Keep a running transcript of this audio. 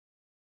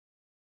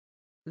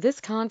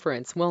This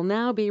conference will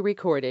now be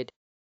recorded.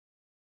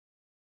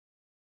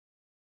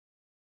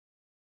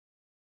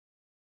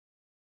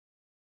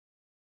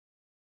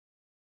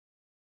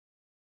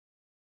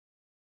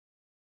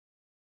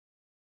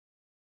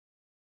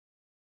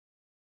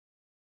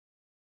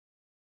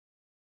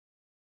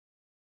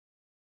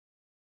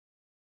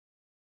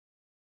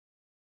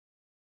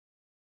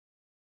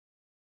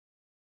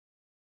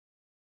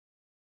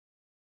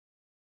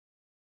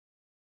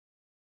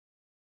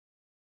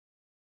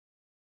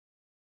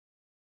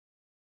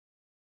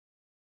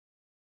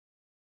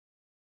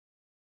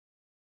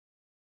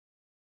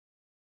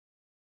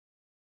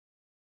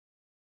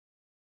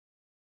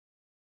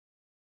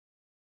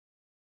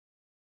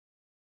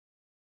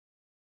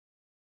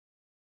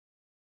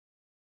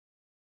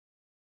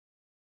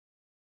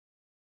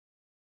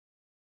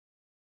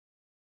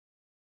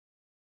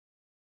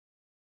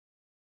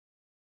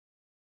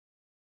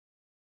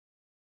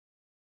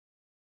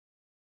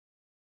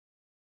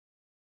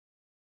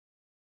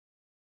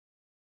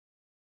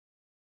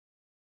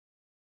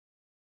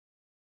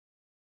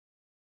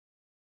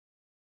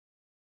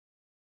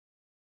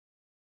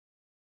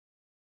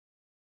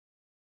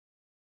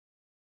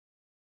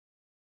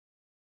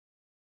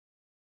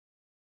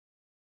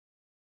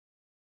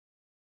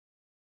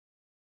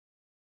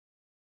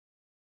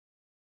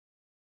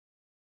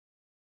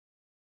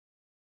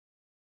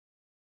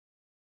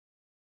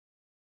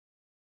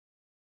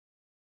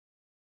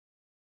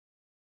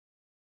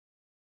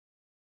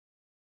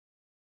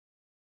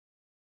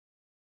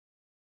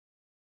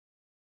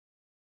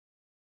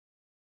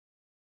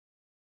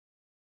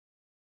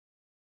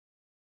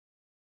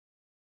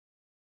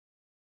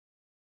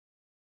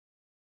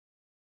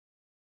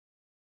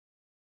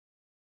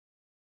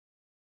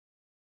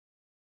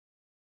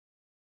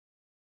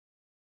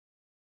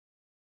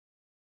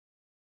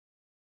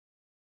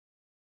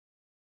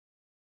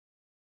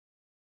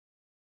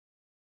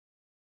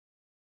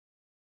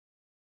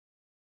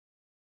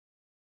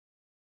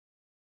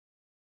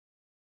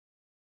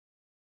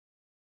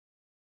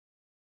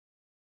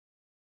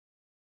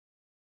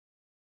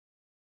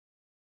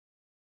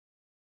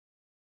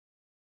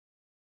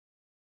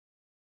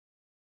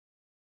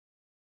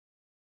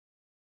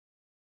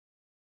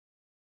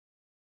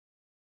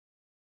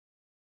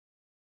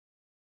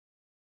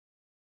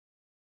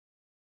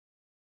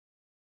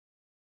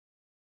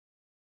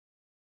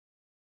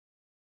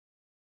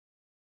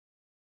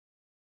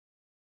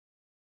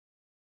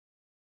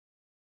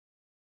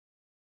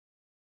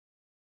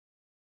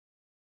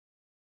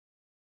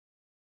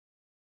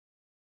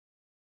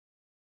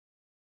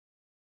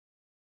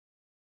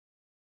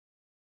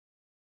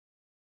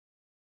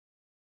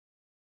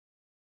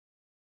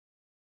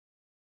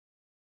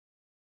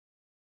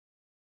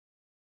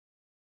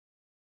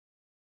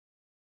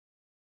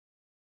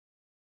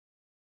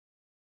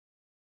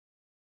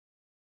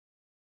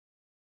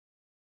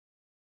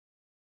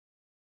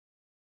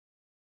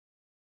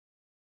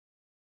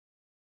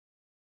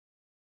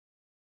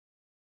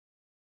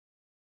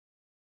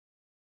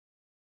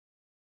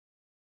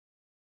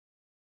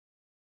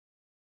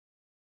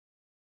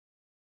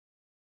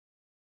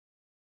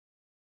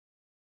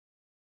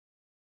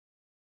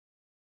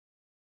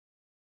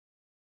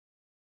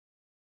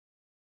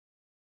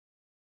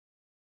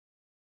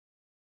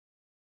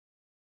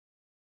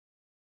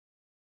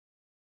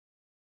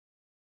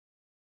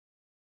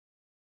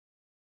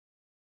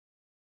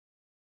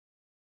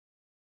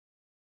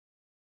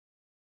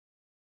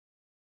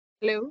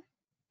 Hello.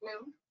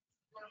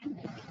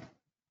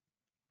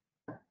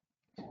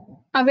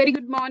 A very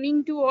good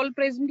morning to all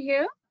present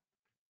here.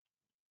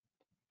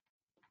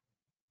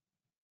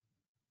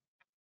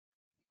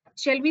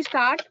 Shall we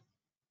start?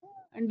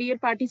 And dear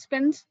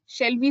participants,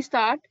 shall we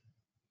start?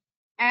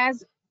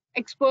 As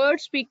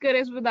expert speaker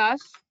is with us,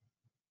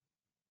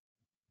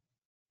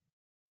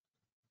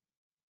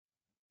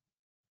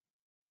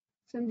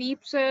 Sandeep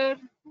sir,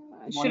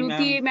 Good morning,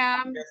 Shruti ma'am.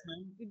 ma'am. Yes,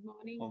 ma'am. Good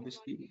morning.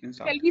 Obviously, you can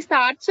Shall start. we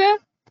start, sir?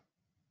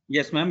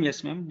 Yes, ma'am.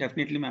 Yes, ma'am.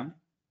 Definitely, ma'am.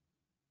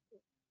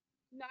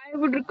 Now I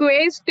would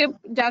request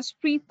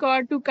Jaspreet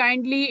Kaur to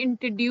kindly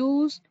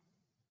introduce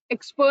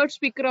expert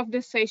speaker of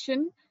this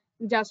session.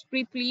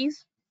 Jaspreet,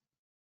 please.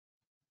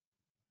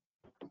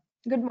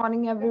 Good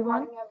morning,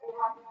 everyone.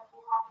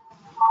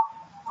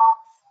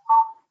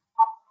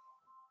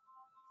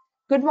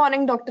 Good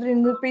morning, Dr.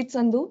 Inderpreet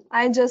Sandhu.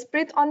 I,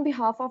 Jaspreet, on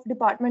behalf of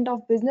Department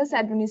of Business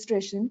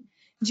Administration,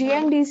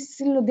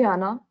 GNDC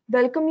Ludhiana,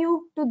 welcome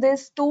you to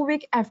this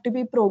two-week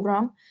FDP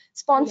program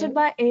sponsored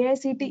by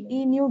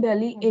AICTE New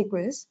Delhi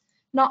AQUIS.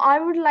 Now,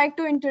 I would like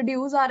to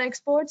introduce our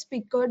expert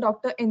speaker,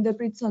 Dr.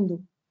 Inderpreet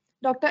Sandhu.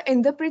 Dr.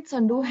 Inderpreet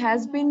Sandhu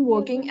has been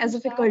working as a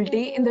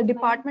faculty in the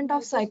Department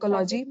of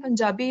Psychology,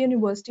 Punjabi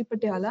University,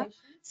 Patiala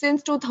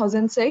since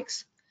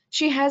 2006.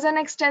 She has an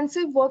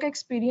extensive work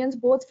experience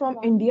both from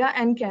India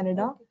and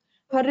Canada.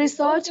 Her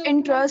research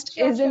interest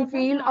is in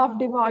field of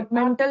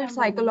developmental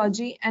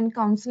psychology and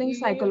counseling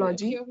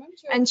psychology,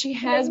 and she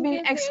has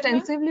been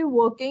extensively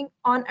working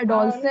on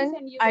adolescent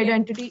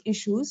identity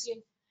issues.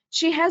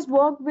 She has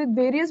worked with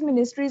various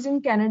ministries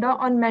in Canada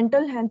on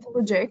mental health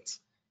projects.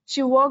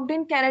 She worked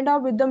in Canada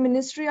with the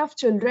Ministry of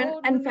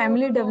Children and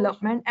Family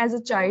Development as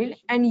a child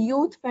and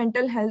youth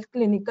mental health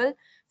clinical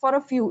for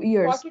a few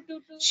years.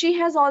 She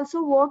has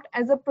also worked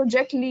as a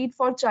project lead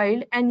for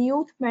child and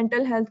youth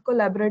mental health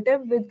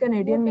collaborative with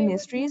Canadian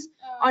ministries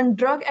on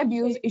drug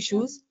abuse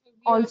issues.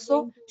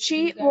 Also,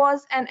 she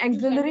was an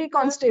auxiliary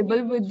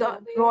constable with the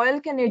Royal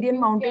Canadian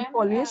Mounted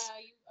Police,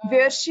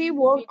 where she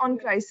worked on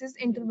crisis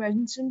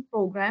intervention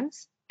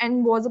programs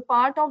and was a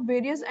part of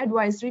various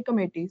advisory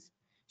committees.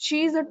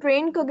 She is a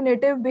trained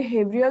cognitive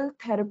behavioral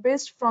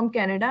therapist from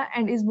Canada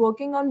and is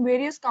working on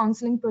various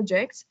counseling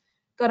projects.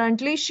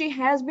 Currently, she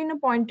has been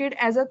appointed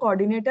as a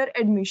coordinator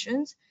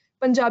admissions,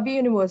 Punjabi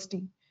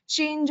University.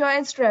 She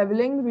enjoys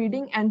traveling,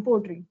 reading, and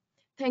poetry.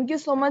 Thank you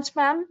so much,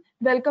 ma'am.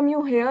 Welcome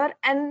you here,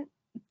 and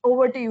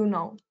over to you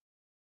now.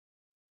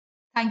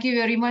 Thank you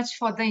very much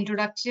for the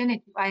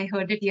introduction. I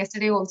heard it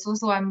yesterday also,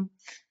 so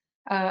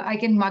I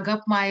can mug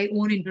up my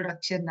own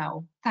introduction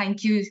now.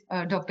 Thank you,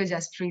 Dr.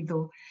 Jasprit.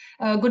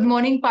 Good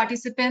morning,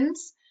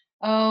 participants.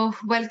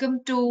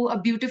 Welcome to a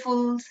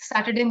beautiful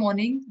Saturday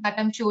morning that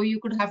I'm sure you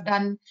could have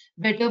done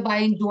better by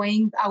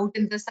enjoying out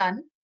in the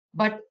sun.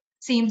 But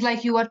seems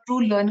like you are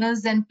true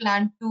learners and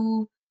plan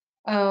to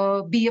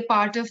be a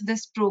part of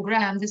this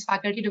program, this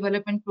faculty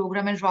development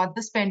program, and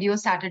rather spend your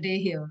Saturday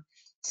here.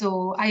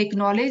 So I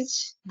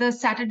acknowledge the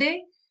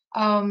Saturday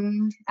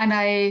and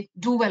I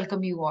do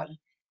welcome you all.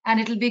 And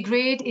it'll be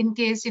great in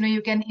case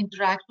you can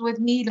interact with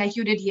me like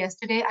you did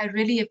yesterday. I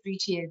really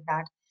appreciate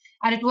that.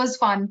 And it was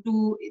fun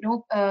to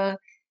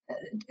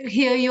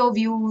hear your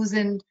views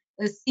and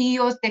see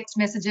your text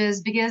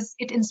messages because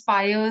it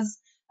inspires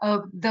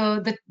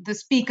the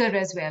speaker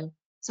as well.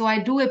 So I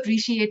do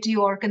appreciate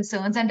your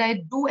concerns and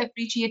I do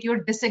appreciate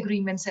your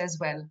disagreements as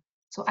well.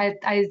 So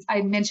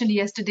I mentioned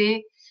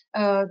yesterday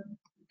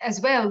as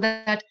well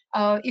that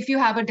if you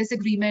have a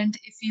disagreement,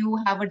 if you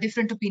have a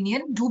different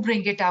opinion, do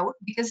bring it out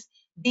because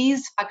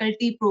these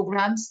faculty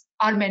programs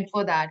are meant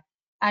for that.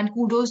 And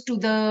kudos to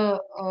the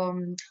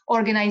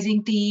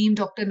organizing team,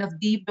 Dr.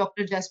 Navdeep,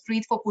 Dr.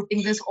 Jasprit for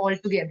putting this all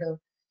together.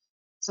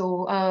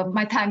 So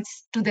my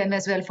thanks to them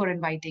as well for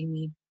inviting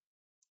me.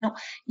 Now,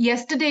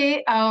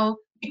 yesterday,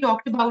 we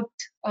talked about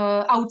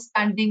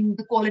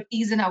the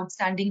qualities an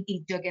outstanding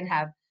teacher can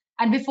have.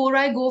 And before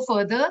I go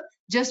further,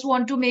 just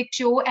want to make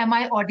sure, am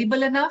I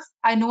audible enough?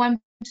 I know I'm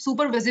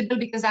super visible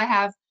because I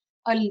have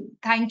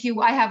thank you.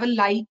 I have a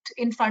light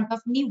in front of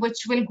me,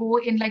 which will go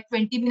in like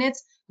 20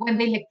 minutes when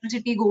the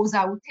electricity goes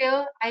out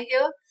here, I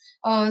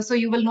hear. So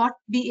you will not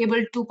be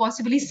able to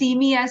possibly see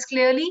me as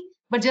clearly,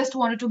 but just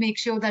wanted to make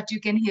sure that you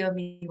can hear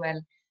me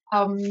well.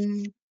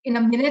 In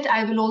a minute,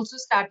 I will also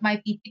start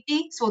my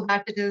PPT so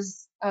that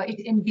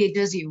it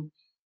engages you.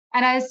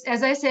 And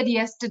as I said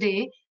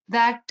yesterday,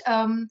 that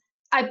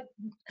I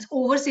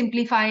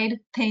oversimplified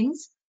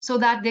things so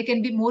that there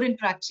can be more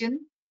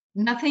interaction.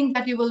 Nothing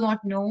that you will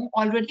not know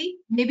already.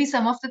 Maybe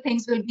some of the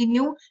things will be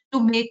new to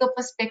make a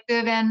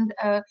perspective and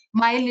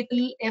my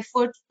little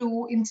effort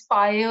to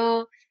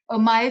inspire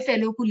my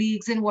fellow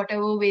colleagues in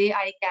whatever way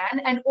I can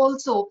and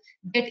also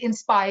get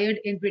inspired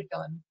in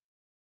return.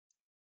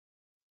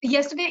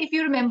 Yesterday, if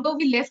you remember,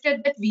 we left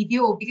at that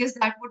video because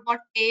that would not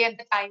pay and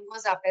the time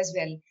was up as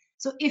well.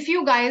 So if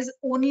you guys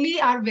only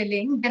are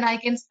willing, then I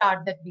can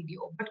start that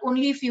video, but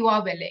only if you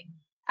are willing.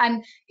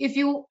 And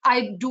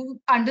I do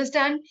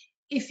understand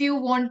if you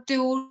want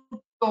to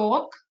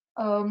talk,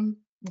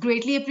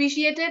 greatly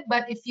appreciate it.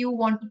 But if you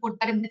want to put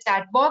that in the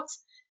chat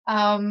box,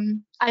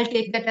 I'll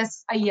take that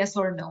as a yes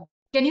or no.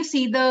 Can you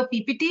see the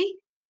PPT?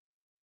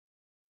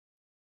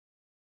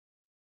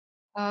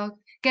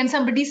 Can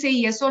somebody say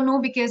yes or no?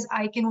 Because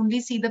I can only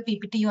see the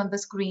PPT on the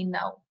screen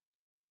now.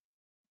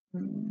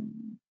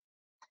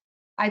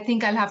 I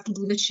think I'll have to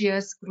do the share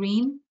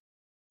screen.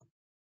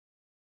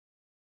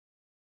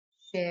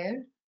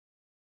 Share.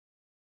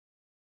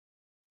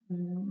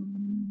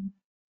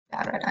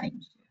 Paradigm.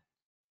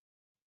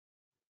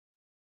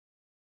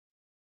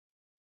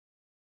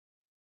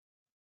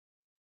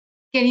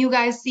 Can you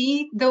guys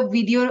see the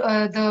video,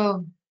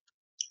 the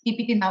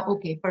PPT now?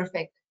 Okay,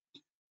 perfect.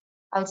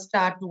 I'll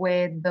start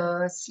with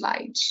the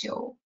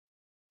slideshow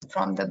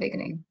from the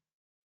beginning.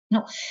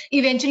 No,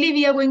 eventually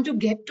we are going to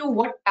get to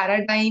what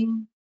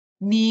paradigm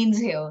means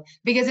here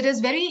because it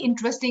is very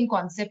interesting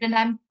concept and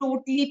I'm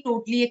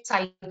totally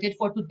excited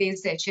for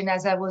today's session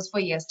as I was for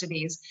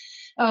yesterday's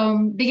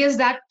because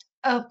that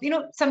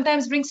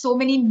sometimes brings so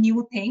many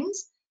new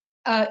things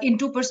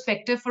into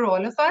perspective for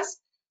all of us.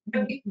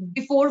 But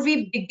before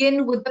we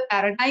begin with the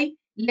paradigm,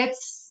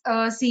 let's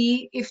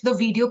see if the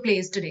video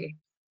plays today.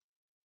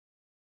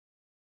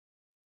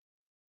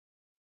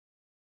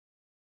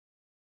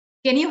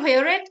 Can you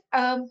hear it?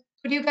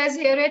 Could you guys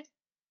hear it?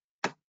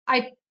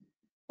 I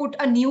put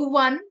a new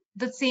one,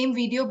 the same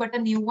video, but a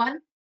new one.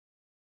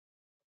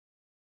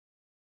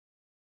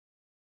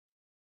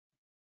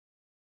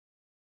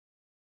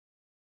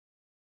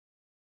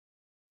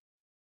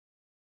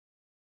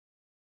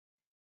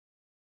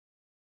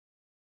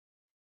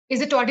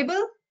 Is it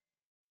audible?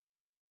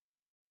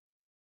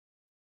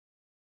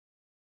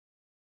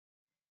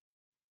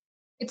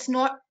 It's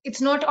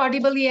not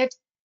audible yet.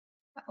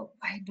 Oh,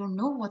 I don't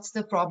know what's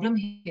the problem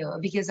here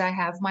because I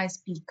have my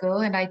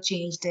speaker and I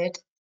changed it.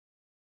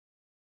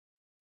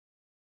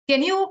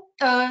 Can you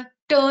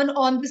turn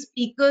on the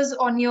speakers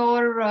on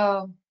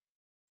your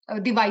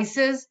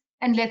devices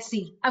and let's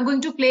see. I'm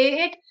going to play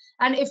it,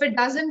 and if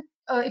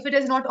it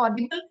is not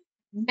audible,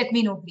 let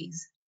me know,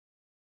 please.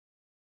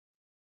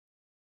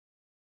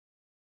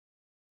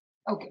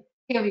 Okay,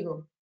 here we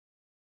go.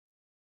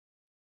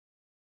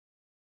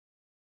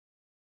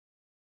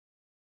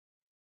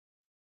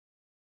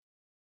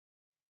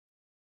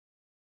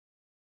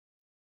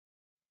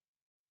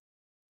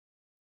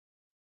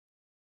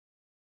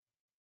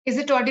 Is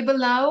it audible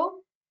now?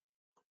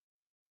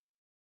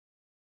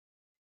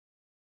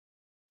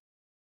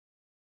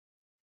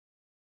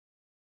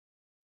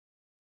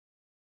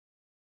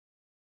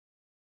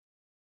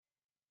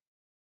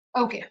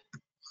 Okay.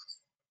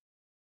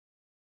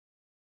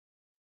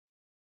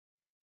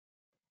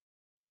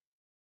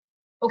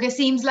 Okay,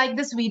 seems like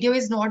this video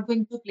is not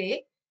going to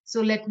play.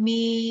 So let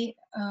me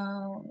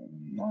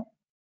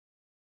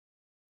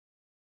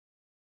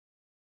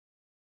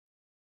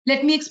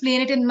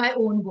explain it in my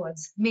own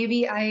words.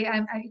 Maybe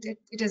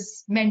it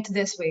is meant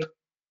this way.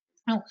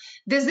 Now,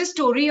 there's this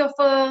story of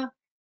a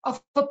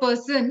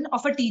person,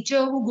 of a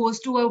teacher who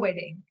goes to a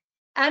wedding.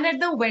 And at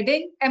the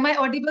wedding, am I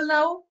audible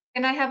now?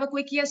 Can I have a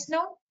quick yes,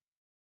 no?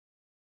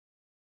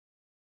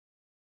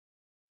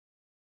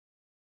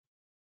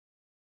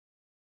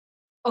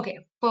 Okay,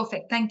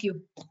 perfect. Thank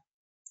you.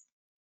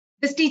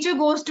 This teacher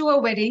goes to a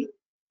wedding,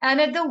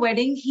 and at the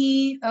wedding,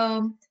 he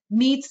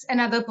meets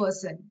another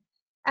person.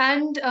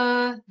 And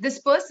this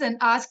person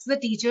asks the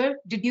teacher,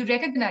 "Did you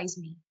recognize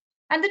me?"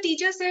 And the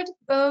teacher said,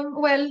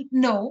 "Well,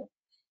 no."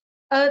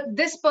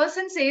 This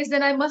person says,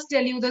 "Then I must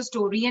tell you the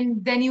story,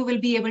 and then you will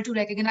be able to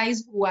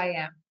recognize who I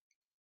am."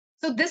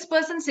 So this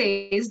person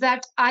says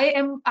that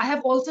I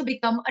have also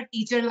become a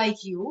teacher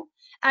like you,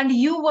 and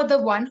you were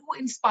the one who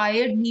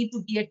inspired me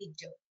to be a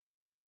teacher.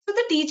 So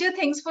the teacher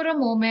thinks for a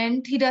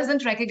moment. He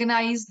doesn't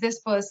recognize this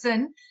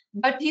person,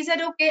 but he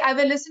said, "Okay, I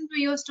will listen to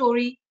your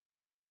story."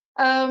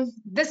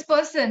 This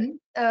person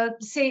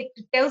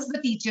tells the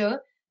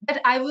teacher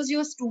that I was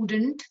your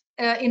student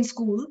in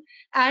school,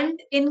 and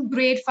in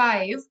grade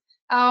 5,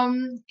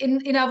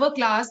 in our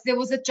class, there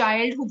was a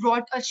child who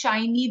brought a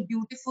shiny,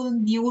 beautiful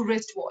new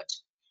wristwatch,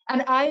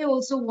 and I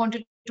also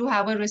wanted to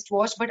have a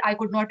wristwatch, but I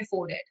could not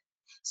afford it.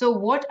 So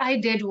what I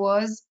did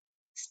was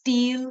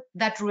steal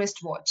that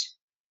wristwatch,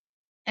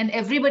 and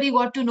everybody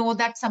got to know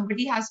that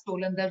somebody has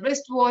stolen the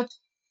wristwatch.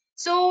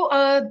 So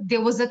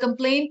there was a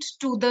complaint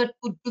to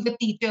the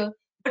teacher,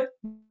 but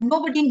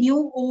nobody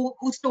knew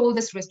who stole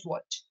this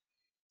wristwatch.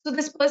 So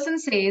this person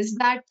says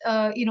that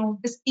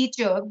this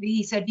teacher,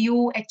 he said,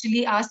 "You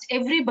actually asked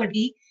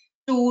everybody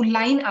to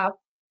line up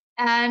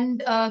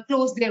and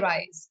close their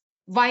eyes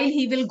while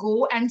he will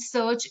go and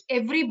search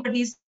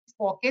everybody's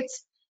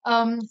pockets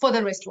for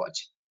the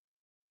wristwatch."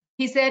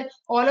 He said,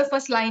 "All of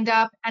us lined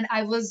up, and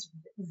I was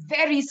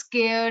very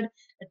scared,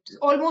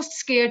 almost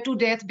scared to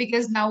death,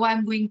 because now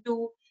I'm going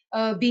to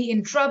be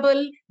in trouble.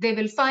 They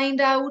will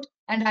find out,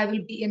 and I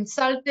will be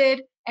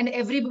insulted, and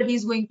everybody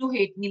is going to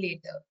hate me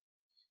later.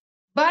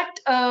 But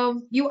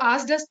you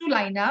asked us to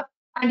line up,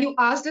 and you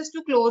asked us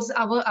to close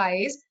our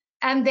eyes,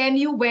 and then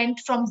you went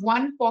from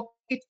one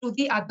pocket to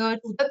the other,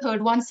 to the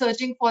third one,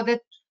 searching for the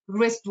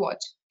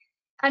wristwatch.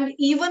 And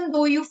even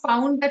though you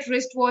found that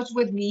wristwatch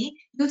with me,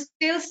 you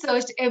still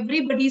searched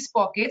everybody's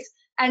pockets.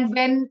 And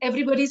when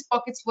everybody's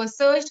pockets were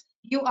searched,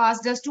 you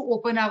asked us to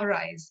open our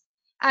eyes.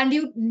 And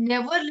you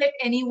never let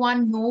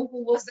anyone know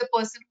who was the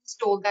person who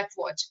stole that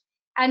watch.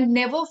 And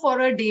never for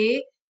a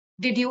day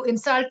did you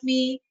insult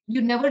me,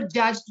 you never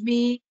judged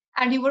me,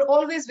 and you were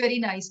always very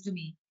nice to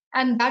me.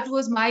 And that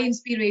was my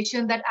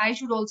inspiration, that I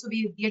should also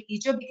be a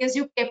teacher, because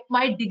you kept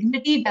my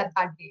dignity that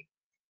day."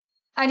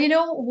 And you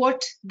know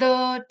what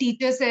the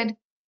teacher said?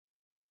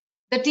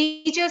 The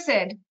teacher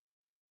said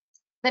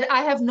that,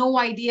 "I have no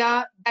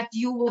idea that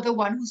you were the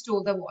one who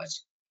stole the watch,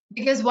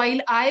 because while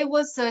I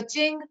was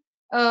searching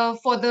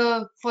for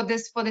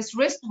this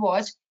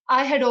wristwatch,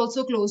 I had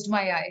also closed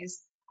my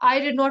eyes. I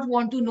did not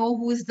want to know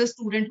who is the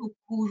student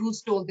who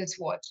stole this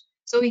watch."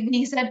 So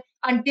he said,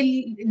 "Until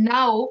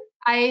now,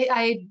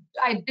 I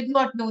did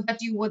not know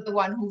that you were the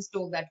one who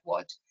stole that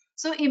watch."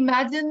 So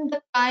imagine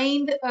the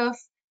kind of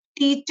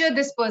teacher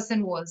this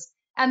person was,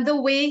 and the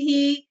way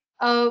he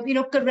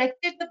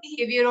corrected the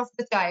behavior of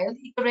the child,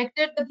 he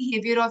corrected the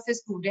behavior of his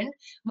student,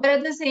 but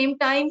at the same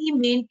time, he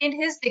maintained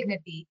his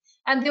dignity.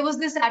 And there was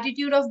this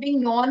attitude of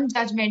being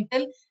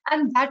non-judgmental,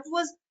 and that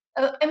was,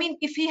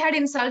 if he had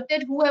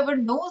insulted, whoever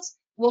knows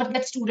what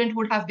that student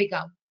would have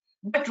become.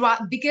 But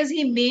because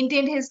he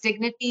maintained his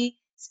dignity,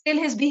 still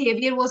his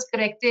behavior was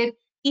corrected.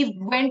 He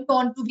went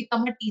on to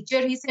become a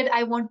teacher. He said,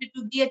 "I wanted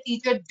to be a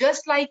teacher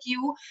just like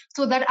you,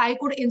 so that I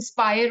could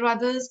inspire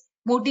others,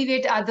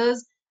 motivate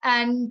others,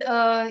 and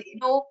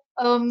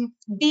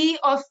be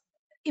of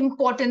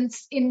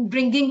importance in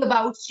bringing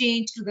about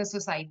change to the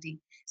society."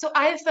 So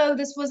I felt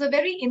this was a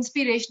very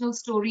inspirational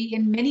story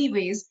in many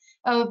ways,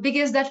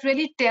 because that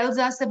really tells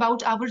us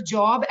about our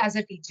job as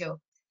a teacher.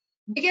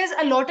 Because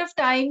a lot of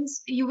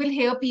times you will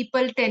hear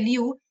people tell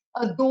you,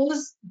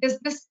 there's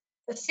this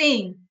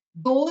saying,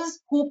 those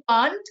who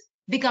can't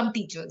become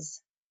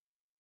teachers.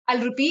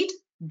 I'll repeat,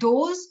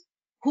 those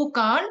who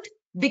can't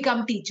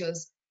become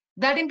teachers.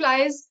 That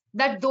implies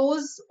that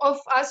those of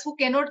us who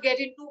cannot get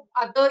into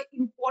other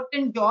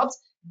important jobs,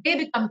 they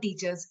become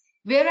teachers.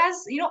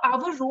 Whereas,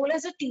 our role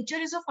as a teacher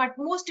is of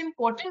utmost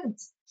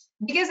importance,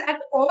 because at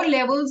all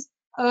levels,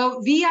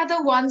 we are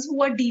the ones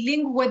who are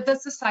dealing with the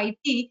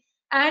society,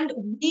 and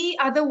we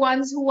are the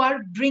ones who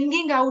are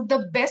bringing out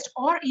the best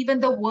or even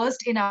the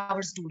worst in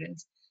our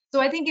students.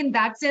 So I think in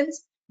that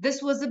sense,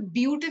 this was a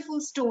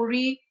beautiful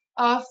story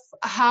of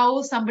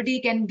how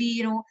somebody can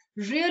be,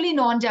 really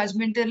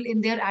non-judgmental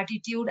in their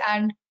attitude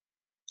and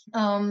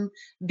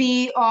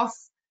be of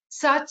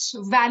such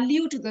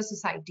value to the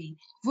society.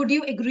 Would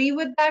you agree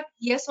with that?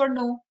 Yes or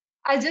no?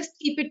 I'll just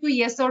keep it to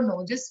yes or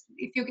no. Just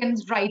if you can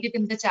write it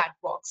in the chat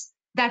box,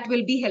 that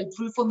will be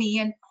helpful for me,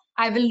 and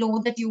I will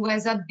know that you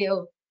guys are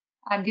there.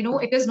 And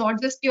it is not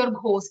just your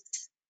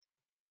hosts.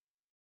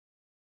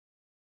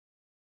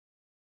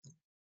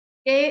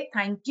 Okay,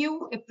 thank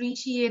you.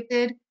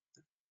 Appreciated.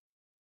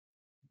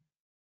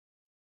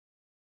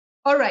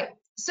 All right.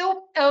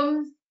 So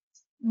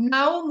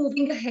now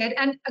moving ahead,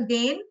 and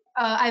again,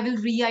 I will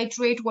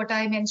reiterate what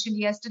I mentioned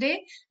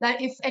yesterday,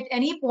 that if at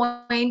any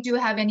point you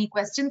have any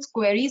questions,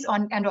 queries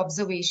and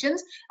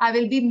observations, I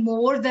will be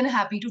more than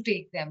happy to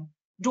take them.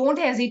 Don't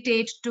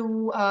hesitate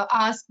to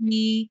ask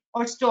me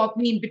or stop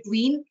me in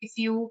between if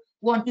you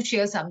want to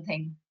share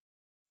something.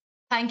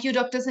 Thank you,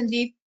 Dr.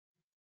 Sanjeev.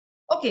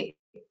 Okay,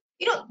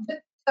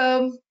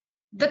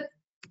 the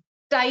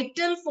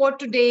title for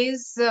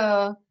today's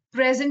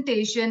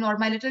presentation or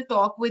my little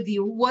talk with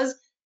you was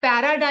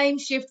Paradigm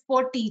Shift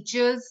for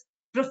Teachers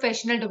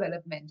Professional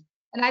Development.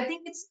 And I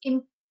think it's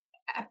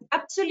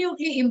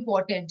absolutely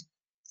important.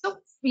 So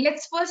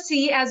let's first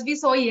see, as we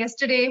saw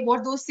yesterday,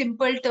 what those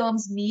simple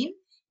terms mean,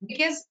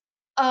 because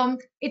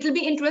it'll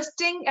be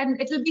interesting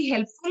and it'll be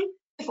helpful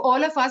if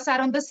all of us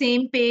are on the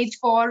same page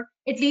for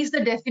at least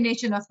the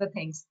definition of the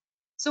things.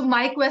 So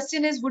my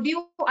question is, what do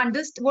you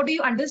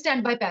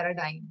understand by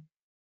paradigm?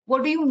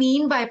 What do you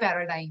mean by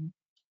paradigm?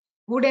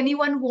 Would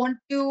anyone want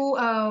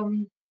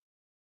to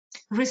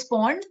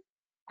respond?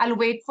 I'll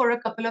wait for a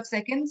couple of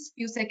seconds,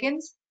 few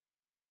seconds.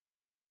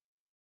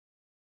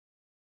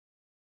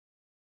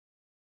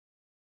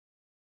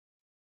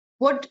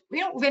 When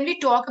we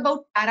talk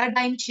about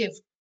paradigm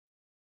shift,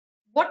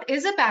 what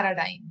is a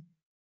paradigm?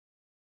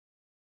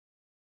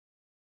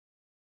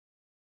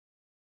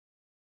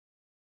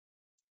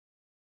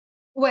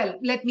 Well,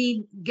 let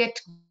me get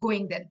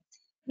going then.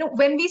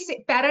 When we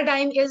say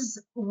paradigm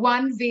is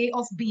one way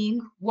of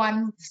being,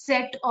 one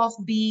set of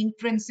being,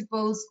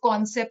 principles,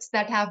 concepts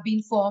that have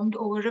been formed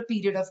over a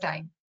period of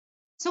time.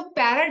 So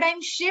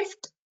paradigm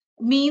shift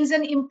means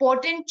an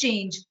important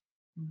change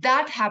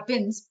that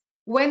happens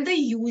when the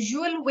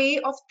usual way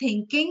of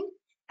thinking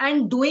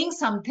and doing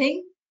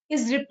something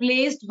is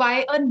replaced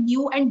by a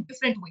new and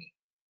different way.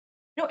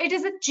 It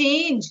is a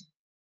change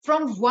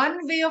from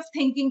one way of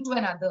thinking to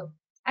another,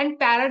 and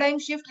paradigm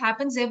shift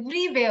happens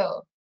everywhere.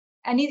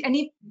 Any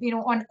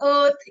on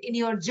earth, in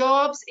your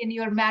jobs, in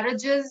your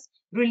marriages,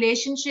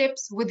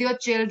 relationships, with your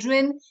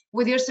children,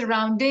 with your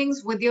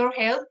surroundings, with your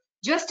health,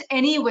 just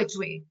any which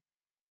way.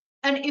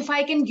 And if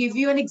I can give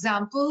you an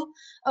example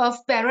of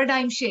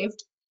paradigm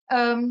shift,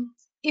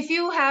 if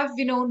you have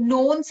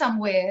known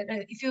somewhere,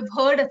 if you've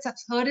heard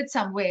it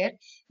somewhere,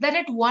 that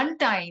at one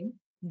time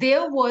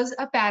there was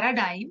a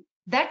paradigm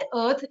that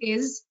Earth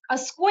is a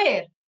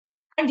square,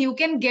 and you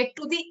can get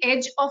to the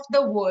edge of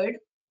the world,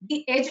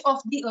 the edge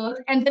of the Earth,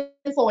 and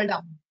then fall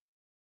down.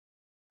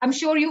 I'm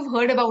sure you've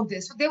heard about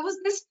this. So there was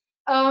this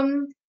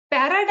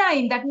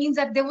paradigm. That means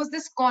that there was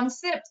this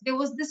concept, there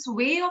was this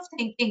way of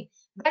thinking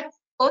that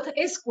Earth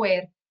is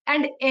square.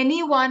 And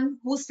anyone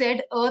who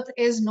said Earth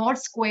is not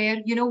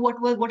square,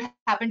 what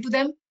happened to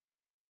them?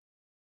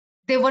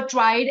 They were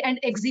tried and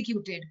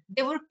executed.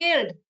 They were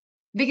killed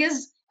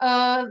because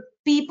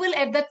people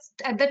at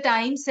the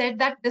time said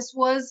that this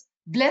was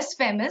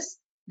blasphemous.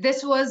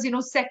 This was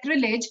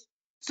sacrilege.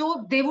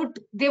 So they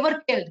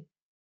were killed.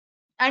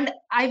 And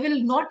I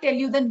will not tell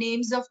you the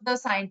names of the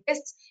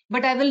scientists,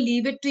 but I will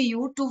leave it to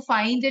you to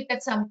find it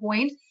at some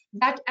point.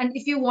 And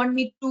if you want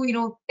me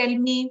to, tell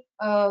me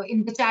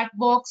in the chat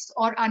box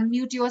or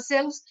unmute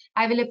yourselves,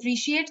 I will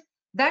appreciate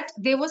that.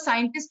 There were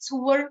scientists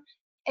who were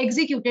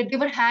executed, they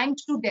were hanged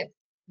to death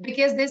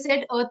because they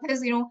said Earth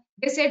is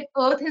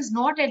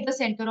not at the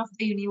center of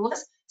the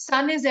universe,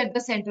 Sun is at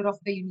the center of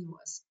the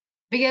universe.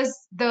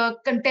 Because the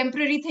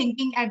contemporary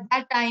thinking at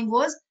that time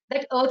was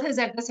that Earth is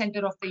at the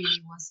center of the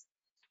universe.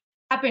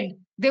 Happened.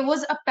 There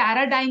was a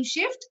paradigm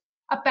shift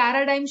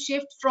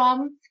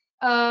from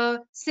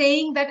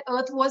saying that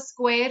Earth was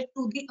square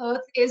to the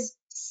Earth is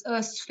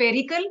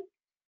spherical.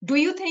 Do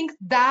you think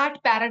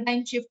that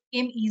paradigm shift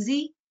came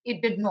easy?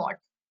 It did not.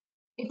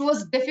 It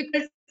was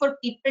difficult for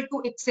people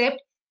to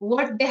accept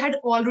what they had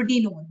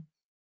already known.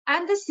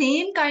 And the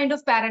same kind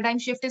of paradigm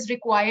shift is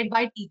required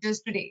by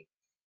teachers today.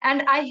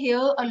 And I hear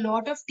a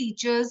lot of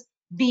teachers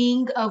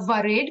being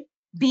worried,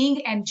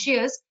 being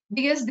anxious,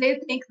 because they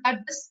think that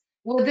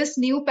with this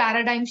new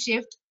paradigm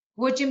shift,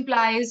 which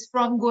implies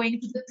from going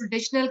to the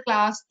traditional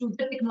class to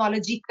the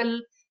technology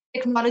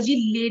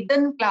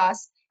laden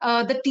class,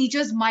 the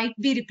teachers might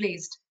be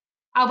replaced.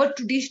 Our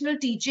traditional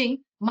teaching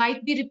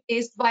might be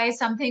replaced by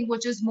something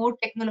which is more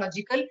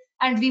technological,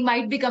 and we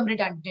might become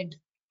redundant.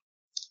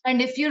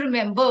 And if you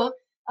remember,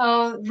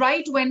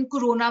 right when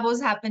Corona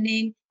was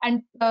happening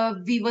and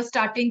we were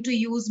starting to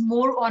use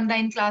more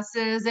online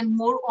classes and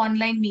more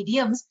online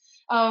mediums,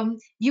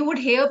 you would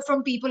hear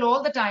from people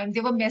all the time.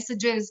 There were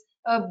messages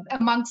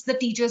amongst the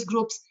teachers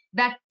groups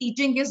that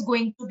teaching is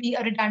going to be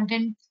a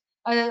redundant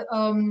uh,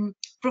 um,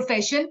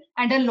 profession,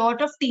 and a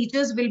lot of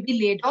teachers will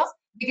be laid off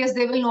because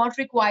they will not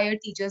require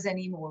teachers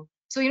anymore.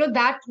 So,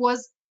 that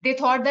was, they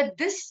thought that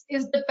this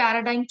is the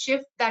paradigm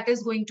shift that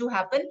is going to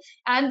happen,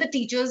 and the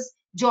teachers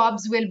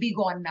jobs will be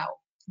gone now.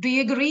 Do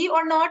you agree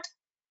or not?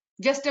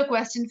 Just a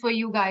question for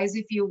you guys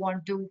if you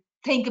want to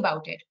think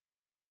about it.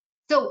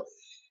 So,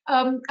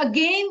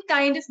 again,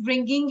 kind of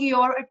bringing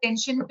your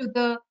attention to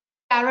the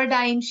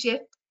paradigm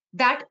shift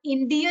that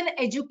Indian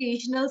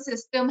educational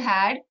system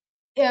had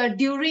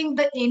during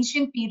the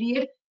ancient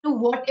period to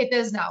what it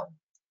is now.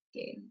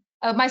 Okay.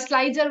 My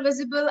slides are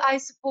visible, I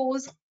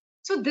suppose.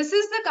 So this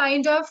is the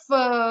kind of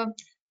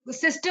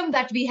system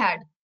that we had,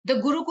 the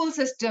Gurukul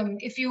system.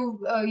 If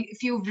you've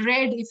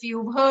read, if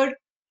you've heard,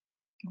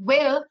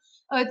 where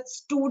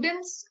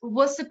students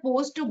were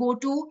supposed to go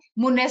to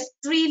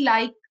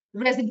monastery-like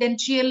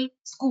residential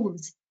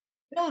schools,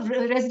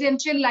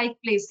 residential-like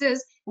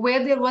places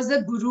where there was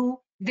a guru,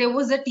 there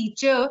was a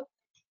teacher,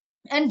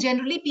 and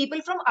generally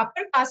people from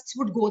upper castes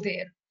would go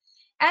there,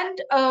 and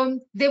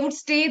they would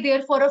stay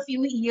there for a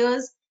few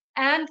years.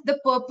 And the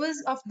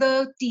purpose of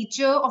the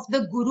teacher, of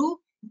the guru,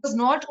 was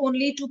not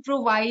only to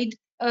provide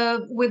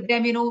with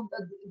them,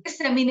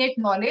 disseminate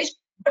knowledge,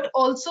 but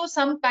also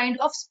some kind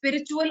of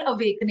spiritual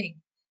awakening.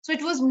 So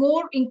it was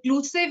more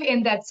inclusive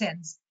in that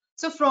sense.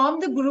 So from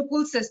the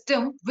Gurukul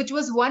system, which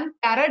was one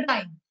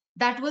paradigm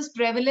that was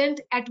prevalent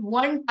at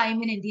one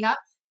time in India,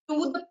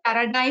 to the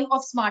paradigm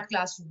of smart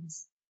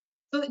classrooms.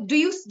 So do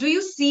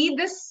you see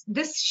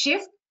this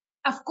shift?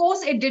 Of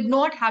course, it did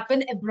not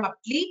happen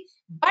abruptly,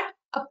 but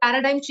a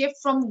paradigm shift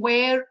from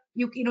where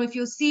if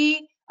you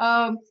see,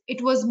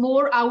 it was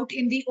more out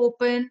in the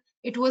open,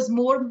 it was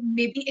more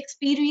maybe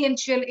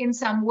experiential in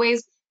some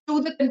ways,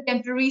 to the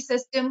contemporary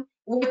system,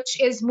 which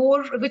is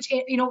more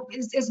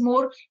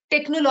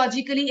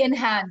technologically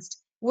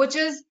enhanced, which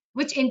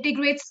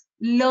integrates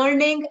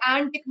learning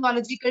and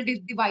technological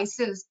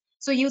devices.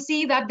 So you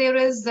see that there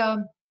is uh,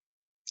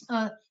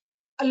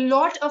 a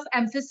lot of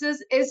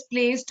emphasis is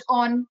placed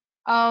on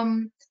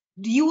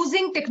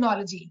using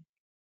technology.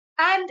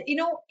 And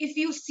if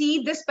you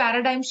see this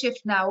paradigm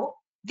shift now,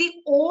 the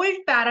old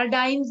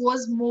paradigm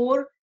was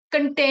more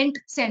content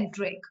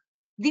centric.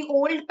 The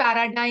old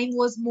paradigm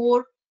was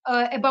more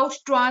about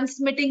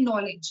transmitting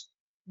knowledge.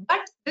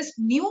 But this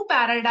new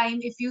paradigm,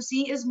 if you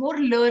see, is more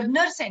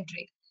learner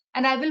centric.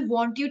 And I will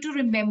want you to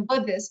remember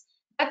this,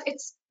 that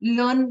it's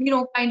learning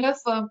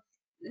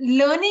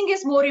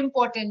is more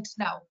important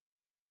now.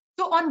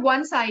 So on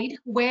one side,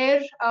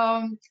 where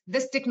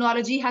this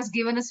technology has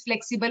given us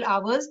flexible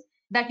hours,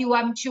 that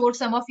I'm sure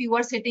some of you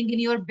are sitting in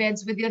your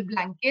beds with your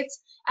blankets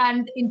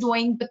and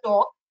enjoying the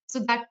talk. So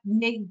that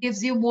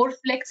gives you more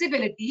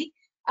flexibility.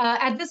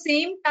 At the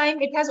same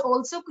time, it has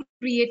also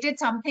created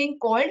something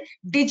called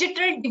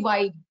digital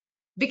divide,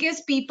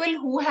 because people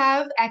who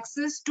have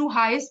access to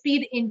high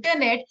speed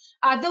internet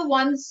are the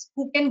ones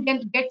who can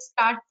get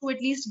start to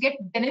at least get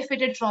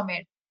benefited from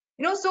it.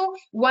 So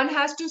one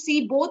has to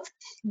see both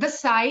the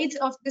sides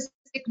of this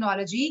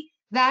technology,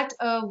 that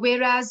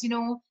whereas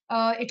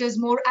it is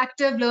more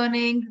active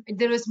learning,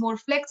 there is more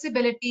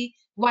flexibility,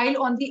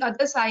 while on the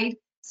other side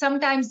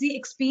sometimes the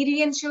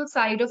experiential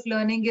side of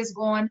learning is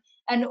gone,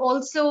 and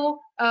also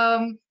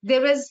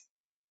there is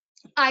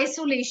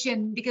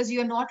isolation because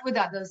you're not with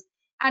others.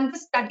 And the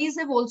studies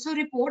have also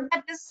reported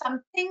that there's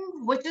something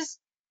which is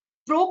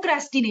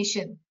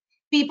procrastination.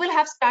 People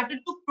have started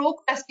to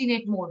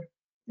procrastinate more.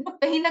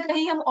 कहीं ना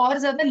कहीं हम और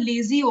ज्यादा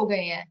lazy हो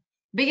गए हैं,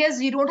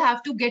 because you don't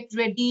have to get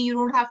ready, you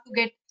don't have to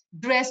get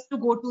dressed to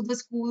go to the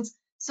schools,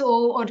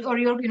 so or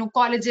your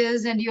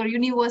colleges and your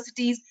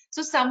universities.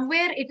 So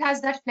somewhere it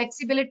has that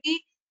flexibility.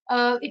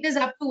 It is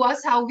up to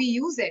us how we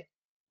use it.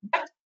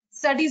 But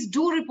studies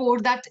do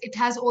report that it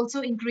has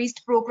also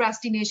increased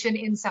procrastination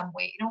in some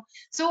way.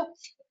 So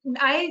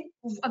I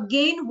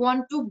again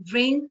want to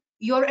bring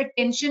your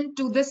attention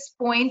to this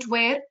point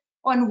where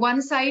on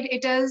one side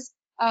it is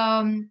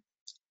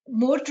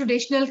more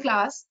traditional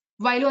class,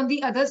 while on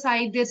the other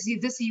side there's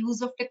this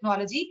use of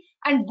technology,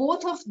 and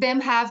both of them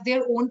have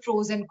their own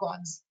pros and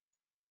cons.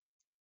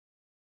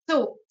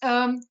 So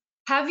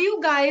have you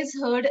guys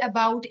heard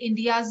about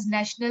India's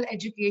national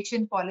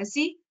education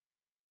policy?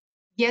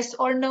 Yes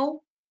or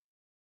no?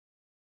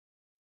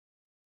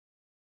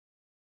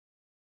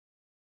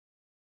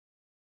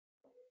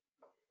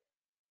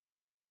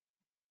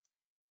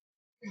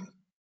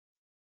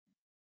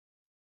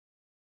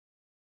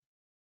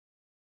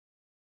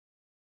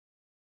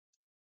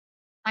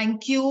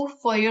 Thank you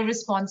for your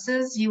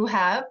responses you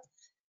have.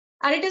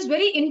 And it is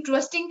very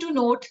interesting to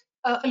note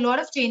a lot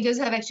of changes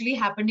have actually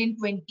happened in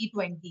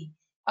 2020.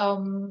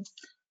 Um,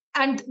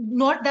 and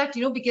not that,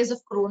 because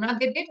of Corona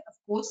they did. Of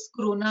course,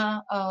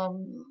 Corona,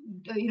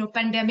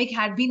 pandemic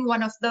had been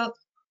one of the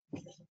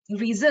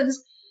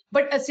reasons,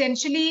 but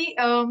essentially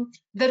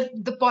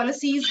the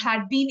policies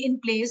had been in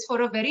place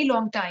for a very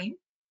long time.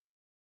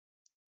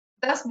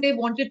 Thus, they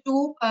wanted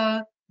to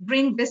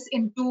bring this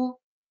into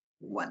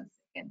 1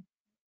 second.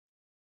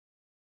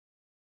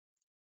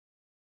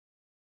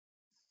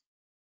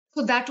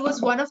 So that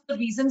was one of the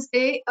reasons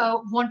they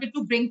wanted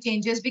to bring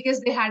changes,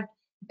 because they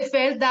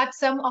felt that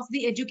some of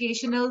the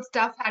educational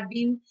stuff had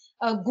been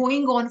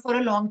going on for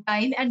a long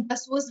time, and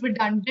thus was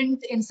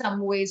redundant in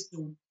some ways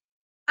too.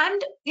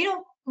 And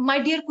my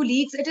dear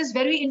colleagues, it is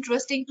very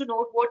interesting to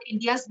note what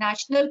India's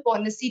national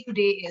policy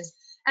today is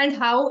and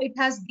how it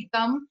has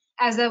become,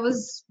 as I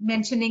was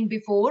mentioning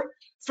before,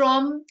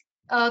 from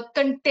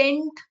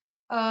content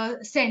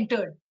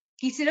centered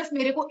कि सिर्फ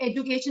मेरे को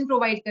education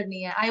provide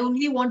करनी है. I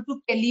only want to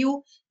tell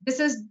you this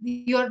is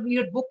your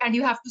book and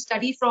you have to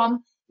study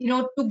from,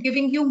 to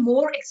giving you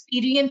more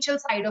experiential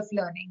side of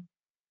learning.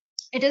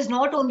 It is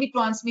not only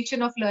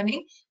transmission of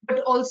learning,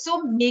 but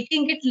also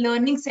making it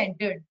learning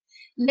centered.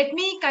 Let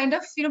me kind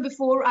of,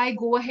 before I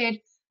go ahead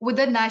with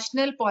the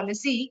national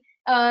policy,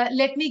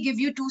 let me give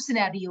you two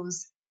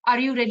scenarios. Are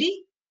you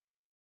ready?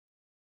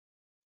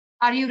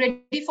 Are you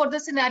ready for the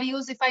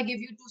scenarios if I give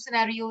you two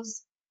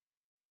scenarios?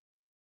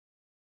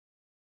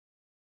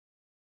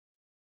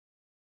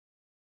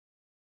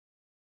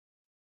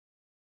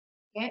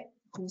 Okay,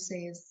 who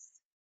says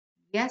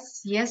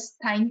yes? Yes,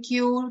 thank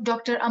you,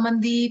 Dr.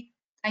 Amandeep.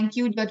 Thank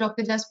you,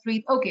 Dr.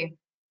 Jaspreet. Okay,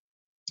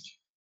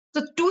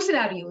 so two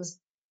scenarios.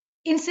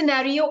 In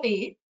scenario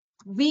A,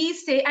 we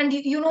say, and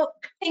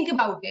think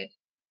about it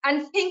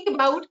and think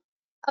about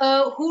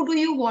who do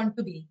you want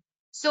to be.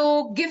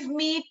 So give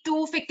me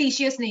two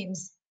fictitious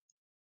names.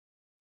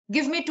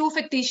 Give me two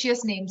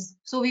fictitious names.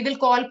 So we will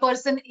call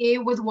person A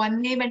with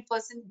one name and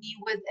person B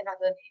with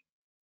another name.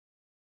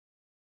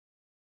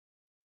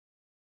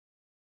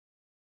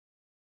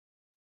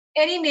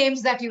 Any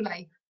names that you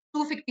like,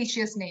 two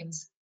fictitious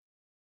names.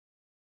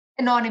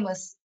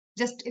 Anonymous,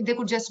 they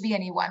could just be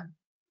anyone.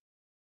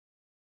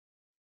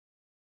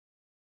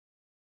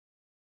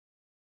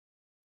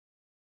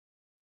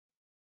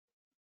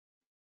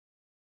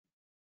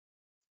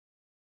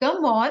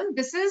 Come on,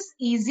 this is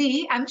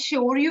easy. I'm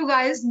sure you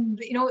guys,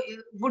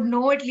 would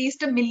know at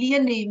least a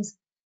million names.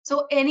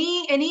 So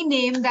any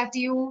name that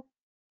you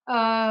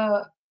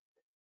can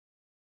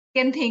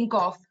think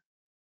of.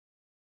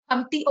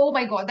 Humpty. Oh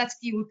my God, that's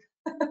cute.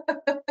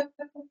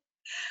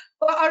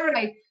 All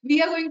right,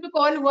 we are going to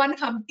call one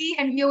Humpty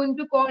and we are going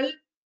to call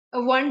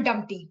one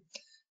Dumpty.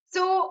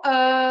 So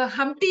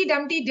Humpty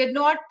Dumpty did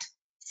not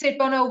sit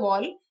on a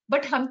wall,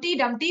 but Humpty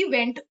Dumpty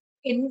went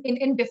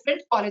in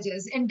different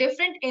colleges, in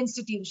different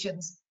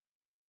institutions.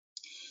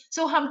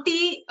 So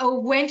Humpty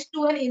went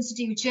to an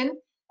institution,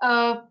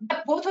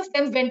 but both of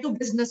them went to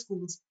business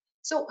schools.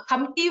 So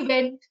Humpty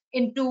went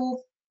into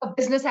a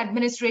business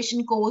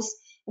administration course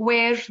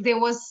where there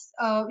was,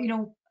 a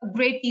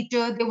great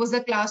teacher. There was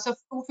a class of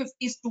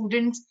 250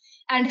 students,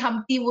 and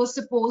Humpty was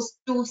supposed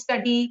to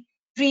study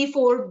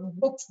 3-4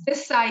 books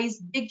this size,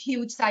 big,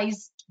 huge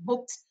sized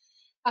books.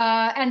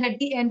 And at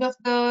the end of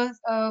the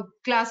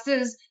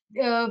classes,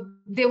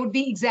 there would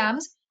be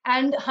exams,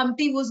 and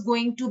Humpty was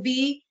going to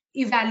be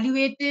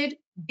evaluated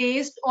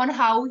based on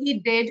how he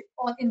did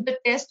in the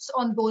tests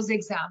on those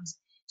exams.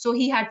 So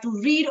he had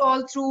to read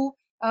all through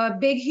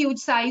big, huge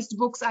sized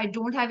books. I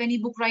don't have any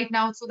book right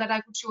now so that I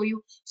could show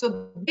you.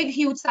 So big,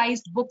 huge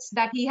sized books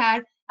that he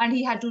had, and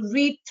he had to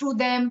read through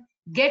them,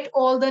 get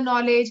all the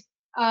knowledge,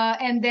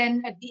 and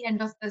then at the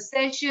end of the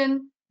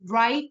session,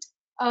 write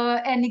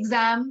an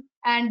exam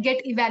and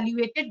get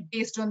evaluated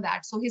based on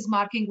that. So his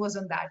marking was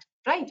on that,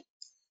 right?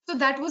 So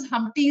that was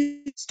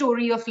Humpty's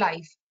story of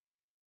life.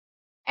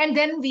 And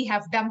then we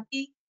have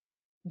Dumpty.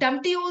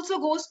 Dumpty also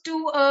goes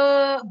to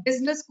a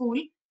business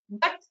school,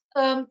 but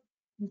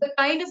the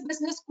kind of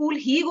business school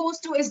he goes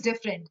to is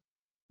different.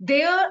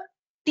 Their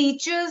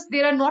teachers,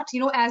 there are not,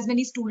 as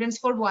many students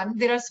for one.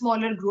 There are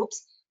smaller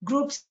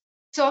groups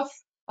of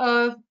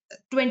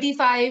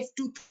 25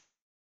 to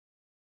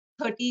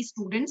 30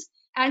 students.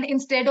 And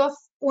instead of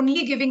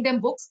only giving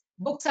them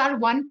books are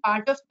one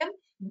part of them,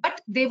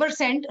 but they were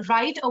sent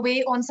right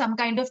away on some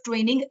kind of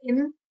training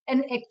in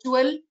an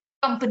actual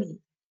company.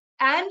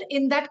 And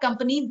in that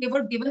company, they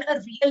were given a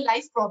real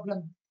life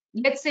problem.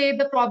 Let's say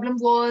the problem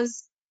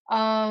was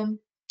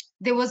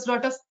there was a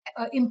lot of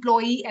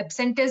employee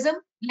absenteeism,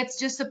 let's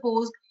just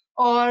suppose,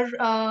 or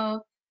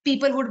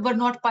people were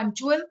not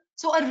punctual.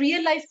 So a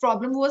real life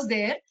problem was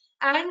there,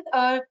 and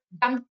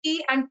Dumpty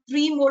and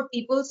 3 more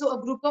people, so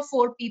a group of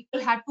 4 people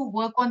had to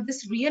work on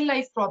this real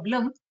life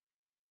problem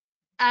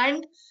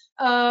and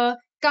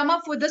come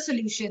up with a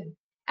solution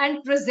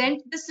and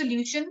present the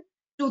solution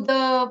to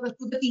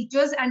the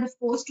teachers and of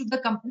course to the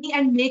company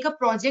and make a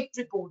project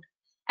report.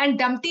 And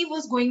Dumpty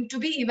was going to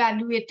be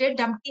evaluated,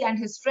 Dumpty and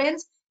his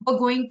friends were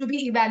going to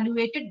be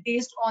evaluated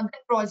based on the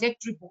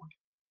project report.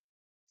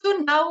 So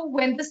now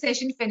when the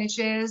session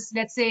finishes,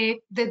 let's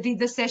say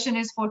the session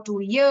is for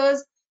 2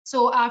 years.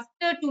 So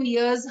after 2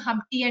 years,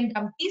 Humpty and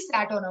Dumpty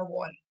sat on a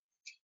wall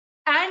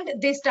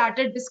and they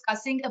started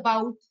discussing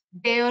about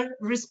their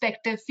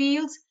respective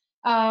fields,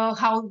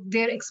 how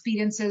their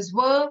experiences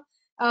were.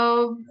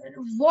 Uh,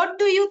 what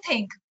do you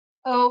think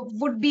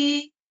would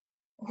be,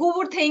 who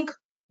would think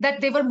that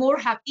they were more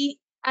happy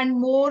and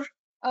more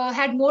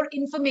had more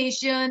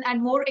information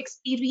and more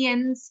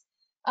experience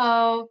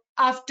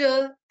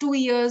after 2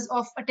 years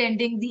of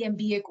attending the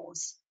MBA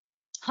course?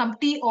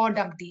 Humpty or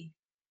Dumpty?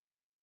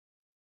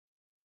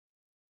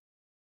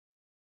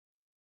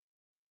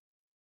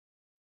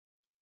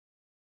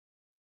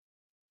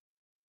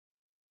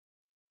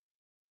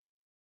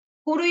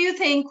 Who do you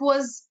think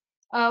was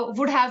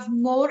would have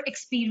more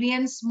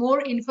experience,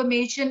 more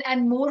information,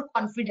 and more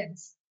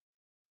confidence?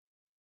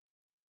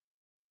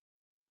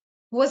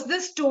 Was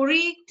this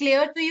story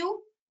clear to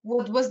you?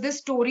 What was this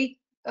story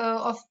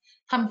of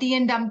Humpty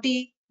and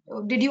Dumpty?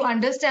 Did you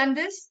understand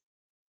this?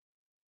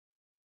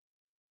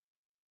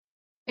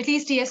 At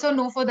least yes or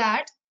no for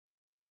that.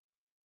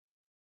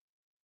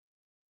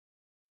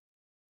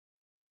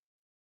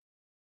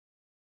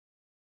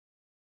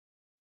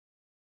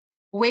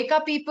 Wake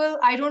up, people.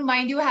 I don't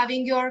mind you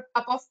having your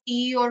cup of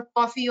tea or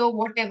coffee or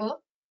whatever,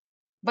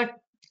 but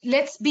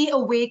let's be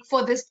awake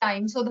for this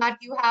time so that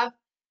you have,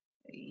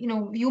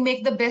 you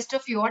make the best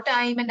of your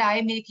time and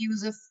I make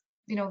use of,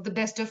 the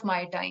best of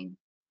my time.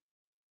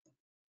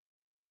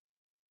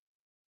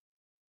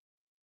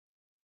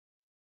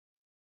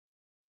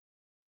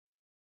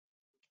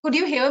 Could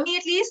you hear me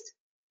at least?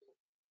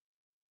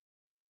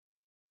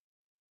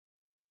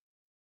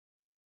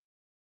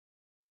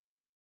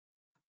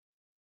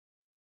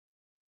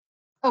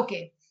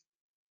 Okay.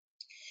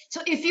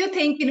 So if you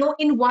think,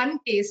 in one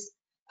case,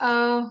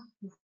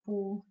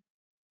 who-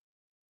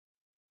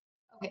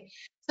 okay.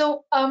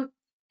 So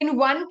in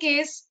one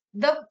case,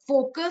 the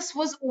focus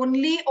was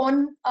only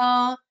on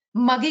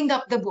mugging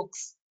up the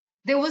books.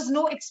 There was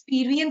no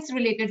experience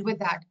related with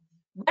that.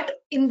 But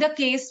in the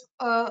case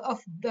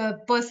of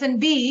the person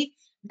B,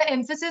 the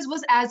emphasis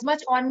was as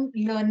much on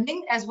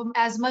learning, as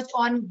much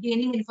on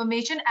gaining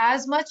information,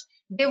 as much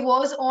there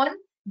was on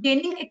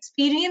gaining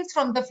experience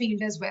from the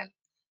field as well.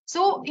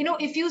 So,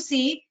 if you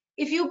see,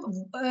 if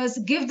you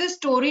give this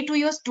story to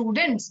your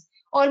students,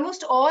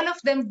 almost all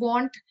of them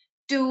want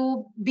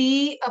to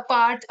be a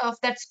part of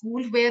that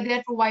school where they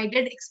are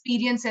provided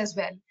experience as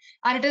well.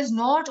 And it is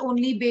not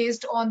only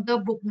based on the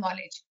book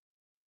knowledge.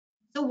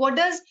 So what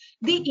does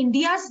the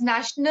India's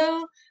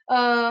national,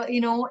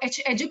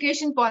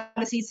 education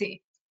policy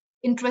say?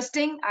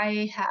 Interesting.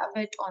 I have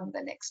it on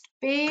the next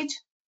page.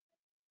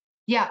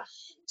 Yeah.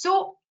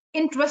 So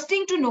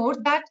interesting to note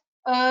that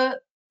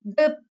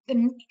the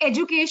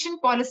education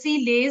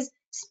policy lays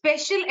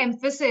special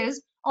emphasis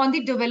on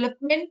the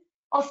development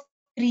of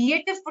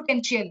creative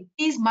potential.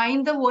 Please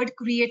mind the word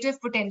creative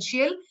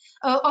potential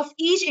of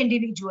each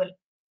individual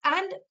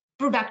and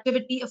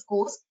productivity, of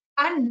course.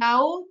 And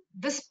now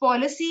this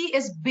policy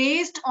is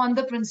based on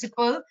the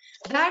principle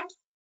that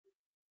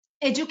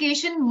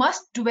education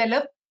must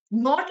develop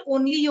not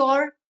only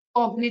your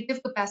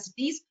cognitive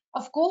capacities.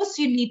 Of course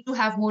you need to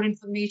have more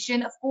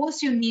information, of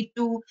course you need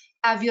to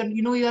have your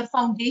your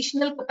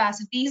foundational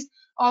capacities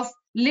of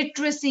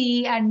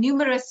literacy and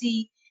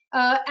numeracy.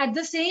 At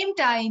the same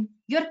time,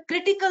 your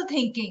critical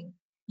thinking,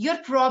 your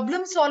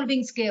problem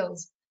solving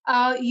skills,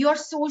 your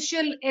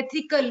social,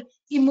 ethical,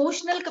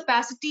 emotional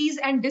capacities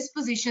and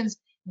dispositions,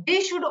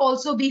 they should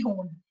also be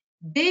honed,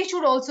 they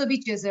should also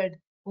be chiseled.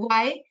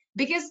 Why?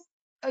 Because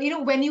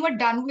when you are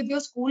done with your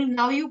school,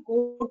 now you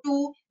go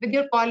to with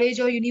your college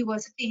or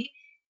university.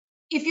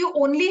 If you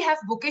only have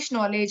bookish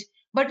knowledge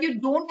but you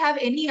don't have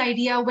any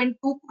idea when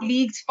two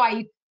colleagues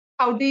fight,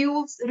 how do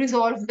you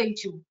resolve the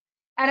issue?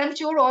 And I'm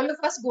sure all of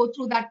us go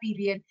through that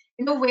period,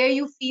 where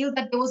you feel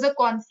that there was a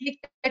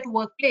conflict at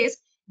workplace.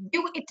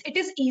 It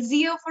is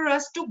easier for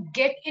us to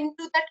get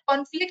into that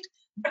conflict,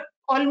 but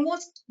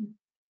almost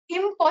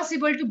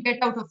impossible to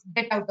get out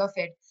of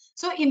it.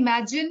 So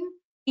imagine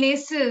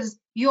places,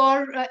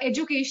 your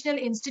educational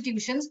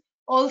institutions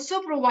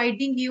also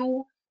providing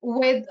you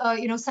with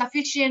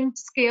sufficient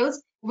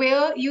skills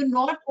where you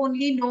not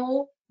only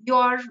know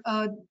your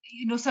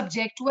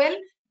subject well,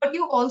 but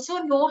you also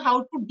know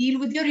how to deal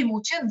with your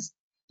emotions.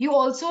 You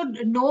also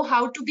know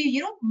how to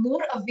be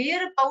more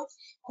aware about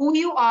who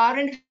you are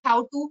and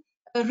how to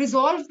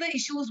resolve the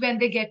issues when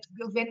they get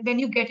when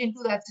you get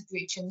into that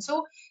situation.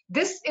 So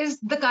this is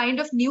the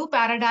kind of new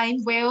paradigm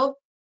where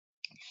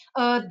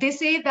they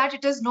say that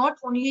it is not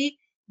only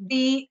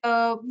the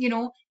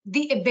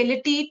the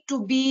ability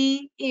to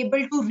be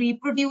able to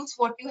reproduce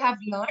what you have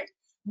learned,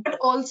 but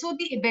also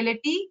the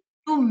ability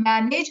to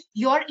manage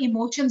your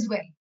emotions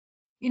well.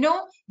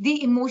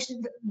 The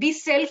emotion, be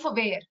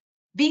self-aware,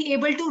 be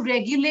able to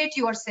regulate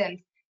yourself,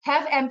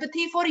 have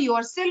empathy for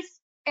yourself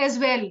as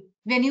well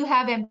when you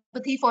have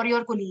empathy for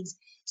your colleagues.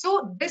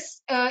 So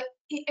this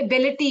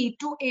ability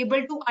to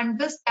able to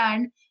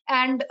understand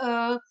and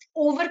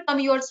overcome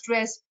your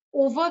stress,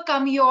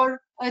 overcome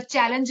your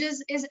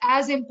challenges is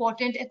as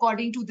important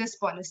according to this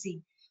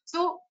policy.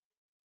 So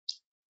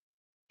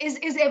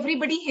is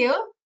everybody here?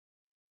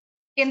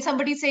 Can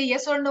somebody say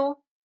yes or no?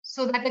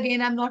 So that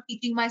again, I'm not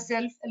teaching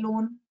myself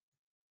alone.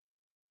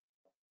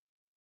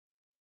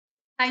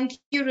 Thank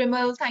you,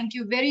 Rimal. Thank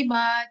you very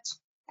much.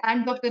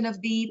 And Dr.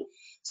 Navdeep.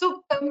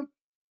 So,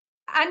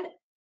 and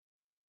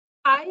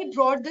I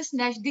brought this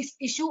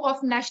issue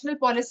of national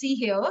policy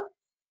here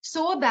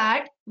so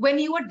that when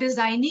you are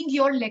designing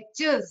your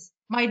lectures,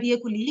 my dear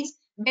colleagues,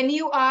 when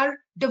you are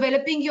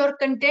developing your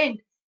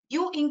content,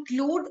 you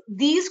include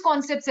these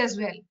concepts as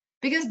well,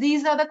 because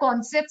these are the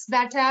concepts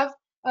that have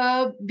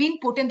been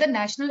put in the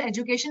national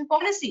education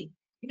policy.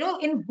 You know,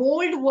 in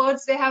bold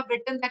words, they have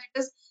written that it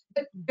is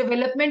the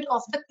development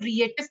of the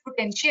creative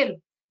potential.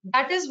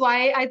 That is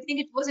why I think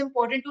it was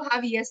important to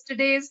have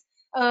yesterday's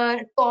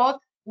talk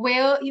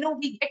where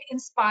we get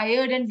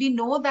inspired and we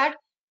know that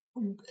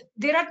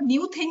there are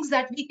new things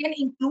that we can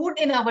include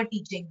in our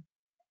teaching.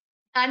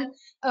 And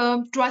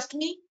trust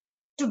me,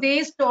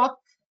 today's talk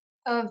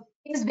uh,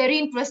 is very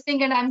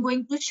interesting, and I'm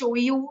going to show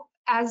you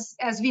as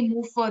we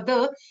move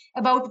further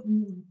about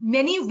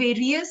many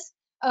various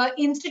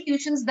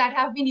institutions that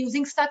have been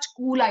using such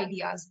cool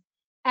ideas.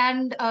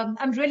 And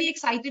I'm really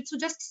excited, so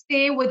just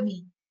stay with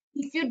me.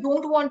 If you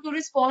don't want to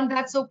respond,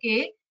 that's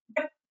okay.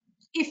 But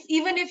if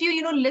even if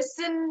you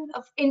listen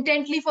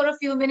intently for a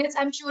few minutes,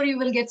 I'm sure you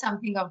will get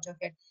something out of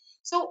it.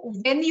 So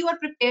when you are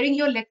preparing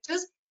your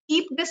lectures,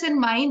 keep this in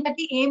mind, that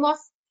the aim of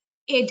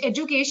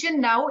education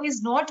now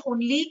is not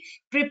only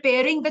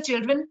preparing the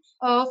children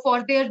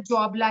for their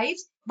job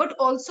lives, but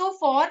also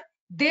for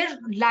their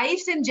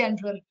lives in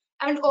general,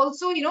 and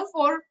also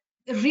for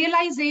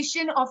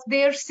realization of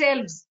their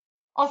selves.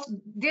 Of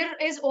there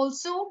is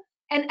also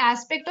an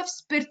aspect of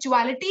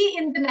spirituality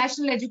in the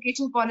national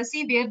education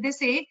policy, where they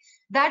say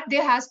that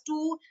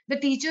the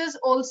teachers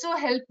also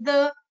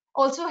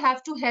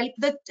have to help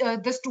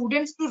the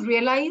students to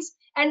realize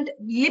and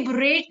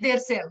liberate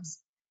themselves,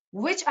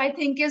 which I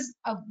think is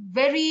a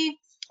very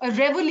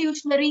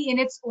revolutionary in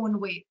its own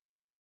way.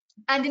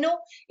 And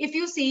if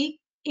you see,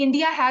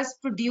 India has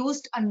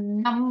produced a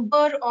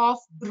number of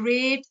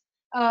great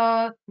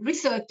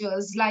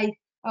researchers like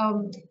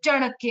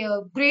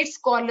Chanakya, great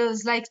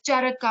scholars like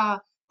Charaka,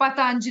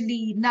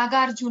 Patanjali,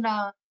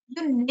 Nagarjuna,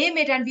 you name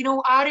it, and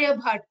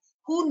Aryabhat,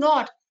 who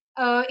not,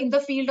 in the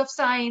field of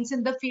science,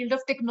 in the field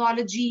of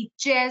technology,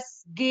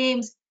 chess,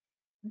 games.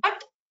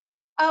 But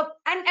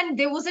and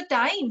there was a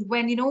time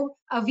when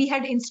we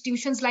had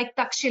institutions like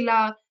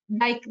Takshila,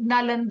 like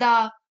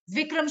Nalanda,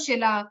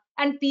 Vikramshila,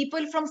 and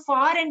people from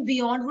far and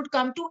beyond would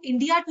come to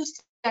India to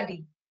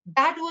study.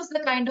 That was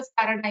the kind of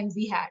paradigm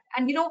we had,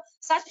 and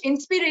such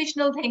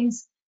inspirational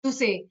things to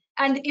say.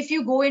 And if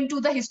you go into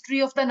the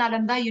history of the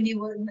Nalanda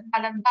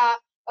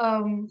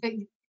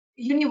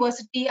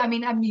university, I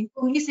mean, I'm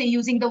only say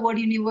using the word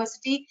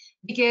university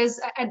because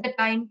at the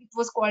time it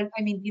was called,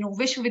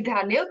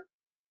 Vishwavidyalaya,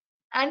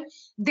 and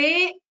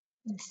they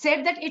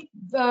said that it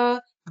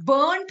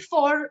burnt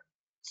for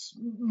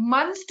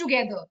months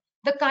together.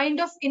 The kind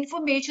of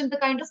information, the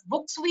kind of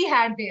books we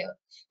had there,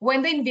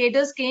 when the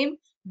invaders came,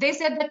 they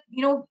said that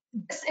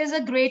this is a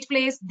great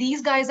place,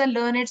 these guys are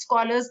learned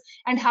scholars,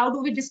 and how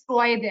do we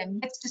destroy them?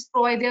 Let's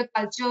destroy their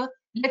culture,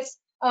 let's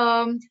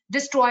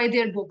destroy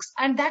their books.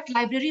 And that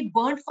library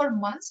burnt for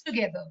months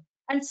together.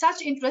 And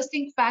such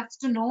interesting facts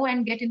to know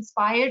and get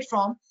inspired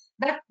from,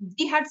 that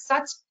we had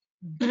such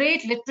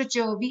great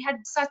literature, we had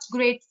such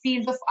great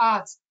field of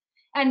arts.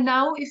 And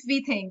now if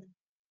we think,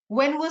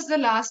 when was the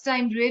last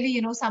time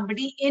really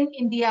somebody in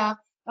India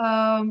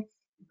um,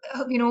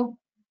 you know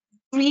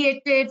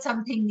created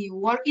something new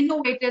or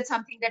innovated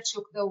something that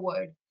shook the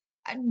world?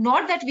 And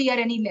not that we are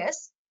any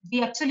less,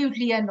 we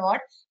absolutely are not,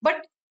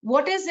 but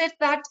what is it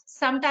that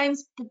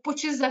sometimes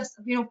pushes us,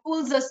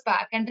 pulls us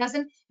back and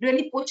doesn't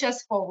really push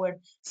us forward?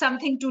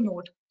 Something to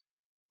note.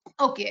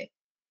 Okay,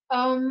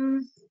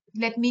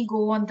 let me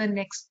go on the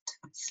next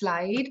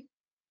slide.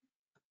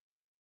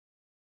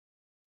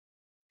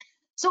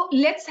 So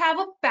let's have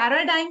a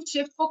paradigm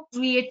shift for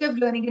creative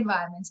learning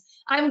environments.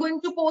 I'm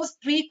going to pose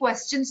 3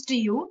 questions to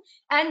you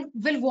and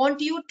will want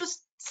you to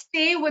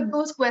stay with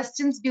those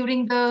questions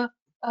during the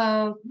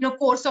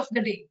course of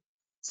the day.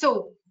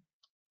 So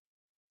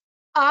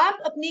आप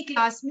अपनी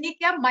class में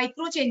क्या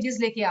micro changes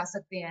लेके आ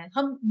सकते हैं?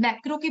 हम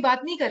macro की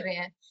बात नहीं कर रहे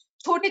हैं,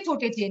 छोटे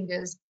छोटे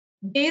changes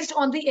based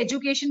on the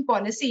education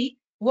policy.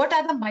 What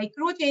are the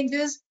micro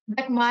changes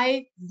that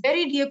my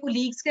very dear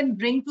colleagues can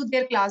bring to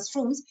their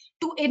classrooms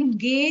to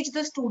engage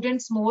the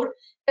students more,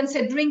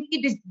 considering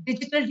the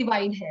digital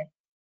divide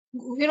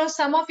hai?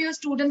 Some of your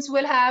students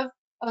will have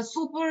a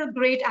super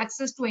great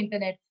access to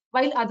internet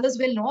while others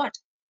will not.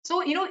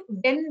 So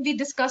when we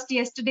discussed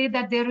yesterday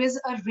that there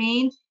is a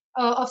range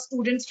of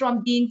students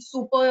from being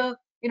super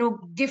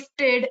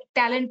gifted,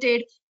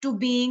 talented, to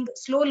being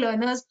slow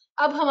learners,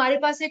 अब हमारे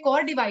पास एक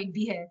और divide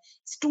भी है.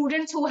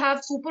 Students who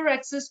have super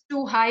access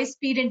to high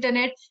speed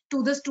internet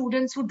to the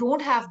students who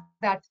don't have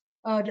that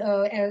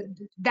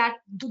that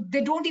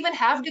they don't even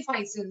have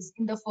devices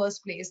in the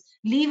first place.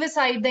 Leave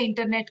aside the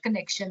internet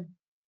connection.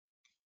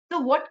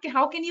 So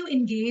how can you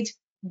engage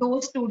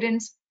those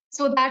students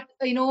so that,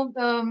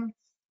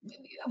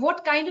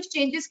 what kind of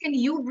changes can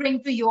you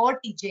bring to your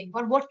teaching,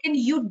 or what can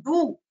you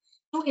do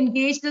to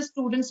engage the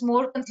students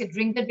more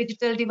considering the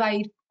digital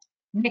divide?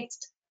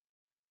 Next.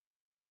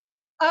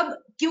 अब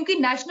क्योंकि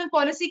national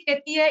policy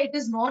कहती है it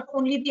is not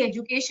only the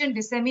education,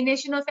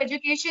 dissemination of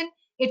education,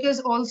 it is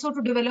also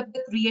to develop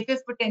the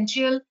creative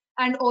potential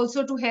and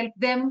also to help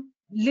them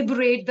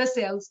liberate the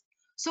selves.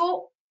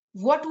 So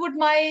what would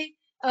my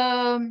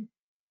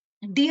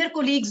dear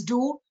colleagues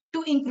do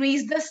to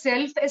increase the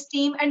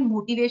self-esteem and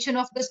motivation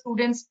of the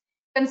students,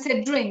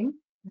 considering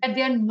that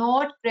they are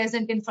not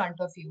present in front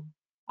of you?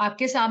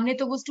 आपके सामने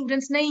तो वो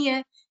students नहीं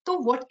है,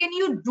 तो what can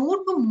you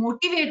do to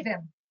motivate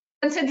them,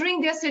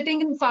 considering they are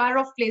sitting in far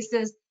off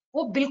places?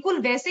 वो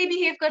बिल्कुल वैसे ही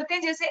behave करते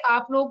हैं जैसे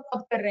आप लोग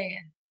अब कर रहे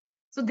हैं.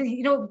 So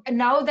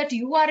now that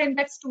you are in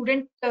that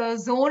student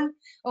zone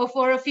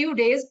for a few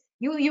days,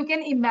 you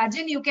can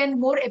imagine, you can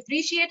more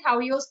appreciate how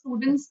your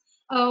students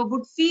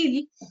would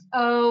feel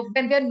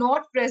when they're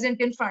not present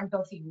in front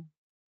of you.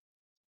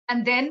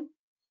 And then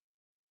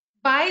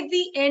by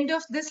the end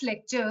of this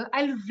lecture,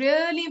 I'll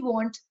really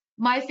want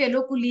my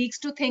fellow colleagues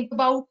to think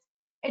about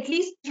at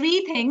least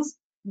 3 things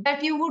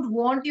that you would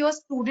want your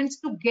students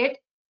to get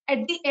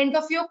at the end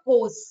of your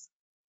course.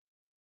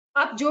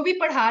 आप जो भी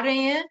पढ़ा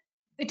रहे हैं,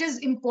 it is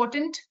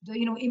important,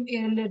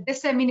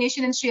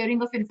 dissemination and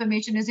sharing of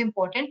information is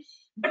important.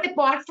 But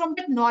apart from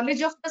the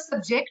knowledge of the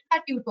subject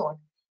that you taught,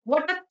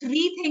 what are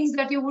 3 things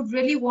that you would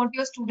really want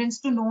your students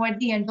to know at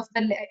the end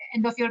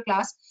of your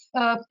class,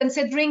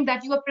 considering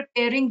that you are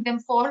preparing them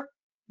for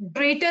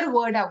greater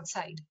world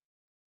outside?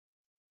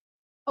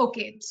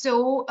 Okay,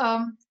 so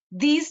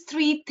these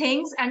 3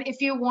 things, and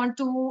if you want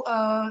to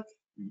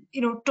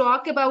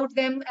talk about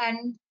them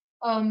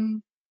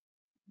and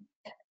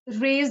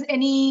raise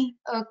any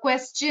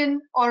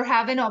question or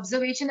have an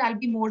observation, I'll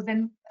be more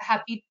than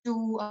happy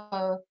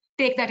to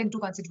take that into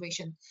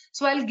consideration.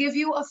 So I'll give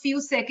you a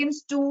few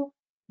seconds to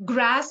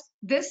grasp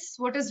this,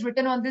 what is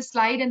written on this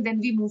slide, and then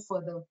we move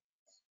further.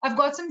 I've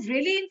got some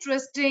really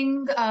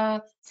interesting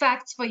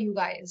facts for you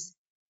guys,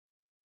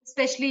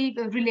 especially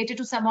related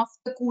to some of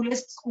the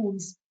coolest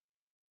schools,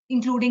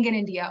 including in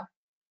India.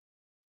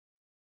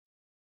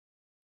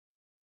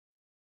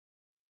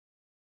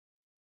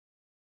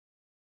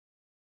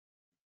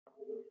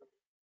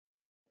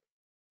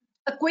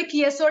 A quick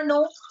yes or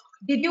no.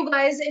 Did you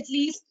guys at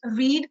least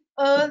read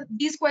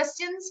these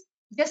questions?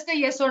 Just a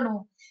yes or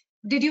no.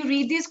 Did you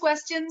read these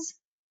questions?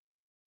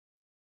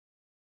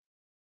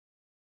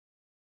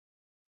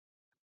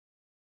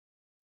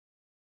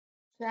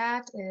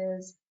 That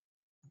is,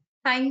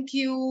 thank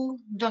you,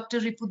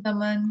 Dr.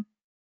 Ripudaman.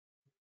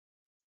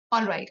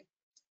 All right,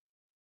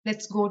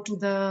 let's go to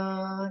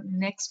the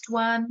next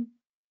one.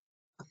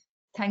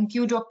 Thank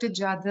you, Dr.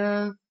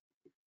 Jadhav.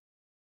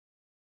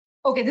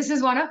 Okay, this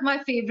is one of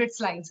my favorite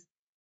slides.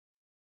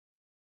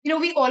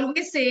 We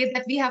always say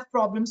that we have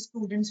problem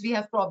students, we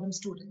have problem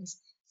students.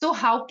 So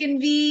how can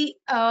we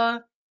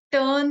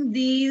turn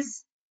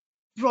these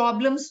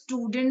problem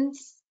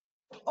students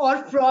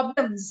or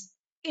problems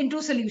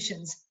into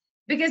solutions?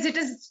 Because it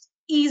is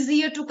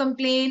easier to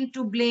complain,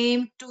 to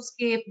blame, to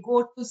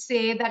scapegoat, to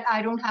say that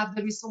I don't have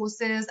the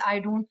resources,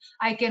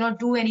 I cannot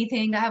do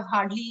anything, I have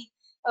hardly,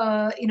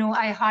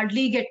 I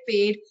hardly get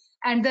paid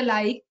and the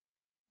like.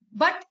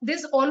 But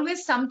there's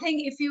always something,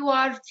 if you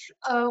are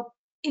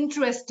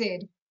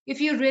interested, if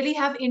you really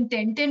have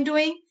intent in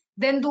doing,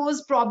 then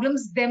those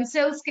problems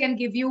themselves can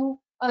give you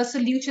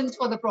solutions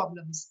for the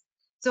problems.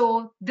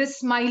 So this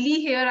smiley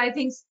here, I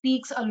think,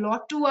 speaks a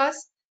lot to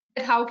us,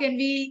 that how can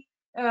we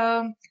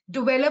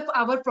develop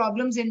our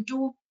problems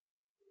into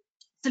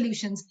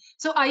solutions.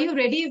 So are you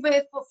ready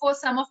for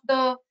some of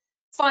the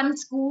fun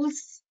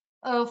schools,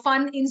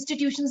 fun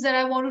institutions that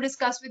I want to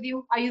discuss with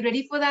you? Are you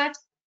ready for that?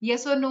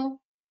 Yes or no?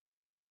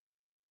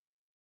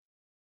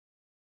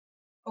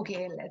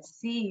 Okay, let's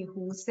see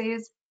who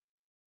says.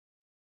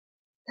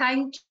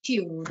 Thank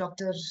you,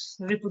 Dr.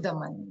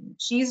 Ripudaman.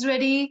 She's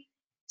ready.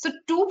 So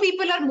 2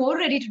 people are more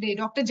ready today,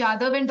 Dr.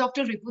 Jadhav and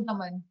Dr.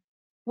 Ripudaman.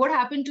 What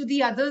happened to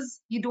the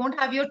others? You don't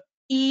have your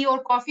tea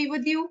or coffee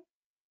with you?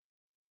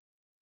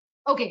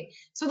 Okay,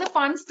 so the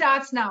fun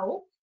starts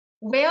now,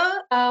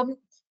 where,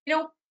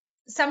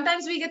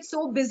 sometimes we get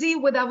so busy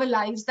with our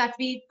lives that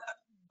we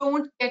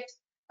don't get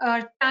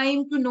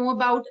time to know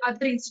about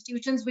other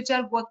institutions which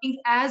are working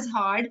as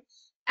hard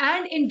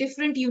and in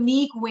different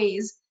unique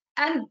ways,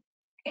 and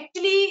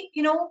actually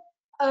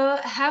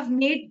have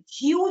made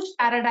huge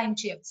paradigm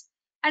shifts.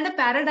 And a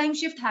paradigm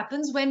shift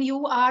happens when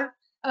you are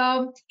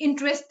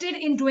interested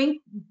in doing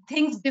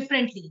things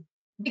differently,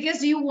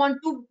 because you want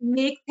to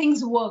make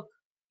things work,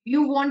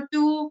 you want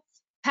to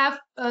have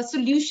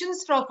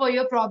solutions for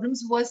your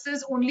problems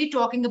versus only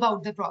talking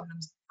about the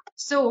problems.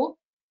 So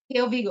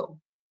here we go.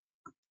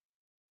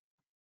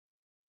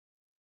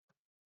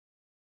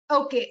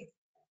 Okay,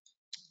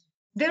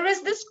 there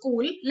is this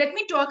school. Let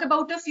me talk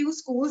about a few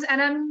schools,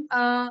 and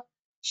I'm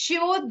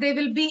sure they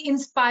will be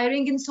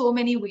inspiring in so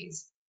many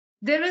ways.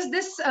 There is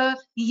this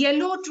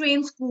yellow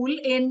train school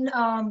in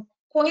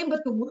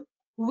Coimbatore,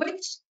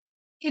 which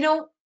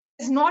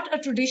is not a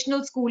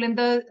traditional school in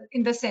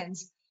the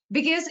sense,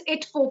 because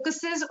it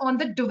focuses on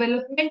the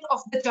development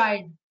of the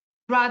child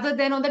rather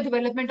than on the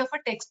development of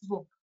a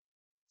textbook.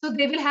 So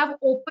they will have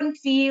open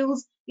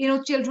fields,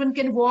 children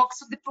can walk.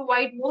 So they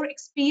provide more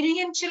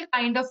experiential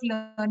kind of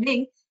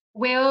learning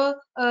where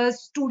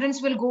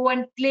students will go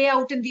and play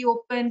out in the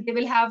open. They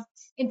will have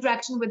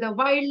interaction with the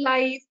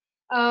wildlife.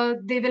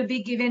 They will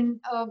be given,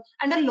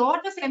 and a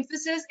lot of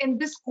emphasis in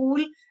this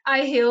school,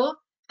 I hear,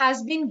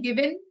 has been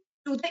given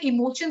to the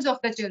emotions of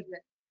the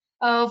children.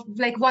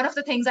 Like one of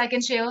the things I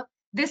can share,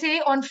 they say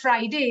on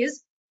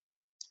Fridays,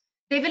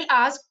 they will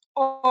ask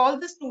all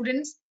the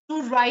students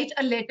to write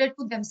a letter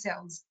to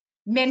themselves,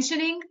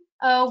 mentioning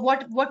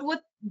what were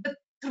the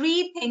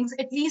three things,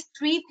 at least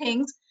three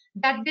things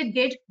that they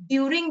did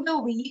during the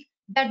week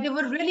that they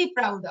were really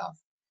proud of.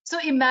 So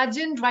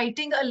imagine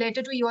writing a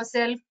letter to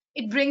yourself.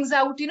 It brings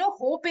out,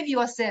 hope in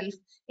yourself.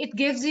 It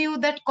gives you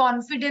that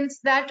confidence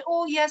that,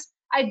 oh yes,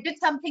 I did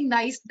something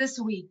nice this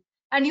week,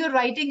 and you're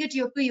writing it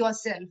to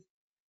yourself.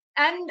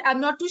 And I'm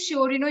not too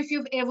sure, if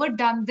you've ever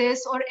done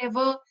this or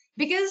ever,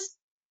 because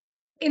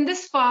in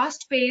this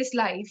fast paced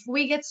life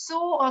we get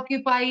so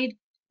occupied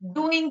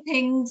doing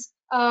things,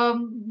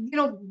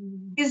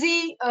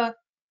 busy,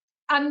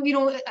 and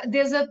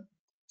there's a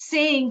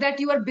saying that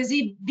you are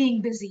busy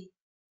being busy.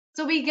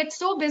 So we get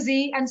so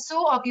busy and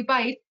so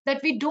occupied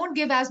that we don't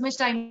give as much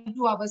time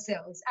to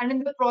ourselves. And in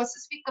the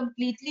process, we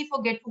completely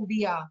forget who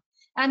we are.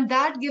 And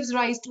that gives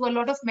rise to a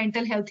lot of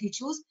mental health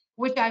issues,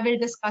 which I will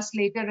discuss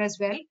later as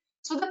well.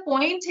 So the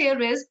point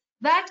here is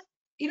that,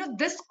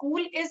 this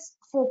school is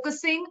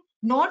focusing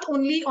not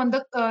only on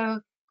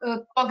the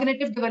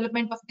cognitive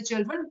development of the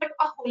children, but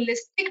a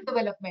holistic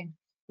development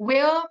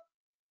where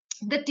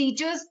the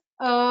teachers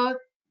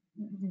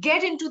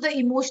get into the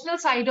emotional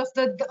side of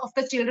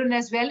the children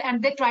as well,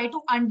 and they try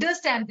to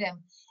understand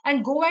them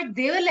and go at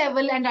their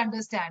level and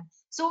understand.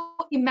 So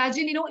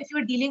imagine, if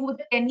you're dealing with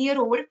a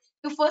 10-year-old,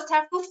 you first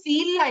have to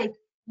feel like,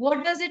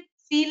 what does it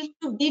feel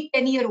to be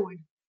 10-year-old?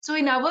 So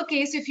in our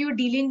case, if you're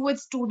dealing with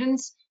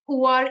students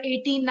who are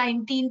 18,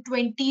 19,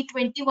 20,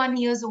 21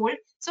 years old,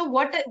 so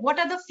what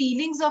are the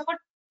feelings of a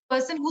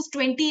person who's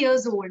 20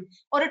 years old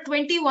or a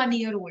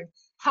 21-year-old?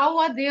 How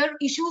are their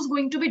issues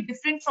going to be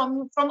different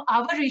from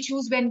our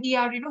issues when we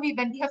are,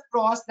 when we have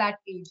crossed that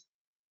age?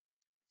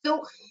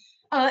 So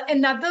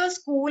another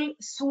school,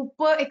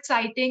 super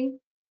exciting,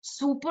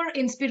 super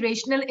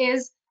inspirational,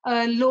 is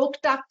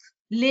Loktak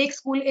Lake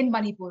School in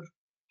Manipur.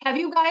 Have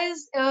you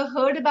guys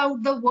heard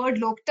about the word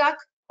Loktak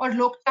or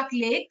Loktak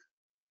Lake?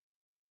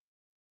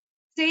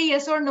 Say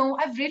yes or no.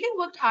 I've really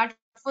worked hard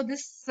for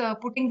this,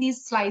 putting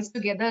these slides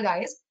together,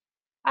 guys.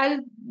 I'll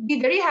be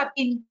very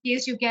happy in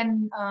case you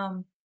can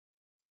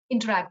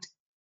interact.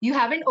 You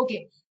haven't?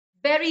 Okay.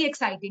 Very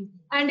exciting.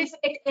 And if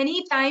at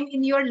any time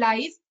in your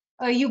life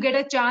you get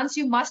a chance,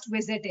 you must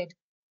visit it.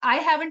 I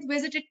haven't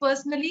visited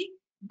personally,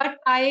 but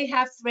I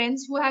have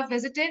friends who have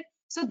visited.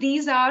 So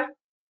these are,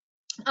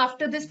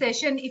 after this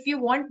session, if you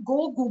want,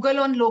 go Google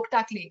on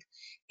Loktak Lake.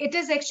 It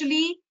is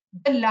actually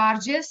the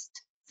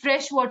largest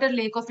freshwater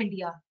lake of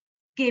India.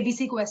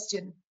 KBC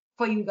question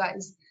for you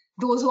guys.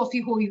 Those of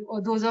you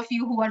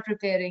who are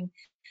preparing.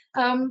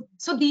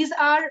 So these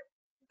are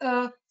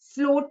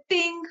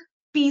floating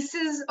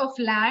pieces of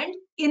land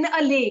in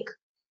a lake.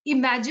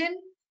 Imagine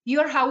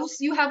your house,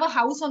 you have a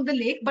house on the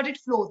lake, but it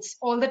floats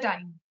all the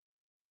time.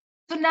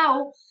 So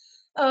now,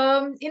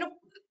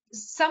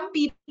 some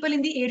people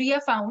in the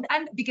area found,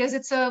 and because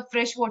it's a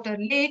freshwater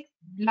lake,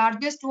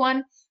 largest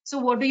one, so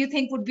what do you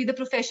think would be the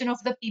profession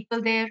of the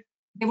people there?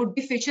 They would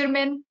be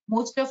fishermen,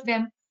 most of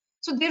them.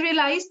 So they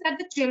realized that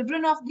the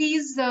children of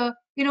these,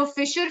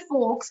 fisher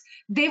folks,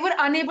 they were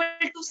unable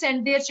to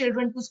send their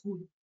children to school.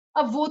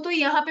 अब वो तो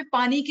यहाँ पे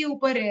पानी के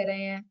ऊपर रह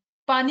रहे हैं,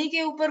 पानी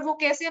के ऊपर वो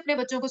कैसे अपने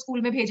बच्चों को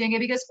स्कूल में भेजेंगे,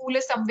 because school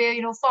is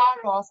somewhere,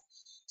 far off.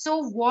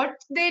 So what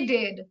they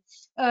did,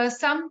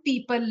 some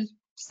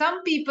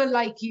people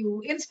like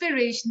you,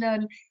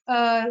 inspirational,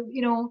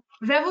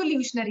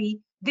 revolutionary,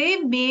 they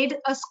made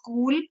a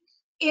school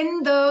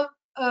in the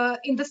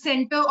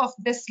center of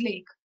this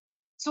lake.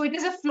 So it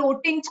is a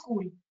floating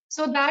school,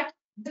 so that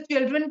the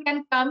children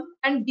can come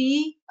and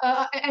be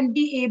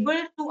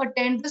able to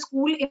attend the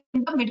school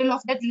in the middle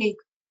of that lake.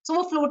 So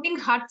वो floating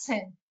huts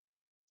हैं.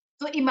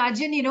 So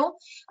imagine,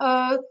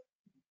 uh,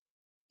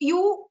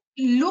 you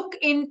look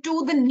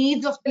into the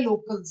needs of the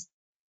locals.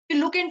 You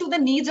look into the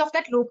needs of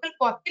that local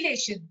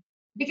population,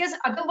 because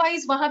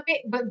otherwise वहां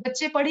पे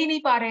बच्चे पढ़ ही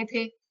नहीं पा रहे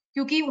थे,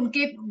 क्योंकि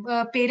उनके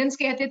पेरेंट्स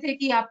कहते थे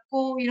कि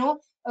आपको,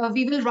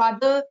 we will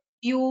rather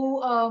you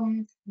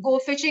go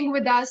fishing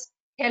with us,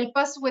 help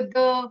us with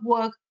the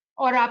work,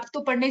 और आप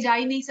तो पढ़ने जा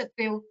ही नहीं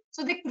सकते हो.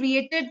 So they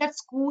created that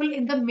school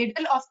in the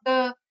middle of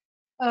the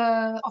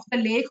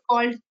lake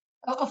called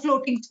a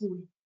floating school.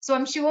 So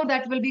I'm sure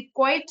that will be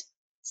quite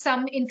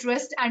some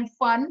interest and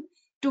fun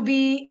to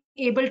be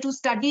able to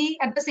study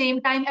at the same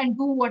time and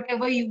do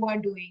whatever you are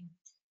doing.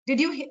 Did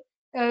you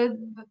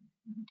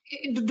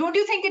don't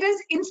you think it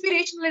is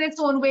inspirational in its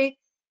own way?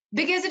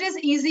 Because it is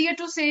easier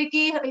to say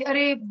कि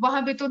अरे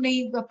वहां पे तो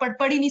नहीं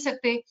पढ़ ही नहीं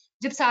सकते,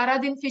 जब सारा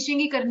दिन फिशिंग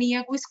ही करनी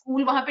है, कोई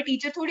स्कूल वहां पे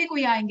टीचर थोड़ी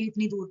कोई आएंगे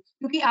इतनी दूर,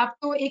 क्योंकि आप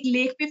तो एक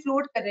लेक पे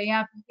फ्लोट कर रहे हैं,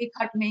 आप एक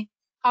हट में.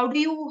 How do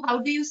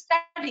you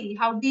study,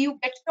 how do you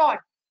get taught?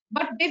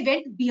 But they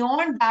went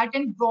beyond that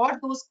and brought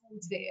those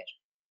schools there.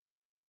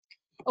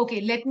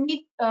 Okay, let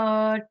me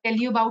tell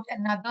you about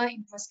another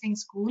interesting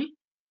school.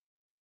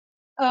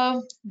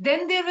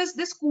 Then there is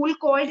this school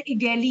called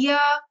Idelia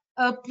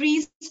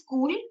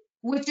Preschool,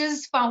 which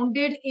is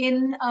founded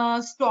in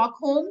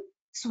Stockholm,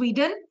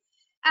 Sweden.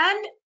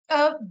 And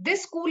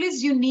this school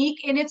is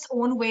unique in its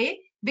own way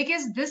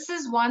because this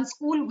is one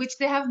school which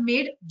they have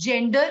made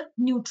gender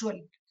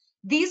neutral.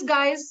 These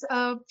guys,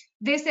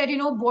 they said,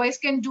 boys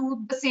can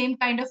do the same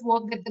kind of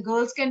work that the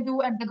girls can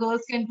do, and the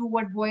girls can do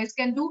what boys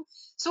can do.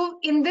 So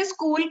in this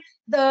school,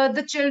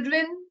 the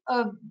children,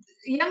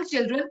 young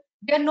children,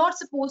 they're not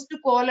supposed to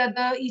call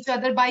each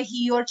other by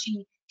he or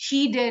she.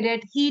 She did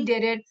it, he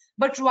did it,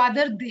 but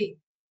rather they.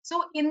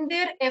 So in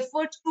their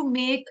efforts to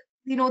make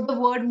the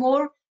word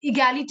more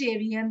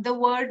egalitarian, the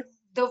word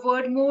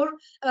more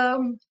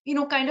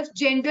kind of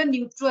gender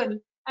neutral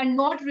and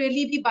not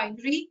really be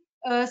binary,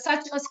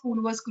 such a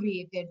school was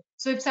created.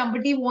 So if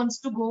somebody wants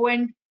to go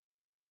and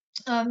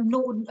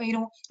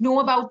know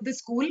about the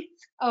school,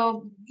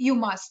 you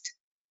must.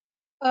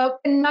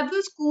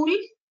 Another school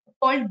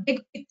called Big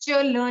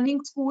Picture Learning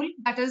School,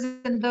 that is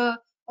in the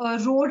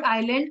Rhode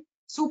Island.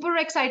 Super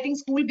exciting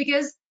school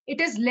because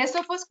it is less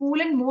of a school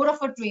and more of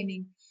a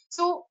training.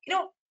 So,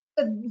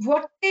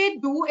 what they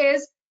do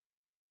is,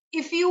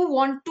 if you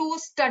want to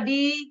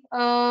study,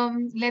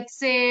 let's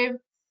say,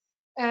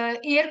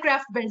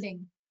 aircraft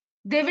building,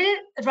 they will,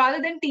 rather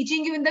than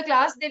teaching you in the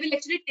class, they will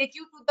actually take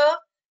you to the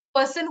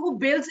person who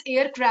builds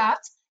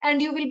aircrafts,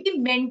 and you will be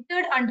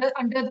mentored under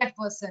that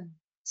person.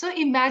 So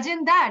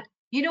imagine that,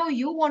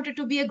 you wanted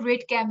to be a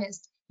great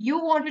chemist, you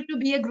wanted to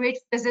be a great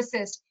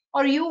physicist,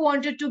 or you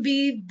wanted to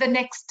be the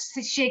next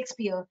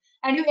Shakespeare,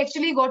 and you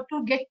actually got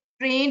to get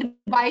trained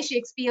by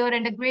Shakespeare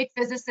and a great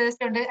physicist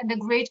and a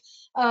great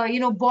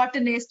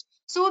botanist.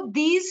 So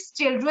these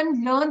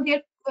children learn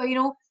their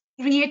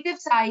creative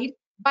side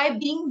by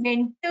being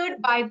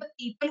mentored by the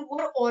people who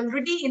are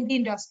already in the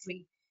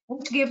industry,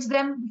 which gives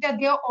them that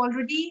they are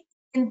already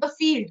in the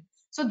field.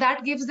 So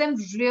that gives them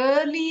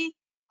really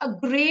a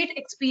great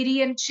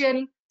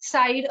experiential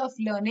side of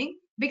learning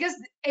because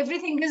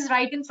everything is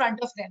right in front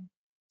of them.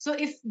 So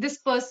if this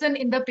person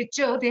in the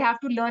picture, they have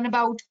to learn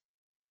about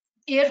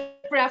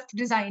aircraft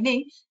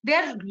designing,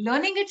 they're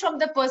learning it from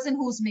the person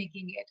who's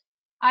making it.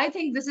 I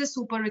think this is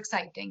super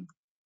exciting.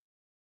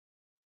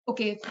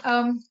 Okay,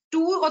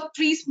 2 or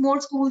 3 more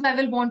schools I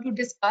will want to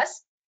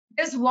discuss.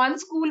 There's one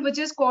school which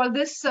is called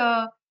this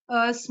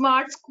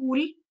Smart School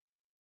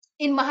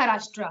in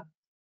Maharashtra.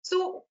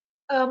 So,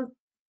 a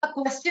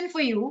question for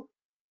you: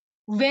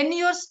 when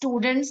your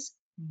students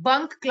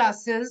bunk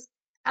classes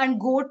and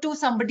go to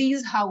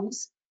somebody's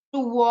house to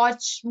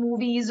watch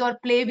movies or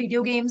play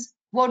video games,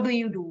 what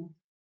do?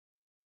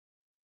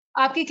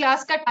 आपकी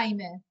class का time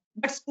है,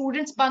 but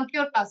students bunk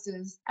your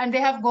classes and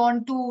they have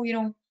gone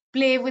to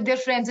play with their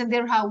friends in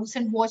their house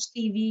and watch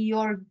TV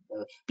or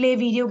play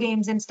video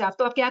games and stuff.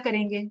 तो आप क्या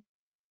करेंगे?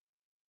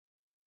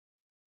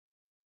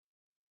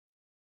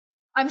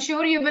 I'm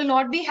sure you will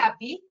not be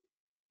happy.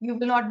 You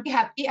will not be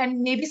happy,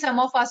 and maybe some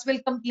of us will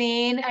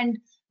complain and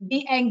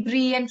be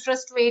angry and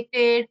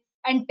frustrated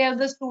and tell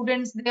the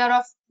students they are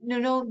of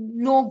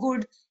no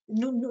good,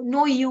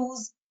 no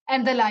use,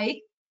 and the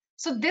like.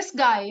 So this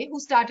guy who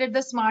started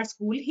the smart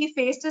school, he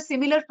faced a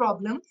similar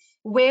problem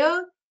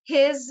where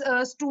his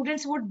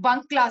students would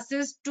bunk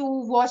classes to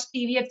watch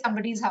TV at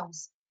somebody's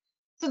house.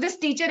 So this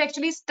teacher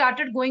actually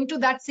started going to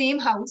that same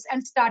house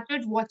and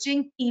started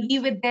watching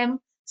TV with them,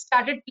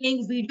 started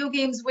playing video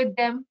games with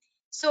them.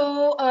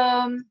 So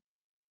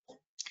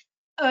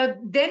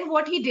then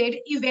what he did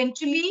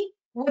eventually,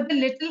 with the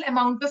little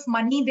amount of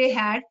money they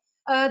had,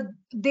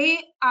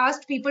 they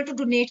asked people to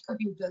donate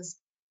computers.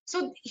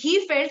 So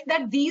he felt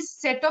that these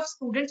set of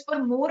students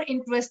were more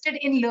interested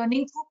in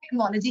learning through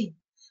technology.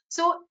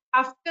 So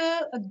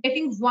after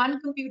getting one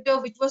computer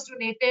which was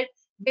donated,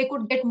 they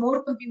could get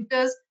more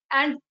computers,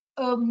 and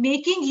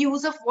making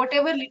use of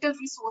whatever little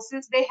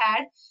resources they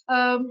had,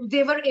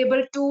 they were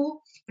able to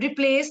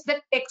replace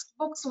the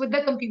textbooks with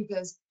the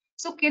computers.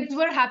 So kids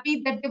were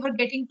happy that they were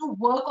getting to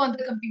work on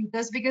the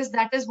computers because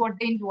that is what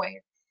they enjoyed.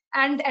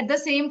 And at the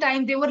same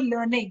time, they were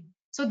learning.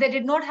 So they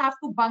did not have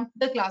to bunk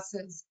the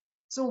classes.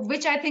 So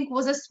which I think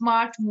was a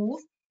smart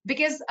move,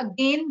 because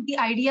again, the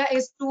idea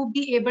is to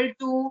be able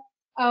to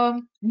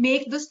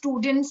make the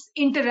students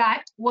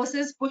interact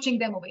versus pushing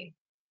them away.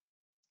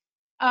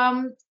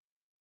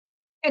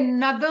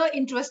 Another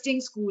interesting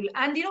school,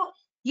 and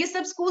ये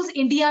सब schools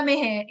India में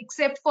है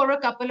except for a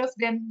couple of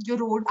them, जो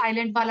Rhode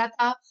Island वाला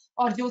था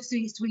और जो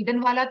Sweden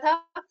वाला था.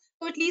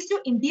 तो एटलीस्ट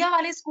जो इंडिया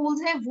वाले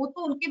schools हैं वो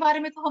तो उनके बारे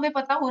में तो हमें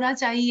पता होना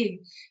चाहिए,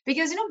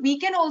 because we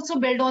can also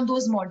build on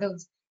those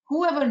models.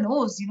 Whoever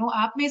knows,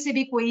 आप में से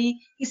भी कोई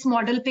इस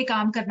मॉडल पे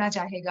काम करना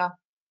चाहेगा.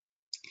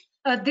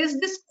 there's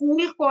this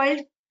school called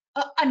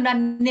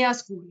Ananya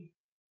School.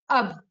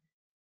 Ab,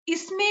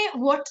 isme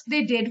what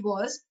they did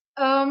was,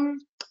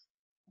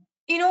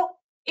 you know,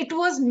 it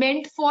was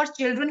meant for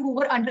children who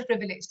were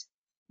underprivileged.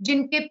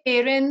 Jinke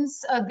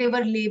parents, they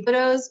were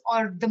laborers,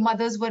 or the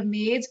mothers were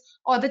maids,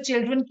 or the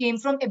children came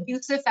from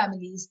abusive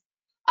families.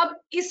 अब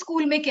इस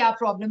school में क्या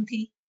problem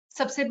थी?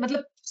 सबसे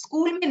मतलब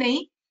school में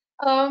नहीं,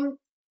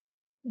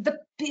 the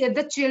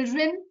the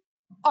children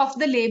of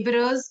the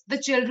laborers, the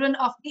children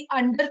of the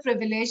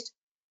underprivileged,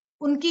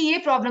 उनकी ये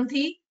प्रॉब्लम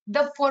थी.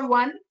 For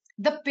one,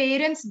 the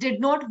parents did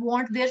not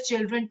want their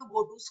children to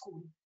go to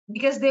school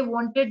because they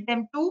wanted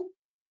them to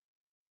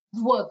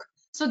work.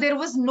 So there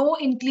was no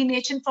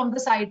inclination from the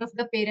side of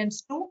the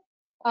parents to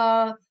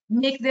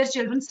make their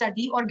children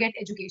study or get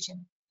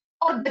education.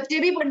 और बच्चे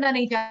भी पढ़ना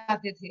नहीं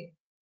चाहते थे.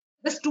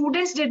 The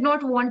students did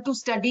not want to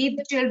study,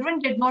 the children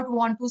did not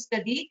want to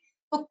study.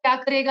 तो क्या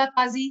करेगा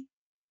काजी?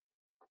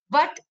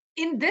 But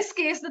in this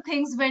case, the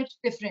things went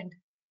different.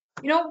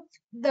 You know,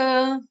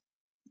 the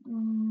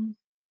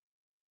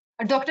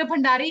Dr.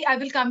 Bhandari, I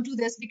will come to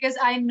this because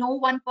I know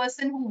one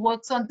person who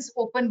works on this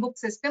open book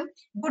system.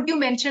 Would you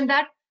mention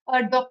that?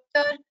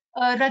 Dr.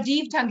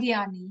 Rajiv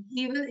Jhangiani.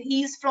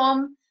 He's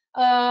from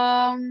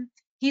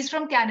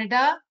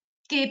Canada,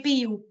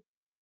 KPU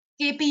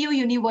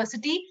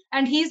University,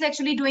 and he's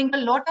actually doing a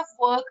lot of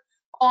work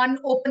on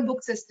open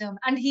book system.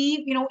 And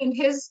he, you know, in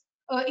his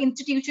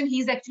institution,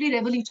 he's actually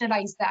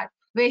revolutionized that,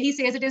 where he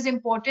says it is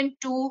important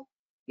to,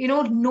 you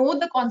know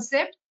the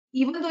concept,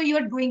 even though you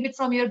are doing it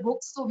from your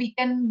books, so we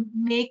can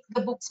make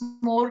the books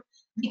more,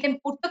 we can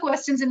put the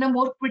questions in a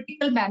more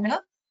critical manner,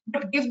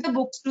 but give the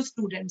books to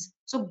students.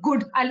 So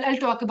good, I'll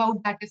talk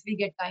about that if we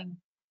get time.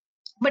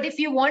 But if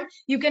you want,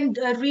 you can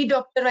read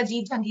Dr.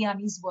 Rajiv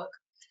Jhangiani's work.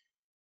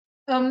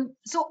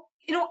 So,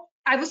 you know,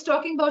 I was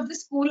talking about the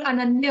school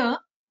Ananya,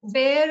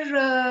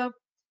 where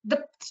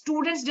the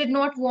students did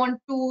not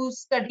want to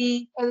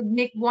study,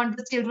 want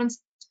the children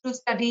to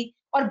study,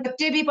 और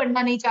बच्चे भी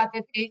पढ़ना नहीं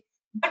चाहते थे.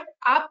 But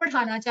आप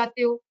पढ़ाना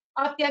चाहते हो,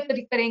 आप क्या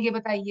करेंगे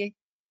बताइए?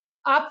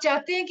 आप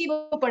चाहते हैं कि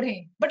वो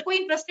पढ़ें, but कोई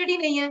इंटरेस्टेड ही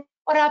नहीं है,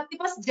 और आपके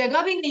पास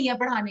जगह भी नहीं है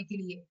पढ़ाने के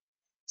लिए.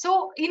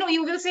 So, you know,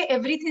 you will say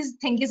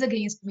everything is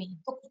against me.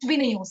 तो कुछ भी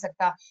नहीं हो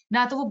सकता.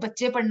 ना तो वो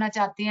बच्चे पढ़ना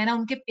चाहते हैं, ना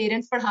उनके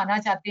पेरेंट्स पढ़ाना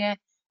चाहते हैं,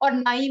 और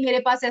ना ही मेरे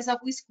पास ऐसा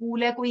कोई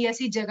स्कूल है, कोई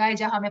ऐसी जगह है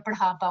जहां मैं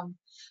पढ़ा पाऊं.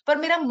 पर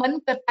मेरा मन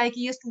करता है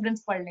कि ये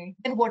स्टूडेंट्स पढ़ लें.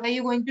 Then what are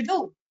you going to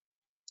do?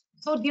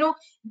 So, you know,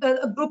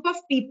 a group of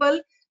people,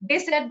 they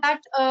said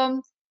that,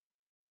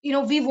 you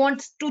know, we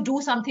want to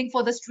do something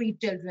for the street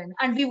children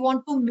and we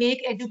want to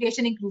make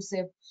education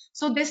inclusive.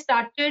 So they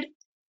started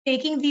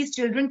taking these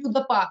children to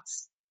the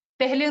parks.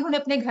 पहले उन्होंने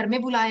अपने घर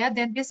में बुलाया,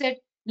 then they said,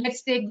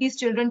 let's take these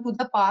children to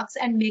the parks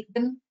and make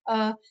them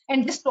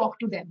and just talk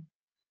to them.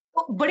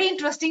 तो बड़ी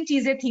interesting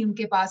चीजें थी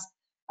उनके पास.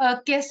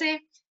 कैसे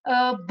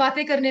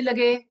बातें करने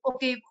लगे.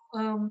 Okay,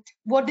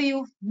 what do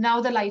you,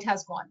 now the light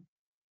has gone.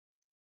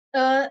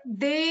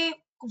 They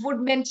would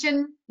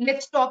mention,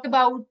 let's talk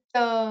about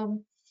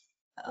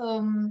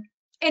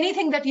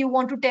anything that you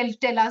want to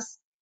tell us.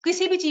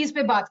 किसी भी चीज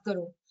पे बात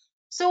करो.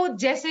 So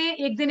जैसे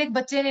एक दिन एक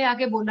बच्चे ने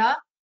आके बोला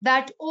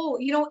that, oh,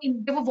 you know,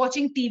 they were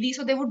watching TV,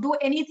 so they would do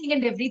anything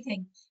and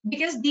everything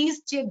because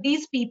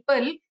these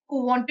people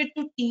who wanted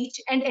to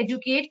teach and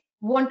educate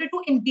wanted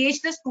to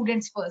engage the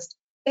students first.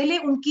 पहले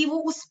उनकी वो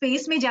उस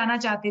स्पेस में जाना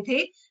चाहते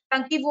थे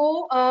ताकि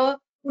वो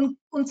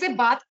उनसे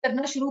बात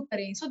करना शुरू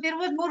करें. So there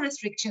were no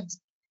restrictions.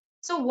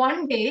 So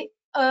one day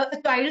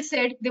a child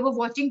said, they were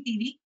watching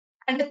TV,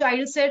 and the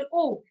child said,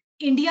 oh,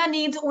 India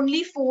needs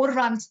only 4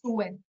 runs to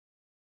win.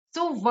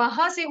 So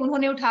वहां से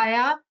उन्होंने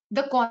उठाया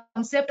the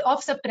concept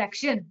of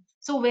subtraction.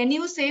 So when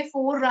you say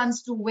 4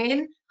 runs to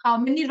win, how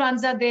many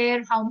runs are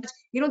there, how much,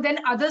 you know, then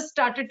others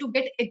started to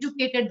get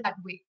educated that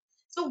way.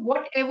 So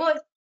whatever,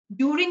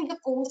 during the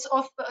course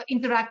of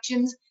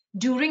interactions,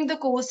 during the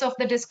course of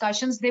the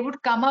discussions, they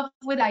would come up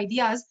with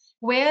ideas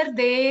where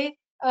they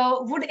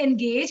would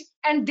engage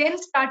and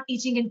then start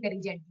teaching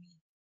intelligently.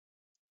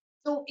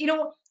 So, you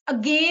know,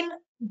 again,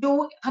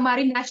 जो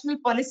हमारी national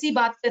policy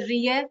बात कर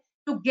रही है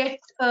to get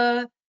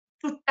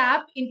to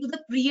tap into the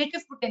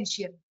creative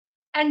potential,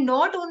 and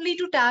not only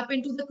to tap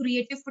into the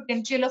creative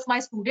potential of my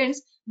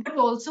students, but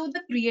also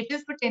the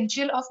creative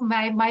potential of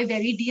my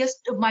very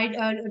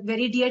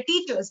dear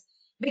teachers.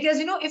 Because,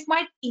 you know, if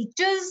my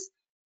teachers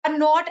are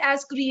not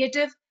as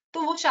creative,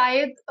 तो वो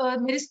शायद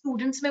मेरे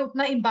students में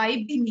उतना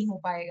imbibe भी नहीं हो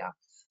पाएगा.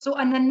 So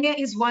Ananya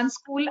is one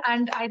school,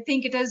 and I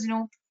think it is, you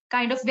know,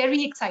 kind of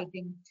very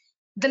exciting.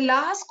 The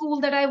last school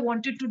that I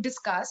wanted to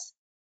discuss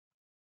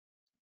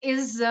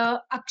is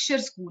Akshar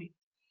School.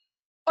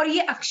 और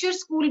ये अक्षर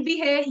स्कूल भी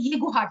है, ये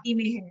गुवाहाटी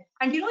में है.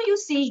 And you know, you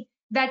see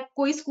that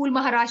कोई school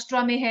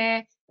Maharashtra में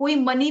है, कोई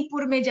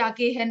मणिपुर में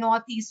जाके है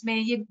नॉर्थ ईस्ट में,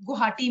 ये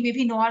गुवाहाटी में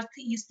भी नॉर्थ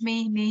ईस्ट में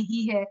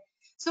ही है.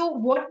 So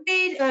what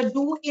they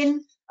do in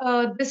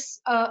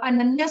this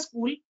Ananya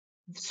school,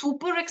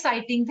 super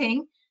exciting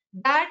thing,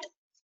 that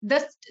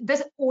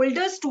the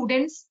older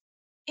students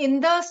in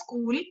the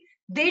school,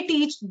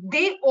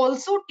 they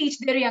also teach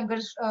their younger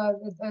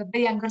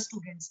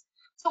students.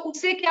 So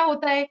उससे क्या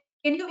होता है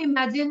can you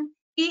imagine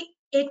कि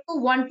एक तो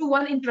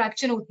 1-to-1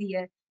 interaction होती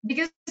है,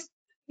 because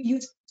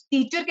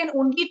teacher can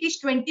only teach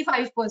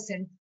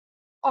 25%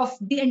 of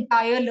the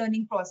entire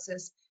learning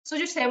process. So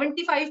जो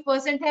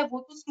 75% है वो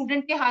तो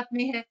student के हाथ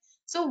में है.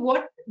 So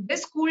what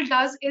this school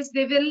does is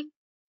they will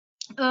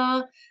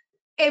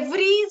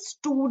every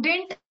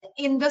student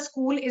in the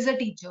school is a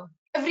teacher,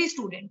 every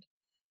student,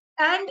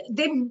 and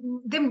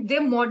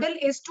their model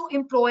is to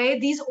employ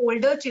these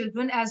older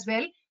children as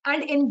well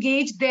and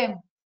engage them.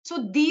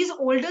 So these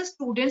older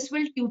students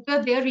will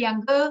tutor their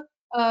younger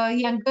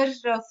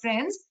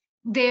friends,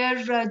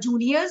 their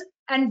juniors,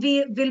 and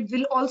we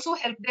will also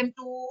help them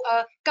to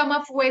come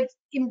up with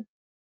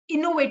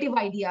innovative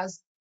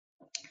ideas.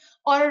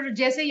 और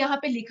जैसे यहाँ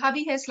पे लिखा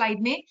भी है slide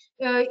में,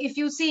 if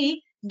you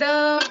see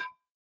the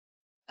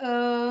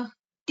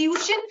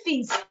tuition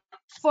fees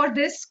for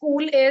this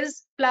school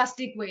is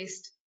plastic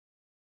waste.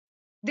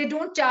 They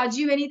don't charge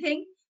you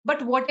anything,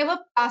 but whatever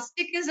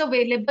plastic is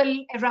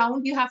available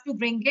around, you have to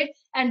bring it,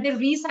 and they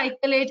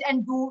recycle it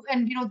and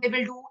they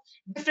will do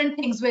different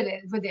things with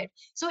it.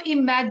 So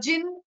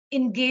imagine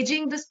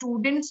engaging the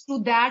students to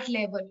that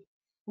level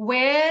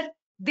where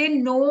they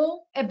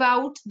know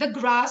about the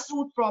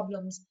grassroots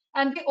problems,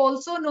 and they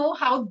also know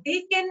how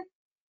they can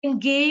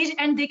engage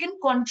and they can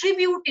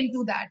contribute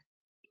into that.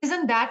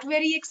 Isn't that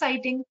very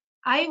exciting?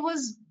 I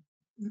was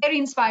very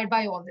inspired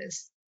by all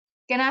this.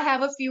 Can I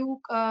have a few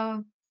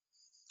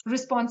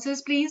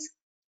responses, please?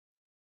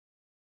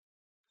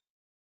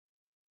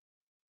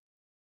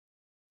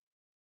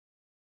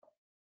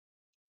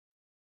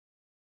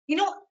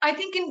 I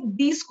think in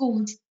these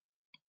schools,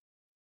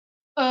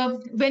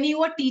 when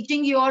you are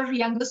teaching your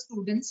younger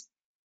students,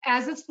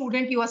 as a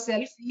student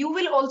yourself, you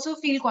will also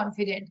feel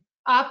confident.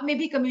 आप में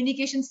भी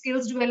communication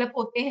skills develop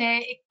होते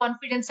हैं, एक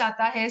confidence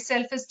आता है,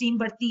 self esteem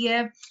बढ़ती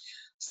है.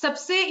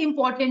 सबसे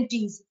important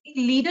चीज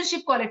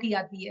leadership quality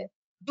आती है,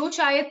 जो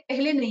शायद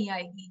पहले नहीं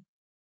आएगी.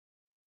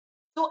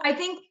 So I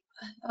think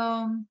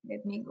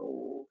let me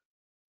go.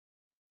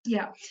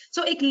 Yeah.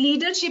 So एक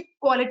leadership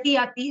quality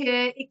आती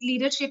है, एक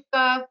leadership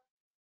का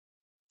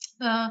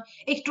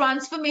एक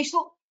transformation.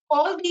 So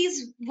all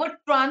these were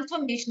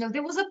transformational.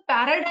 There was a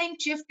paradigm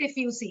shift, if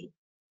you see.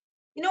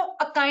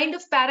 A kind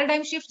of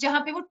paradigm shift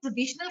जहाँ पे वो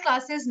traditional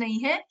classes नहीं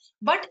है,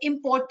 but the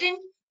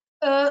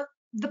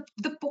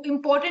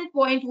important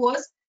point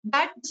was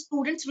that the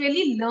students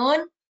really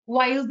learn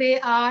while they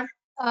are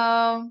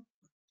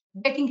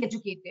getting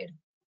educated.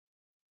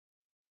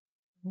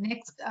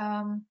 Next.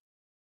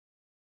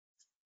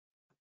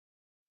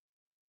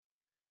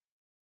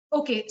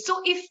 Okay,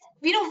 so if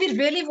we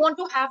really want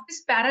to have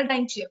this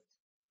paradigm shift,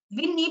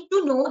 we need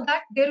to know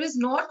that there is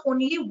not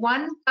only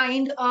one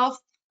kind of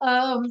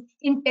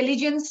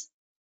intelligence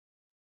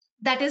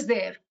that is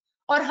there.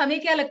 और हमें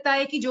क्या लगता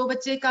है कि जो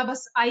बच्चे का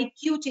बस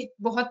IQ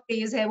बहुत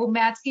तेज है, वो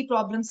मैथ्स की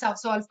प्रॉब्लम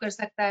सॉल्व कर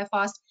सकता है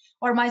फास्ट,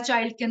 और my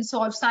child can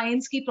solve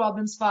science की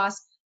problems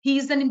fast, he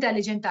is an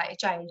intelligent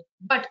child.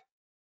 But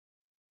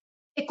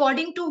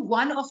according to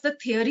one of the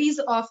theories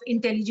of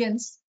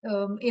intelligence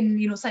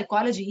in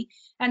psychology,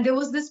 and there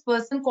was this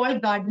person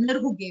called Gardner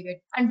who gave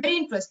it, and very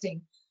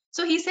interesting.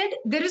 So he said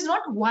there is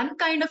not one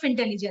kind of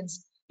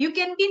intelligence. You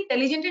can be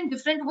intelligent in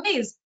different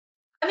ways.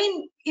 I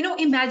mean,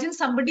 imagine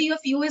somebody of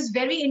you is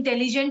very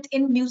intelligent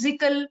in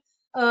musical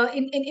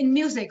in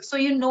music, so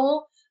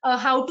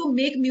how to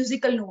make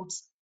musical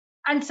notes,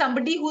 and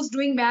somebody who's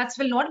doing maths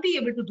will not be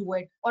able to do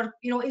it, or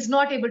is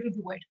not able to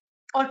do it,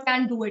 or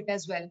can do it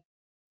as well.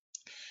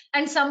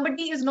 And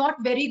somebody is not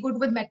very good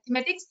with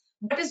mathematics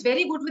but is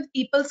very good with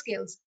people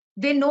skills.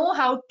 They know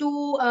how to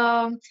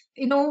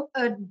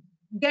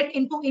get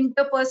into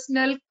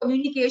interpersonal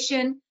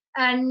communication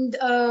and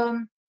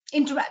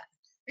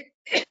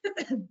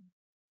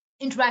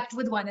interact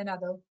with one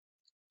another.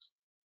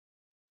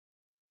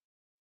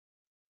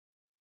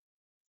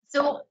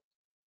 So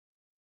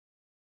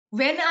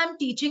when I'm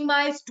teaching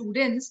my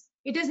students,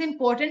 it is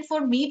important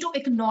for me to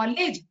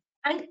acknowledge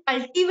and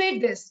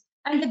cultivate this.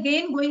 And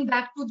again, going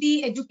back to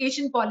the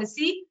education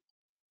policy,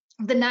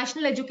 the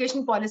national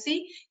education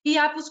policy, कि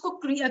आप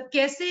उसको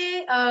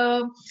कैसे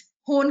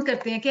होन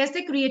करते हैं,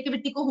 कैसे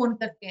creativity को होन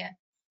करते हैं.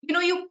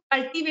 You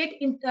cultivate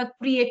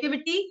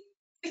creativity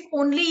if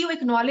only you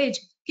acknowledge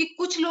कि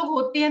कुछ लोग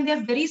होते हैं, they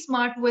are very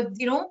smart with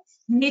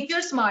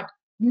nature smart,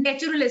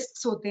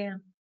 naturalists होते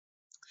हैं.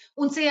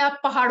 उनसे आप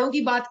पहाड़ों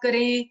की बात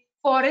करें,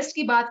 फॉरेस्ट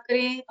की बात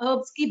करें,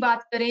 herbs की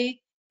बात करें,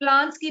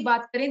 plants की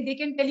बात करें, they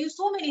can tell you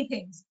so many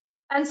things.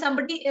 And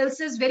somebody else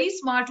is very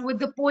smart with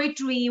the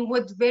poetry,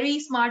 very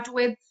smart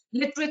with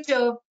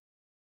literature.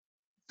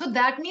 So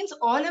that means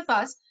all of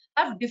us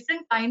have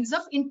different kinds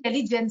of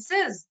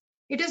intelligences.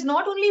 It is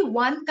not only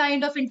one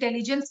kind of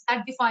intelligence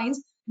that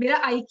defines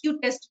मेरा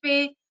IQ test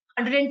पे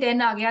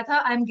 110 आ गया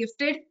था, I'm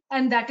gifted,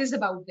 and that is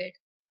about it.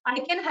 I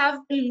can have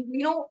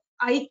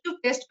IQ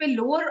test पे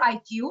lower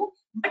IQ,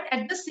 but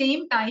at the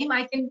same time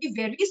I can be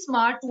very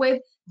smart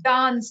with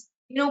dance.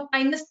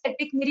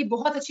 Kinesthetic, मेरी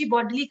बहुत अच्छी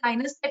bodily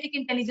kinesthetic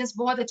intelligence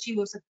बहुत अच्छी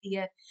हो सकती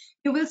है.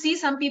 You will see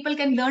some people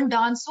can learn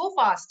dance so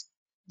fast,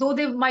 though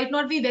they might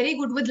not be very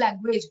good with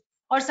language,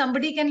 or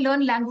somebody can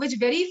learn language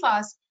very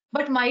fast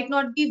but might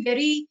not be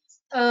very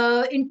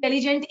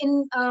intelligent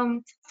in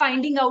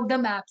finding out the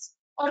maps.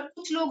 और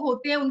कुछ लोग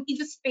होते हैं उनकी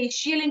जो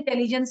spatial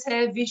intelligence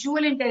है,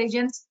 visual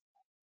intelligence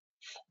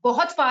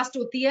बहुत fast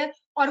होती है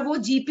और वो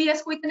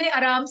जीपीएस को इतने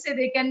आराम से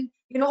they can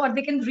or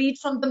they can read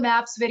from the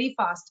maps very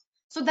fast.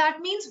 So that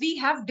means we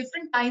have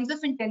different kinds of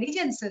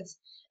intelligences,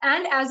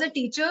 and as a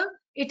teacher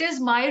it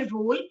is my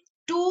role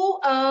to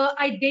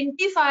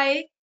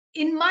identify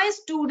in my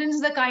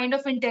students the kind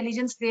of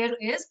intelligence there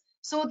is,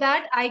 so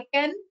that I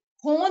can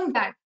hone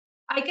that,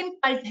 I can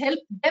help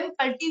them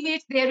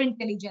cultivate their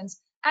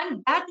intelligence,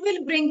 and that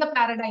will bring a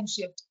paradigm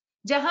shift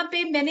जहां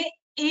पे मैंने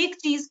एक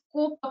चीज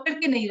को पकड़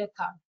के नहीं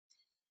रखा.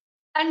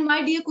 And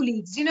my dear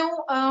colleagues,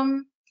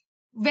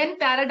 when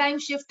paradigm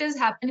shift is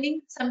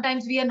happening,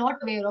 sometimes we are not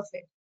aware of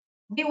it.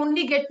 We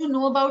only get to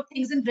know about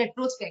things in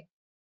retrospect.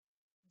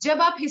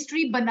 जब आप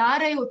हिस्ट्री बना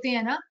रहे होते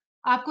हैं ना,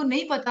 आपको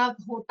नहीं पता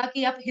होता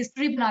कि आप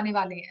हिस्ट्री बनाने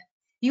वाले हैं.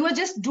 You are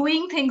just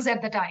doing things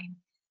at the time.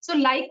 So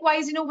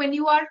likewise, when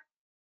you are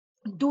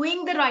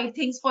doing the right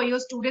things for your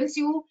students,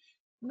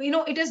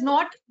 it is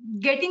not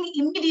getting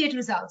immediate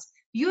results.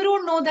 You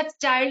don't know that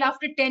child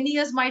after 10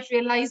 years might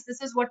realize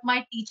this is what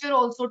my teacher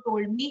also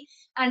told me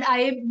and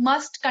I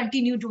must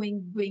continue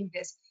doing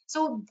this.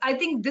 So I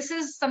think this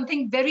is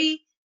something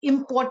very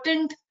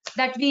important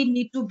that we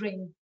need to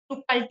bring,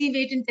 to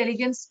cultivate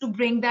intelligence, to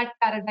bring that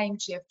paradigm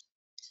shift.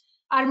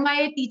 Are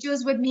my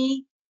teachers with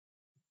me?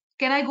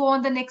 Can I go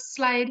on the next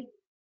slide?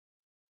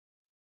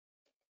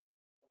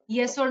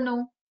 Yes or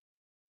no?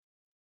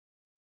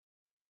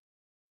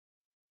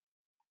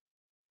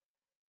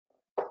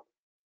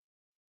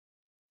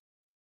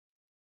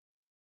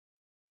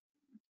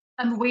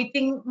 I'm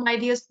waiting, my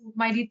dear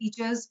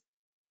teachers.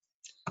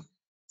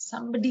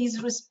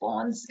 Somebody's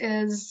response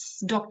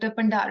is Dr.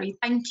 Pandari.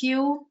 Thank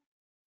you.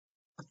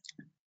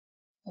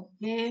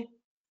 Okay.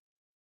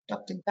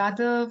 Dr.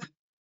 Yadav.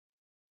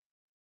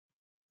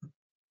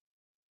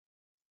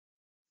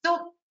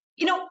 So,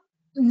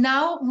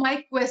 now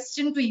my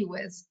question to you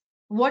is,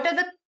 what are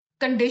the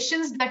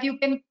conditions that you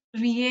can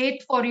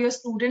create for your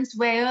students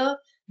where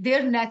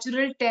their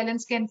natural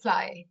talents can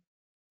fly?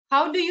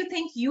 How do you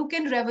think you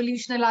can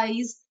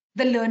revolutionize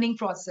the learning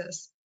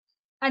process?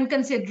 And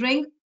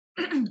considering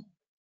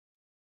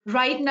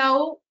right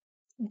now,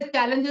 the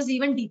challenge is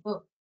even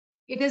deeper.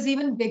 It is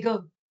even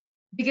bigger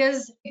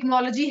because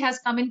technology has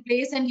come in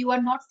place and you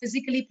are not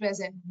physically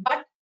present.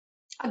 But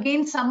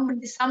again,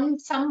 someone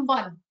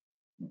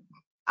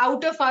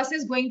out of us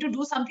is going to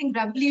do something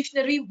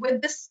revolutionary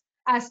with this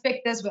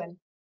aspect as well.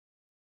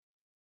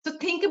 So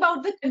think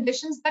about the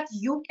conditions that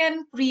you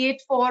can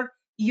create for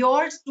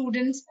your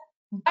students,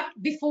 but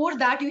before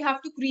that, you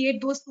have to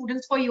create those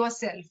students for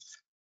yourself.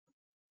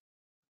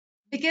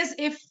 Because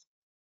if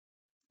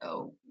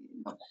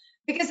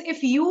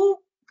you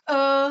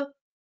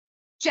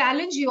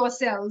challenge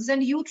yourselves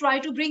and you try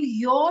to bring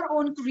your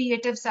own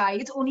creative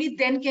sides, only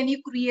then can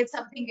you create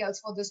something else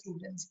for the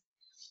students.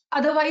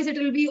 Otherwise, it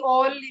will be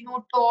all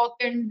talk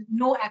and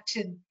no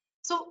action.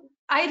 So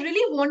I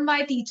really want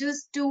my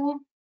teachers to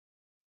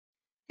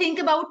think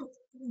about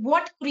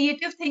what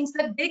creative things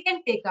that they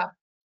can take up.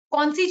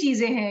 कौन सी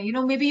चीजें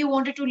हैं, maybe you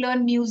wanted to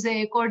learn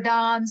music or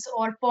dance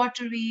or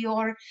pottery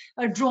or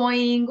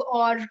drawing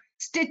or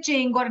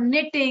stitching or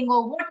knitting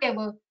or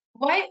whatever.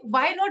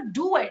 Why not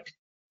do it?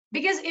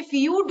 Because if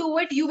you do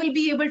it, you will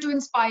be able to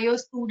inspire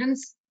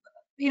students,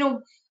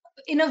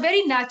 in a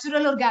very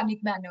natural,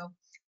 organic manner.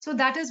 So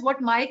that is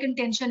what my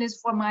contention is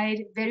for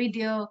my very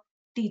dear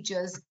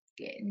teachers.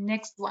 Okay,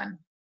 next one.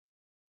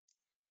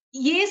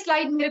 ये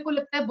slide मेरे को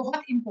लगता है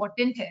बहुत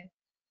important है,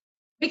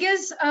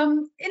 because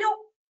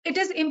it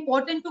is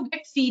important to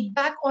get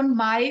feedback on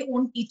my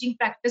own teaching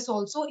practice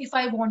also if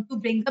I want to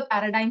bring the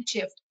paradigm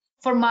shift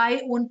for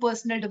my own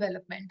personal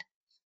development.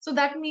 So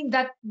that means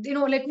that,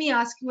 let me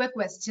ask you a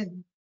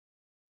question.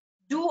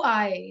 Do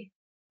I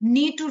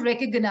need to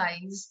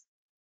recognize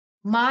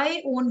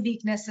my own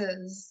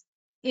weaknesses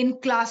in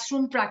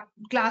classroom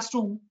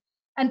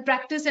and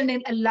practice and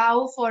then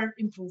allow for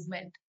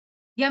improvement?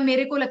 या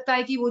मेरे को लगता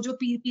है कि वो जो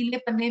पीले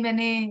पन्ने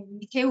मैंने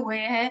लिखे हुए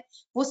हैं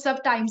वो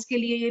सब टाइम्स के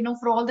लिए,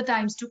 for all the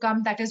times to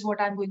come, that is what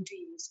I'm going to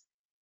use?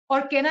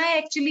 Or can I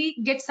actually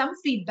get some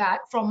feedback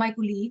from my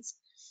colleagues,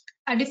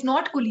 and if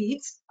not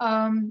colleagues,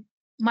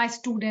 my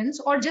students,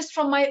 or just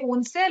from my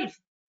own self,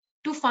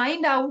 to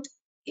find out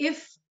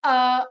if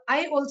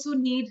I also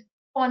need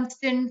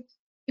constant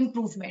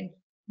improvement,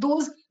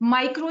 those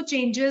micro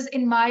changes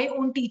in my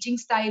own teaching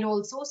style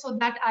also, so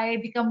that I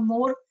become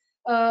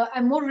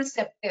I'm more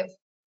receptive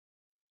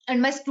and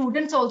my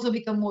students also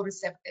become more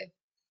receptive.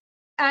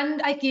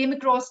 And I came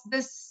across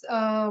this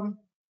a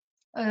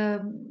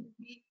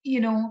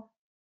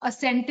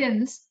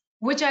sentence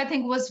which I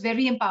think was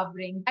very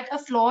empowering, that a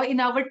flaw in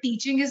our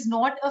teaching is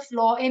not a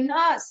flaw in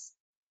us.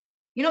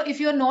 If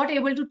you're not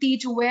able to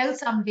teach well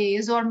some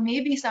days, or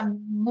maybe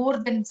some more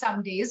than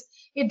some days,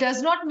 it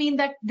does not mean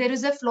that there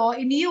is a flaw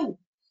in you.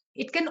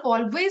 It can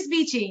always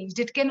be changed.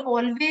 It can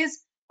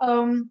always,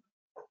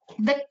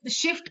 that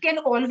shift can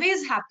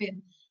always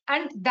happen.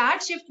 And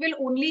that shift will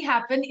only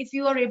happen if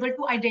you are able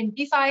to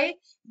identify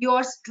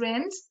your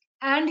strengths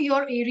and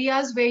your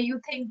areas where you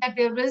think that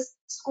there is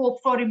scope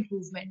for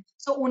improvement.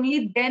 So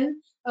only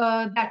then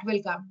that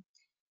will come.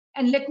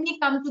 And let me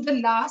come to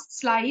the last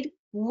slide,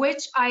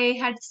 which I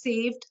had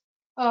saved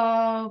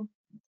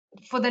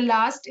for the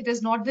last. It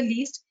is not the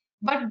least,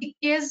 but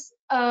because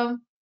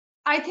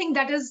I think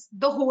that is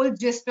the whole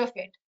gist of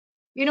it.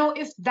 You know,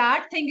 if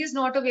that thing is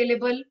not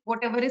available,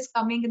 whatever is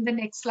coming in the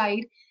next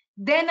slide,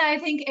 then I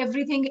think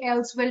everything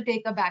else will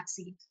take a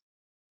backseat.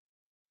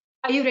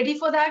 Are you ready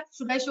for that?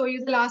 Should I show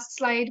you the last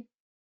slide?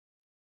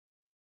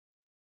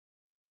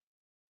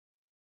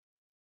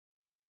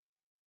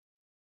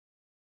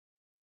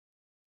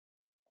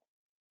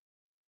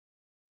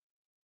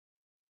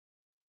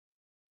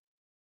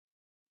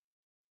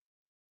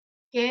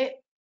 Okay.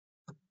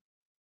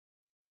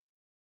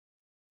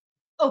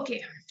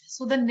 Okay.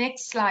 So the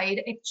next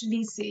slide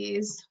actually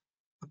says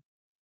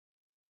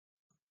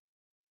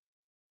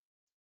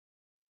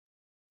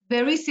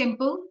very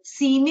simple,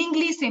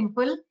 seemingly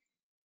simple,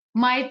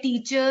 my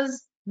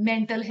teacher's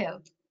mental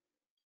health.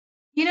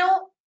 You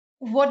know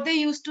what they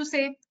used to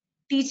say,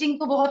 teaching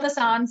तो बहुत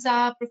आसान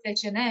सा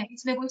profession है,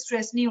 इसमें कोई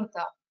stress नहीं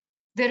होता,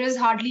 there is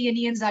hardly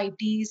any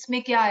anxiety,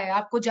 इसमें क्या है,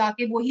 आपको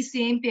जाके वही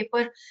सेम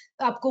पेपर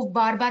आपको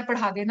बार बार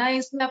पढ़ा देना है,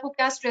 इसमें आपको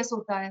क्या स्ट्रेस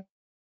होता है?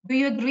 Do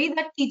you agree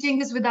that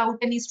teaching is without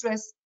any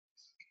stress?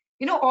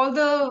 You know, all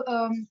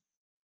the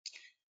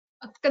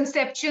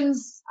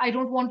conceptions, I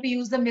don't want to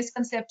use the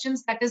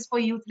misconceptions, that is for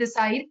you to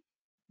decide.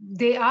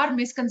 They are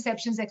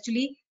misconceptions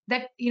actually,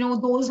 that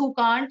those who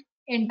can't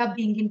end up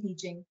being in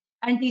teaching,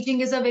 and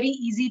teaching is a very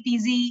easy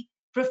peasy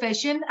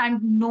profession,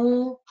 and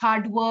no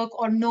hard work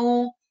or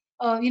no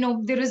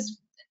there is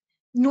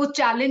no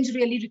challenge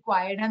really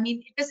required. I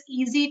mean, it is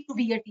easy to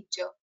be a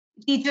teacher.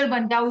 Teacher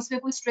बन जाओ, इसमें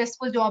कोई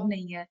stressful job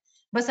नहीं है,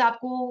 बस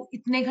आपको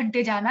इतने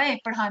घंटे जाना है,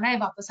 पढ़ाना है,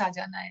 वापस आ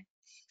जाना है.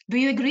 Do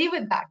you agree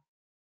with that?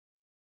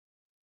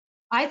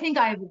 I think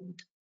I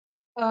won't.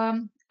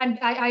 And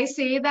I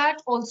say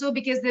that also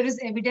because there is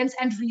evidence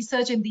and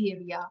research in the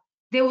area.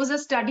 There was a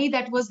study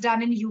that was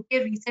done in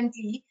UK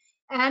recently,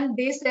 and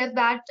they said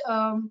that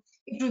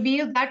it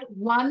revealed that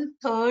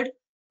 1/3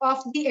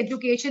 of the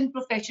education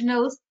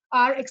professionals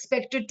are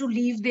expected to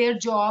leave their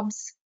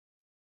jobs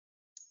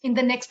in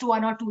the next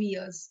 1 or 2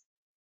 years.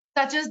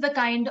 Such is the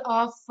kind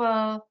of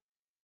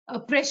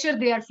pressure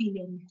they are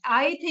feeling.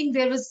 I think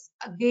there is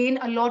again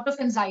a lot of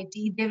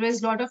anxiety, there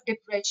is a lot of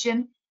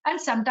depression, and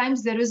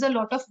sometimes there is a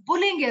lot of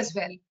bullying as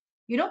well.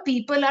 You know,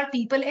 people are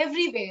people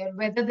everywhere,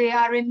 whether they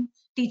are in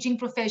teaching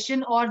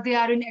profession or they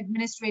are in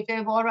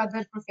administrative or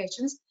other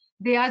professions.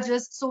 They are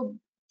just so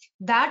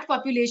that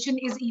population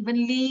is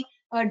evenly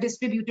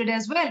distributed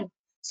as well.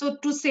 So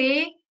to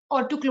say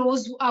or to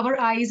close our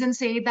eyes and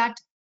say that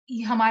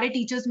हमारे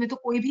teachers में तो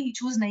कोई भी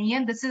issues नहीं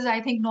है, this is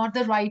I think not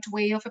the right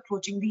way of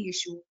approaching the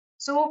issue.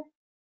 So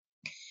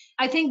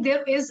I think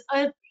there is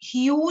a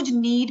huge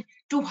need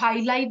to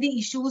highlight the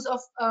issues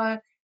of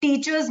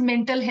teachers'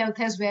 mental health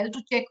as well,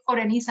 to check for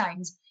any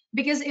signs.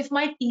 Because if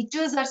my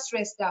teachers are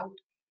stressed out,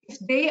 if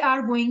they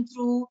are going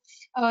through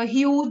a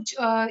huge,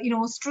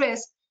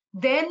 stress,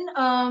 then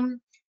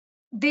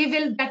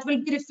that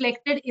will be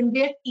reflected in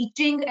their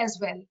teaching as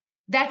well.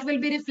 That will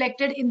be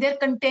reflected in their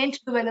content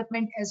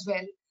development as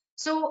well.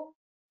 So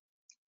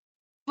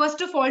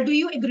first of all, do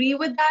you agree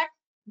with that?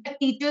 That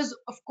teachers,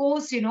 of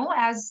course,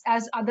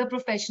 as other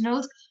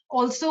professionals,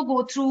 also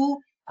go through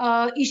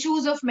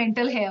issues of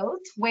mental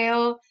health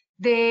where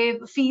they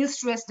feel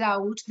stressed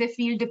out, they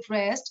feel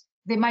depressed,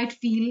 they might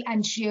feel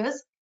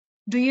anxious.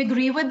 Do you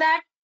agree with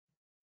that?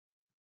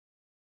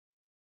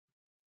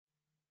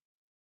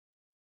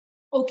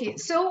 Okay,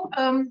 so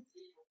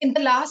in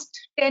the last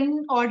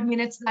 10 odd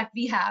minutes that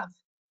we have,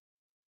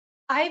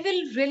 I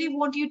will really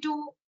want you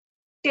to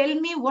tell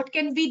me what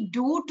can we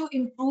do to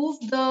improve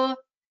the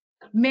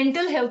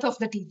mental health of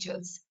the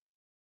teachers.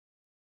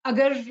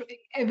 Agar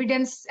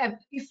evidence,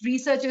 if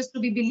research is to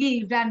be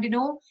believed, and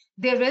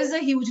there is a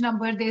huge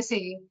number, they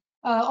say,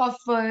 of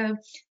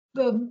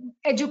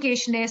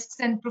educationists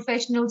and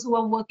professionals who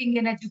are working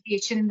in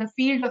education, in the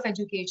field of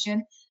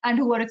education, and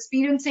who are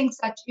experiencing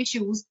such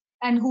issues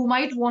and who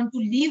might want to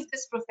leave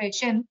this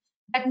profession,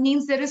 that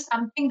means there is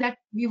something that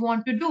we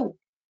want to do.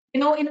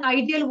 In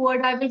ideal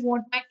world, I will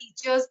want my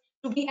teachers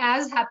to be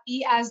as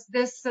happy as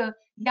this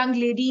young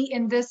lady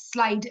in this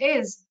slide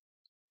is,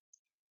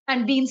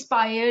 and be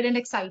inspired and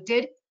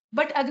excited.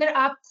 But अगर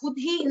आप खुद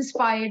ही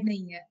inspired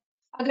नहीं है,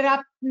 अगर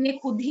आपने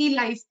खुद ही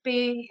life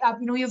पे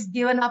you've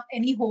given up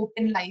any hope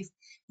in life,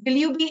 will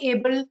you be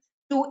able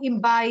to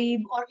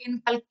imbibe or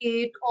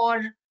inculcate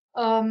or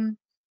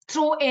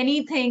throw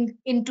anything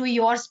into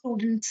your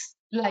students'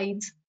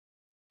 lives?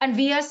 And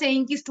we are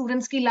saying कि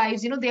students' की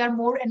lives, they are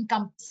more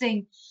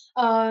encompassing,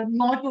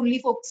 not only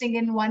focusing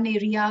in one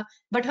area,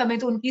 but हमें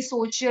तो उनकी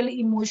social,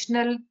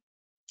 emotional,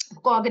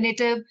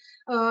 cognitive,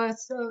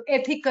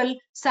 ethical,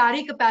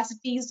 सारी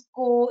capacities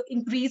को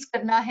increase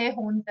करना है,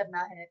 होन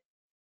करना है.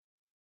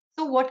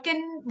 So what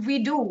can we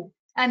do?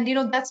 And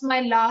that's my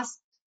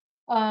last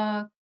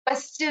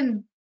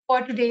question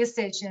for today's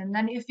session?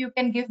 And if you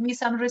can give me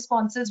some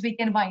responses, we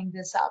can wind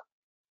this up.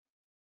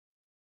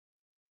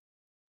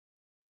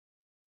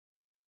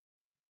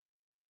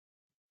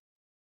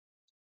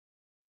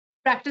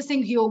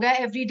 Practicing yoga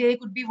every day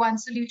could be one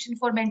solution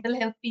for mental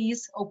health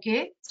peace.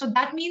 Okay, so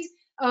that means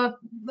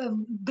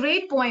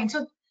great point.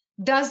 So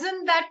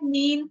doesn't that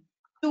mean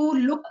to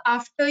look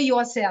after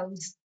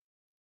yourselves?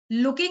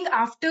 Looking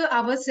after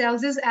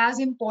ourselves is as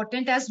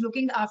important as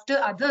looking after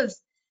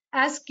others.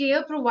 As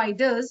care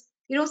providers,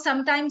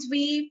 sometimes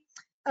we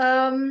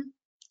um,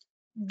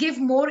 give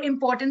more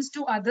importance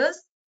to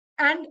others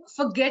and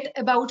forget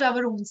about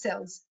our own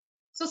selves.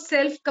 So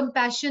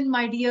self-compassion,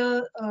 my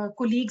dear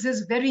colleagues,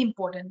 is very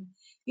important.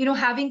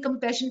 Having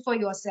compassion for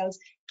yourselves,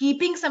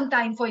 keeping some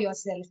time for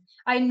yourself.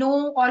 I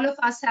know all of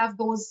us have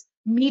those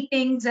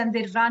meetings and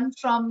they run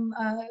from,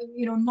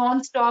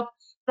 non-stop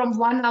from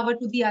 1 hour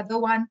to the other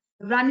one,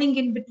 running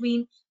in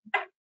between.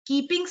 But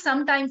keeping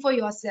some time for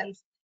yourself,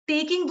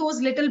 taking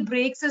those little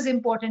breaks is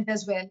important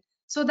as well.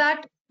 So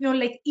that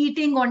like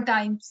eating on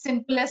time,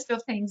 simplest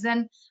of things,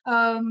 and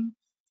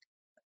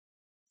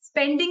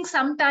spending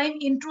some time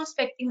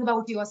introspecting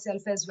about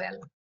yourself as well.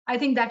 I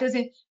think that is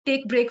it.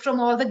 Take break from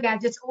all the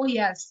gadgets. Oh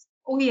yes,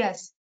 oh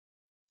yes.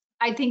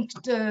 I think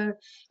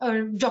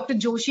Dr.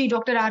 Joshi,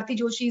 Dr. Aarti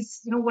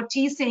Joshi's, what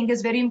she's saying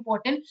is very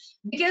important,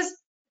 because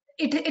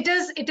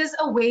it is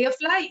a way of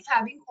life.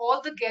 Having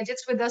all the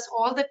gadgets with us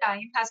all the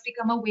time has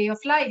become a way of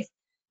life.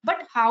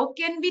 But how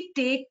can we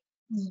take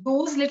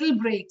those little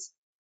breaks?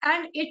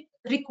 And it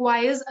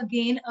requires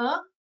again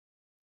a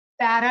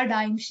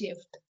paradigm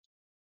shift.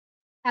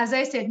 As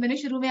I said, मैंने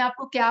शुरू में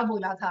आपको क्या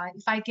बोला था?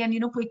 If I can,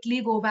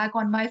 quickly go back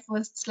on my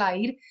first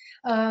slide,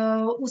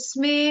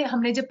 उसमें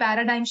हमने जब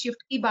paradigm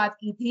shift की बात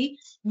की थी,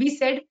 we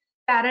said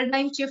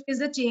paradigm shift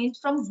is a change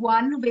from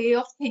one way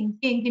of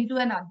thinking into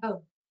another,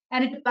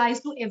 and it applies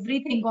to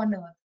everything on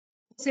earth.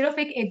 सिर्फ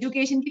एक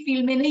education की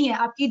फील्ड में नहीं है,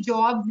 आपकी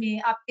जॉब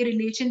में, आपके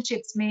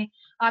रिलेशनशिप्स में,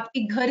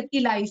 आपकी घर की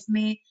लाइफ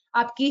में,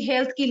 आपकी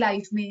हेल्थ की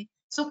लाइफ में.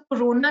 सो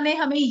कोरोना ने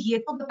हमें ये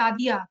तो बता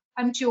दिया,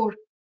 आई एम श्योर,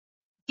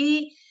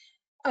 कि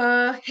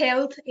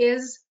health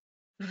is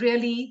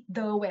really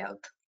the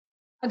wealth.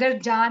 अगर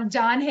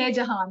जान है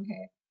जहान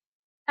है.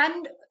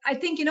 And I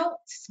think,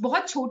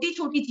 बहुत छोटी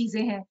छोटी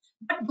चीजें हैं,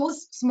 but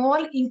those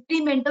small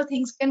incremental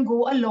things can go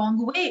a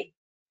long way.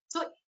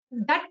 So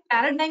that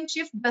paradigm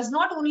shift does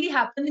not only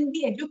happen in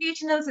the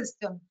educational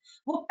system.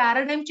 वो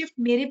paradigm shift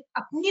मेरे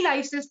अपनी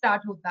life से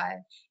start होता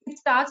है. It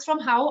starts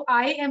from how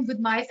I am with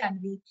my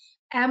family.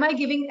 Am I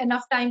giving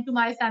enough time to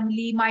my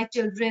family, my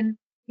children,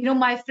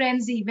 my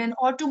friends even,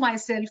 or to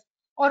myself?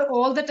 Or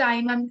all the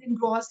time I'm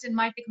engrossed in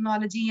my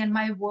technology and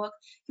my work?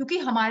 क्योंकि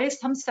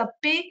हम सब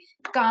पे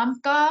काम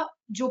का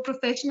जो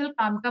professional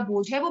काम का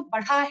बोझ है वो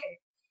बढ़ा है,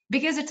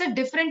 because it's a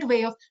different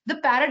way of the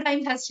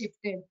paradigm has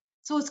shifted.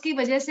 सो उसकी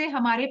वजह से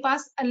हमारे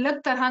पास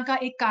अलग तरह का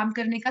एक काम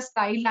करने का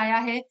स्टाइल आया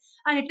है,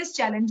 and it is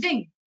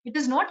challenging. It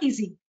is not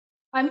easy.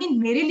 I mean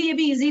मेरे लिए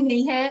भी इजी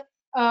नहीं है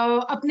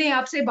अपने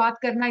आप से बात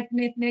करना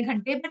इतने इतने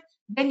घंटे, but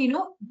then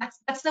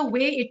that's the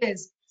way it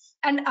is.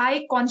 And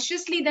I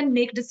consciously then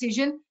make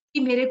decision कि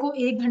मेरे को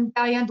 1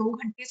 घंटा या 2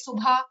 घंटे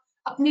सुबह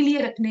अपने लिए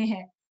रखने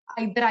हैं.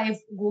 Either I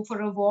go for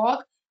a walk,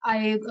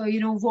 I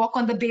walk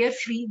on the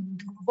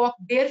walk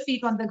bare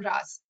feet on the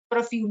grass for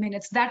a few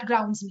minutes. That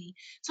grounds me.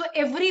 So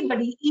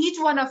everybody,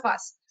 each one of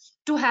us,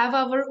 to have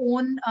our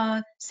own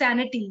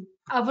sanity,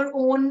 our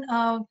own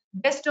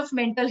best of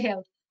mental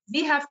health,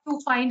 we have to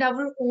find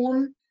our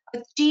own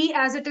chi,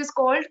 as it is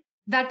called,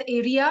 that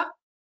area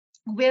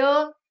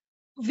where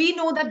we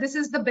know that this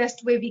is the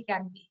best way we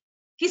can be.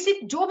 किसी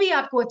जो भी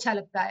आपको अच्छा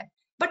लगता है,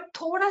 but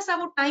थोड़ा सा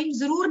वो टाइम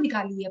जरूर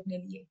निकालिए अपने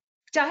लिए.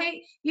 चाहे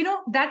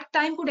that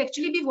time could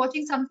actually be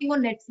watching something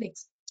on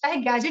Netflix,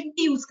 चाहे गैजेट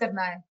भी यूज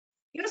करना है,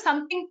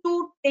 something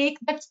to take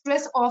that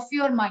stress off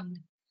your mind.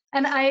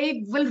 And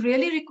I will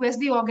really request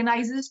the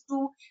organizers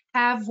to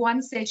have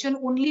one session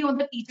only on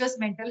the teachers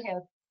mental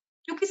health,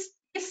 क्योंकि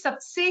ये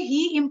सबसे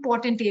ही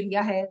important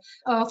area है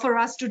for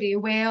us today,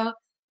 where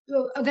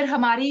अगर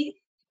हमारी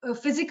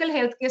physical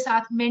health के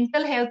साथ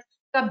mental health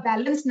का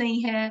balance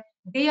नहीं है,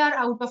 they are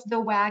out of the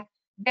whack,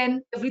 then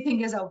everything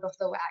is out of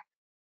the whack.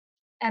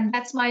 And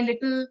that's my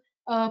little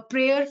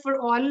prayer for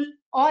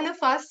all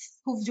of us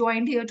who've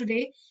joined here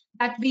today,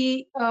 that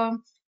we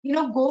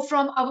go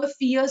from our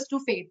fears to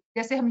faith.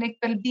 जैसे हमने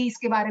कल भी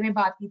इसके बारे में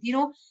बात की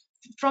थी,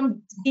 from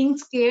being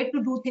scared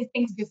to do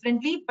things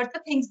differently, but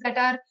the things that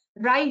are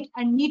right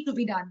and need to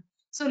be done.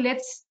 So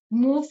let's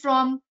move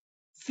from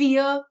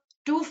fear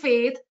to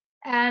faith,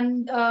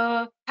 and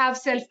have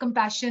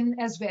self-compassion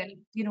as well.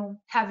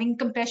 Having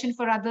compassion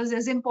for others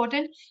is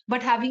important,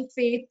 but having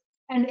faith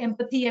and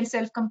empathy and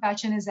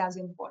self-compassion is as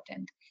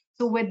important.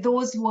 So with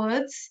those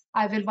words,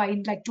 I will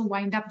like to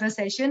wind up the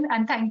session,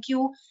 and thank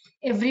you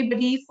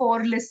everybody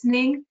for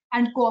listening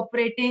and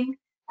cooperating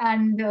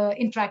and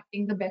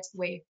interacting the best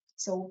way.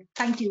 So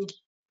thank you.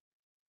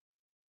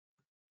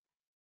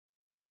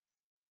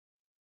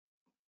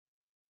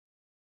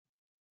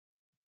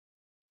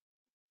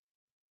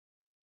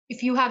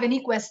 If you have any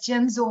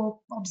questions or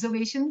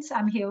observations,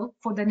 I'm here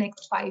for the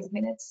next 5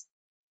 minutes.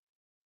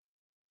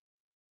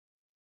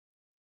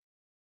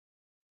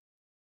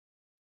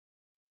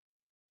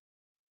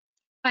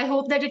 I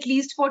hope that at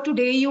least for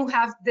today you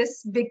have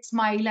this big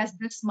smile as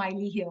this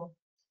smiley here.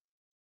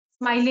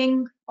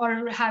 Smiling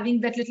or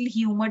having that little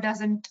humor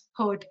doesn't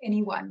hurt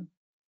anyone.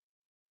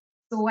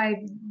 So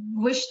I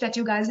wish that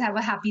you guys have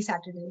a happy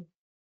Saturday.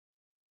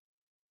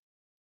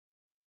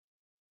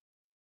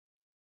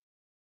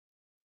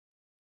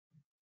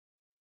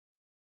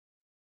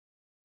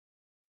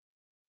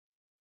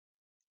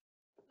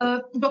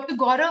 Dr.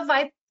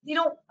 Gaurav,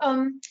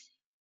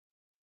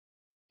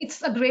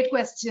 it's a great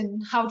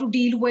question, how to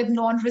deal with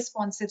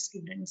non-responsive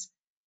students.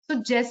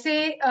 So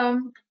Jesse,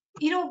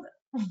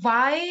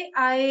 why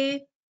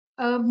I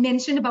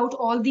mentioned about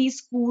all these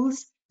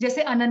schools,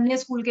 जैसे अनन्य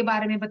school के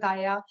बारे में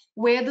बताया,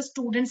 where the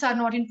students are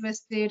not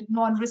interested,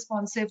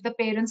 non-responsive, the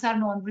parents are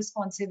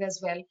non-responsive as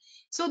well.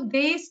 So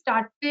they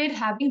started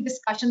having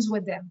discussions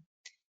with them.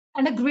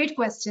 And a great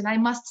question, I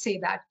must say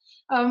that.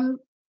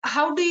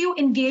 How do you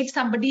engage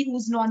somebody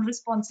who's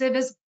non-responsive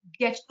is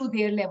get to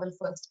their level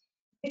first.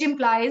 It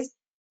implies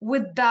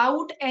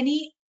without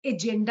any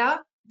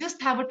agenda,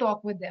 just have a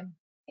talk with them,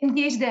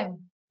 engage them.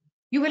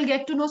 You will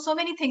get to know so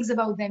many things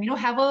about them.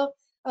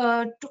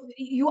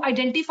 You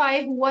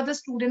identify who are the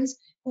students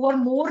who are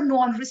more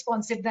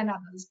non-responsive than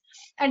others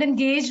and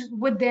engage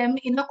with them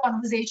in a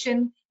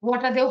conversation.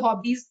 What are their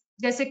hobbies?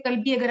 जैसे कल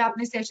भी अगर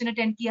आपने session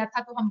attend किया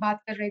था तो हम बात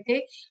कर रहे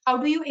थे, how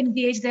do you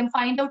engage them,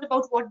 find out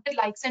about what their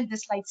likes and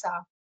dislikes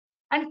are.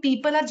 And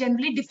people are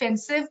generally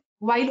defensive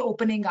while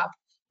opening up,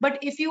 but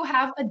if you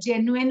have a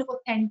genuine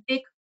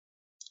authentic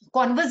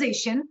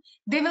conversation,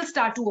 they will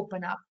start to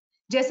open up.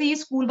 जैसे ये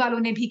school वालों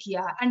ने भी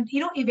किया, and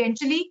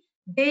eventually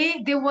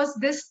there was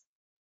this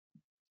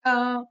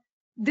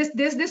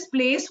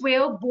place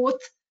where both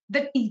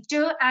the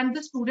teacher and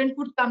the student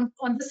would come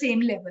on the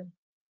same level.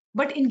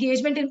 But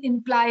engagement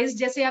implies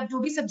जैसे आप जो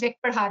भी subject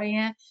पढ़ा रहे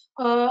हैं,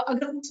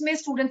 अगर उसमें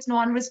students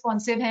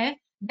non-responsive हैं,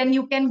 then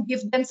you can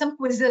give them some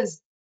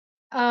quizzes.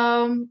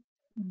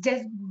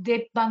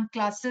 They bunk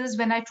classes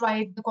when I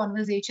tried the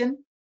conversation.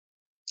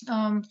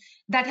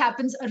 That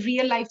happens, a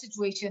real life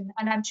situation,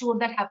 and I'm sure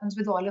that happens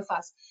with all of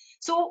us.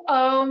 So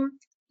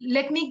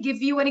let me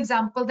give you an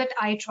example that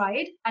I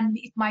tried and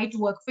it might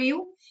work for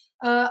you.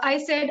 I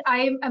said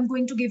I'm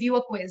going to give you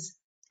a quiz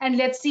and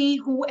let's see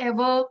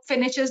whoever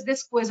finishes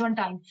this quiz on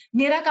time.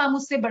 Mera kaam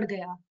usse बढ़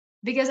गया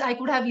because I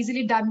could have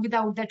easily done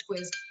without that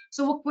quiz.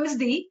 So वो quiz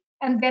the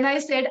and then I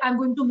said I'm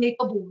going to make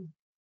a board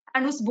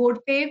and उस board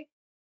पे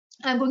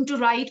I'm going to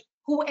write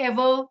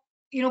whoever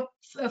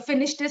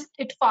finished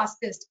it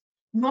fastest.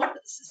 Not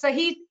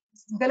सही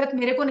गलत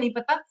मेरे को नहीं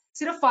पता,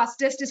 सिर्फ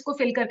fastest इसको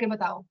fill करके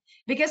बताओ.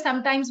 Because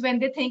sometimes when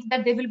they think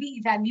that they will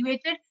be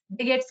evaluated,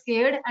 they get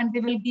scared and they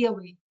will be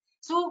away.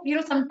 So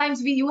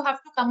sometimes you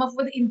have to come up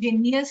with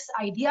ingenious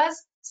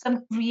ideas,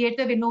 some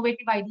creative,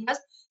 innovative ideas.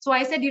 So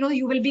I said,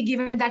 you will be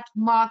given that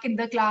mark in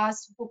the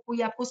class.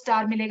 कोई आपको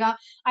star मिलेगा.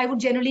 I would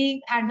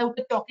generally hand out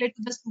a chocolate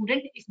to the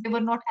student if they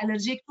were not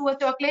allergic to a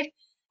chocolate,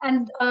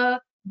 and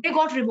they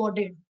got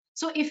rewarded.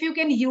 So if you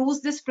can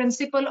use this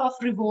principle of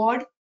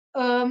reward,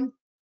 of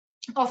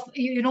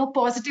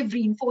positive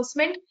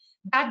reinforcement,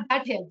 that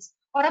helps.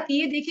 और आप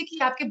ये देखिए कि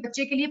आपके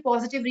बच्चे के लिए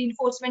positive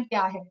reinforcement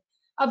क्या है.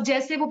 अब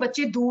जैसे वो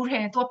बच्चे दूर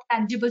हैं तो आप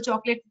टैंजिबल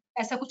चॉकलेट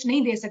ऐसा कुछ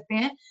नहीं दे सकते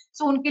हैं,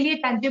 सो उनके लिए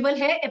टैंजिबल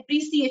है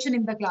appreciation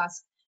in the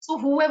class. So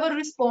whoever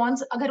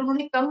responds, अगर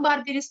उन्होंने कम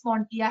बार भी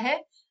रिस्पॉन्ड किया है,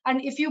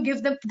 and if you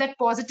give them that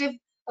positive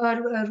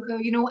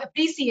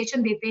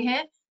appreciation देते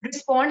हैं,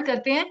 रिस्पॉन्ड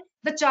करते हैं,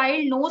 the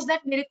child knows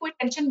that मेरे को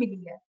attention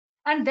मिली है,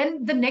 and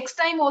then the next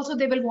time also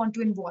they will want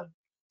to involve.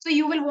 So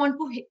you will want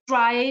to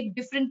try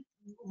different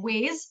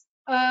ways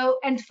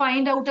and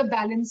find out a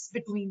balance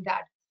between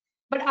that.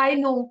 But I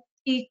know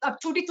कि अब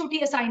छोटी छोटी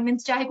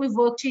assignments, चाहे कोई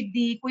worksheet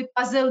दी, कोई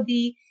puzzle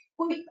दी,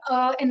 कोई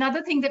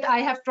another thing that I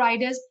have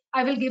tried is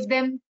I will give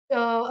them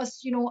a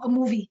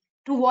movie,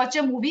 to watch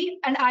a movie,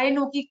 and I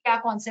know कि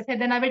क्या concept है,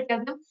 then I will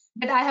tell them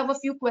that I have a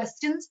few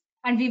questions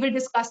and we will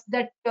discuss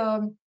that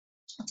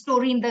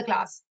story in the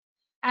class.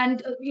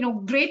 And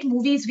great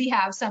movies we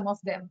have, some of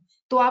them,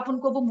 तो आप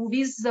उनको वो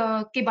movies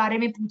के बारे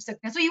में पूछ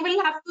सकते हैं. So you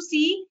will have to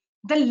see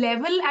the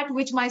level at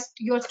which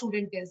your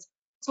student is,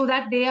 so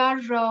that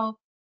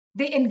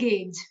they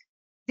engage.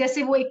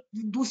 जैसे वो एक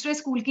दूसरे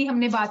स्कूल की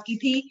हमने बात की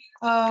थी,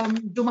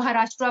 जो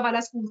महाराष्ट्र वाला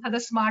स्कूल था, the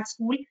smart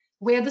school,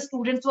 where the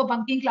students were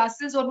bunking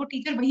classes, और वो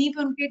टीचर वहीं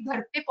पे उनके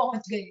घर पे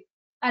पहुंच गए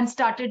and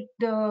started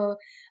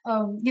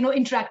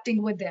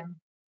interacting with them.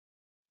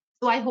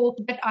 So I hope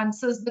that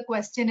answers the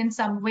question in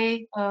some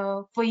way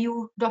for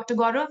you, Dr.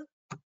 Gaurav.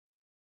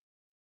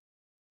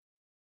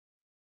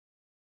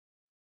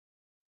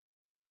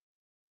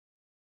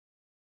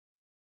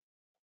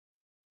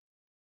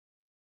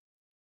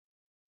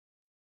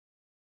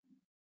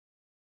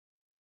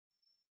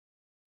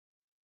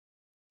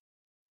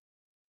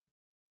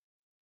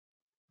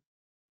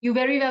 You're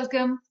very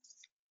welcome.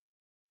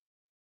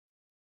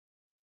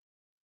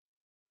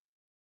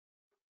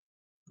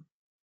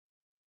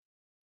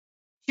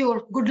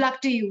 Sure. Good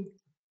luck to you.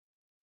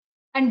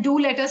 And do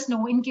let us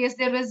know in case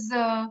there is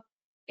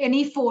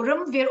any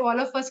forum where all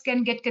of us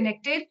can get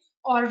connected,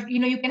 or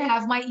you can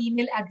have my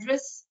email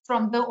address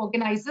from the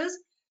organizers.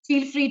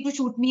 feel free to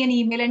shoot me an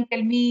email and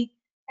tell me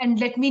and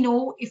let me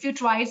know if you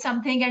tried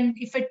something, and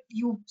if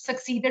you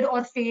succeeded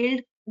or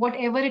failed,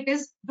 whatever it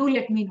is, do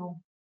let me know.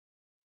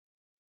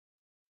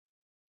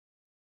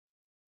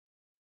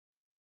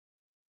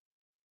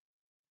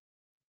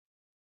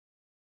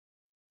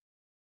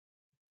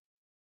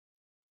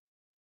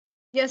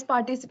 Yes,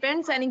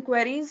 participants, any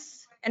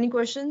queries, any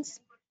questions?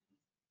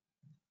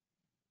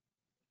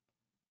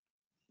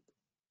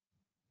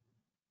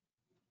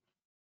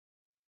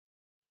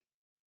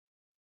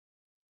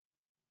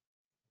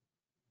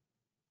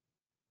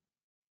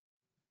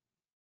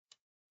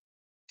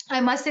 I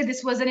must say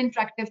this was an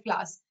interactive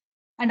class,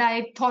 and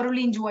I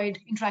thoroughly enjoyed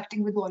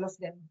interacting with all of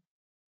them.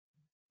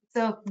 It's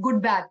a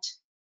good batch.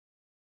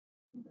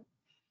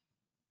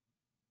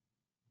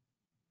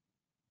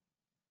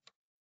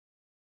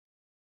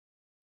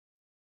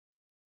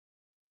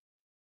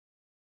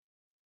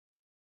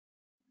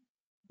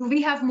 Do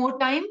we have more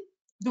time?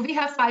 Do we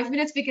have 5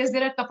 minutes? Because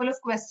there are a couple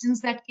of questions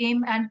that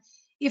came, and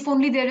if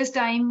only there is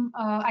time,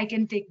 I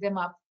can take them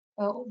up.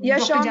 Yeah,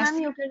 Dr. sure, ma'am.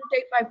 Jaspreet? You can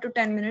take 5 to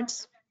 10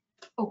 minutes.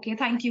 Okay,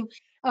 thank you.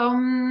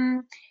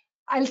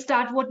 I'll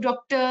start what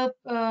Dr.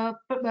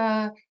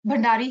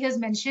 Bhandari has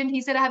mentioned.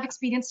 He said, I have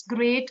experienced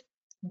great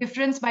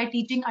difference by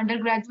teaching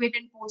undergraduate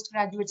and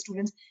postgraduate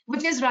students,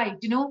 which is right,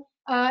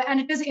 and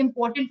it is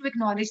important to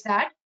acknowledge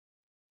that.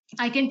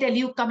 I can tell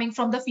you, coming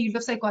from the field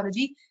of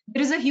psychology,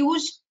 there is a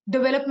huge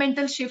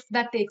developmental shift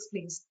that takes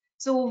place.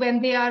 So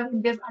when they are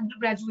in their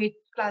undergraduate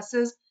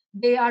classes,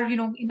 they are,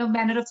 in a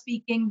manner of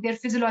speaking, their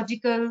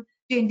physiological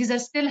changes are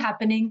still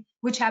happening,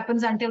 which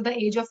happens until the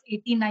age of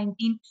 18,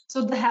 19.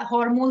 So the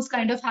hormones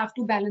kind of have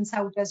to balance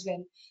out as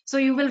well. So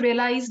you will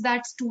realize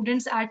that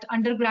students at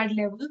undergrad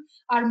level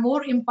are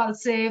more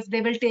impulsive.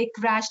 They will take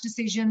rash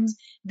decisions.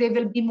 They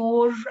will be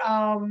more,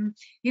 on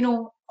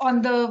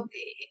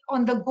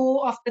the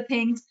go of the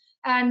things,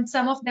 and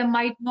some of them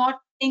might not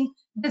think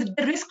the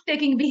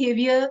risk-taking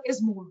behavior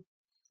is more.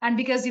 And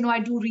because I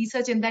do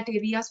research in that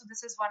area, so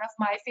this is one of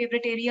my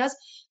favorite areas.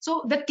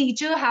 So the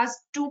teacher has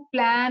to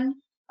plan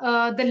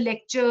the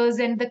lectures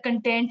and the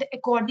content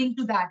according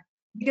to that,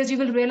 because you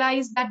will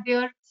realize that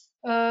their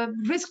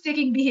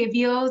risk-taking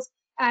behaviors,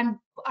 and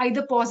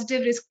either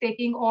positive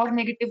risk-taking or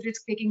negative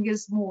risk-taking,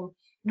 is more.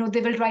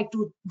 They will try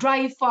to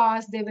drive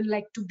fast. They will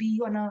like to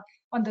be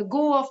on the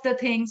go of the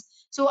things.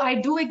 So I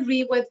do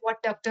agree with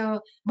what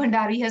Dr.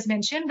 Bhandari has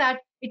mentioned, that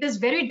it is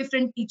very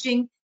different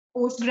teaching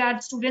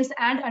postgrad students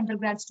and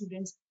undergrad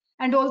students.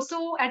 And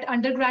also at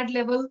undergrad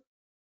level,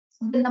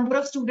 the number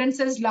of students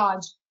is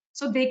large,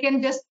 so they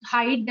can just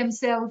hide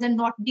themselves and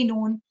not be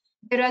known.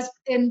 Whereas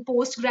in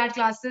postgrad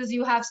classes,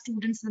 you have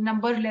students, the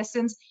number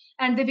lessons,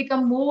 and they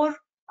become more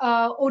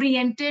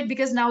oriented,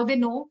 because now they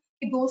know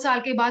कि 2 साल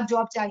के बाद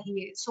job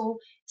चाहिए. So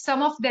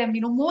some of them,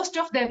 most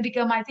of them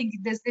become, I think,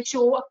 they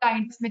show a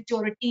kind of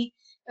maturity,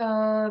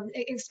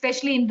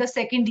 especially in the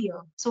second year.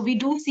 So we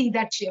do see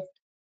that shift.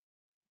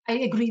 I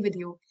agree with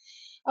you.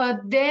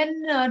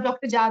 Then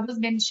Dr. Jadhav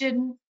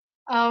mentioned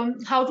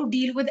how to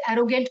deal with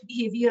arrogant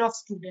behavior of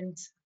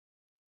students.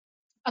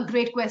 A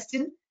great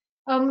question.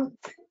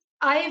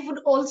 I would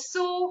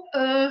also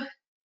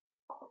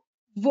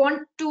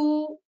want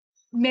to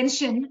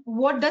mention,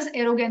 what does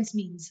arrogance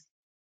means?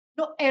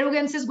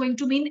 Arrogance is going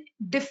to mean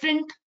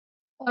different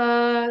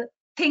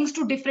things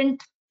to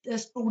different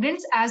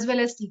students as well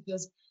as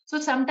teachers. So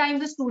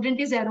sometimes the student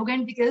is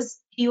arrogant because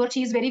he or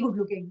she is very good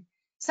looking.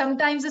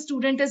 Sometimes the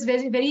student is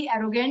very, very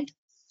arrogant.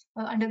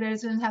 Undergraduate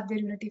students have their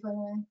unity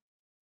for.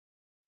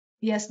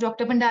 Yes,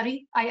 Dr.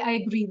 Bhandari, I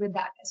agree with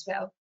that as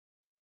well.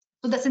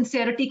 So the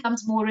sincerity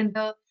comes more in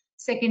the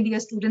second year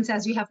students,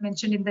 as you have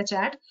mentioned in the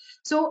chat.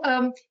 So,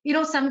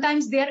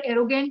 sometimes they're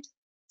arrogant.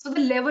 So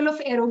the level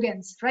of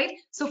arrogance, right?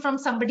 So from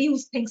somebody who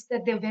thinks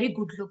that they're very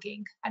good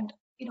looking and,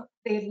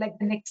 they're like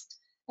the next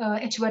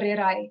Aishwarya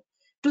Rai,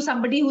 to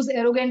somebody who's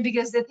arrogant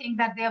because they think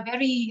that they are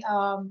very,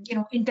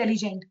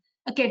 intelligent,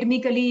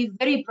 academically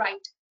very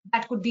bright.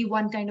 That could be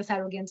one kind of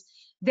arrogance.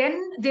 Then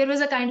there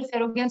is a kind of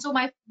arrogance. So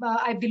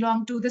I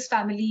belong to this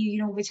family,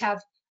 which have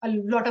a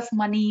lot of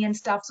money and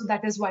stuff. So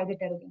that is why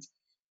that arrogance.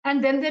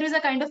 And then there is a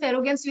kind of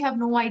arrogance, you have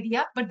no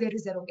idea, but there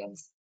is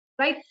arrogance,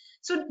 right?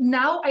 So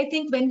now I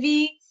think when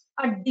we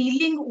are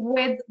dealing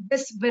with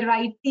this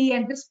variety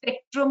and the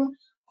spectrum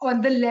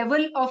on the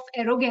level of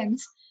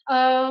arrogance,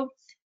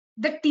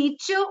 the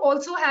teacher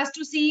also has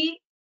to see,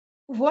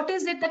 what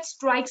is it that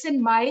strikes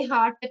in my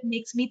heart that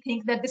makes me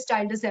think that this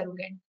child is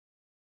arrogant?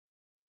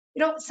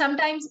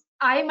 Sometimes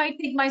I might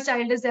think my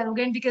child is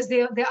arrogant because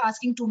they're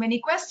asking too many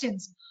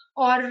questions.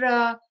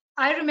 Or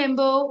I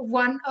remember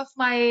one of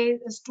my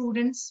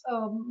students,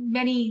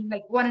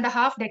 like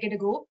 1.5 decades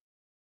ago,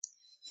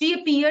 she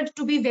appeared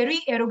to be very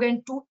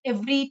arrogant to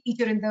every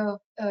teacher in the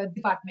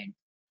department.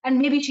 And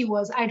maybe she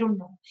was, I don't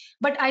know.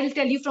 But I'll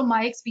tell you from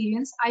my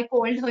experience, I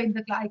called her in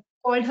the class, I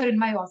called her in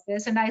my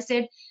office, and I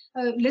said,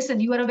 listen,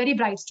 you are a very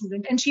bright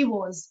student. And she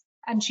was.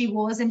 And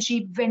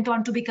she went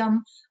on to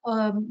become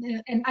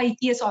an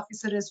IPS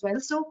officer as well.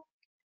 So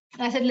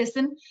I said,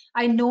 listen,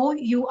 I know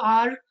you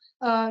are,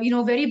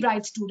 very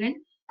bright student,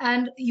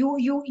 and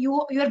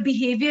your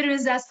behavior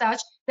is as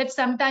such that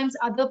sometimes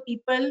other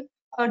people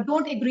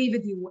don't agree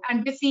with you,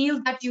 and they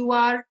feel that you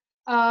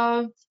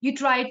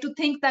try to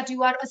think that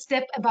you are a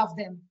step above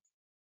them.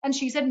 And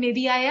she said,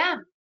 maybe I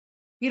am.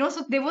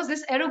 So there was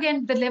this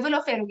the level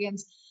of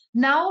arrogance.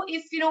 Now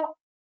if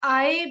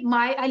I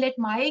let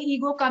my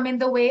ego come in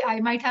the way, I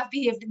might have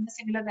behaved in a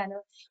similar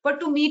manner, but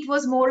to me it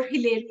was more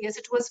hilarious,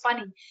 it was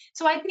funny.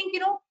 So I think,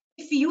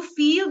 if you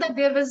feel that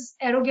there was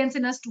arrogance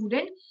in a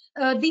student,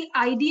 the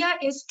idea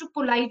is to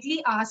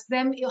politely ask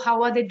them,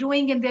 how are they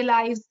doing in their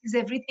lives, is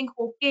everything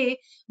okay?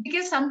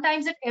 Because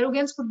sometimes that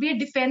arrogance could be a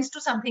defense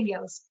to something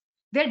else.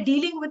 They're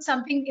dealing with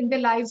something in their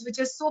lives which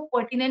is so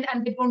pertinent,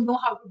 and they don't know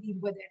how to deal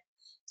with it.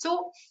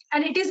 So,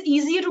 and it is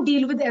easier to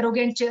deal with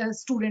arrogant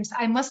students,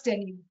 I must tell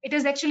you. It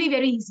is actually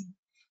very easy.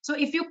 So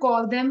if you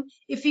call them,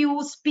 if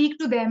you speak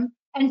to them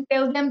and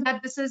tell them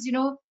that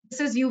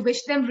you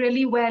wish them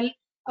really well,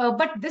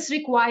 but this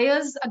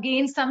requires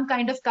again some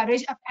kind of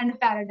courage and a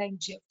paradigm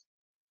shift.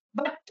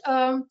 But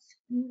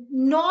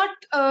not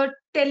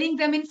telling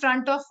them in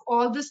front of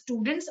all the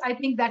students, I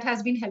think that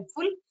has been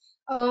helpful.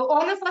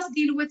 All of us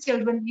deal with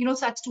children,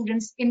 such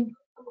students in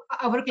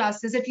our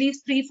classes, at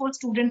least 3-4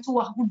 students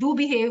who do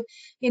behave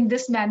in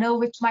this manner,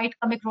 which might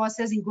come across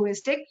as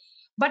egoistic.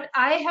 But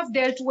I have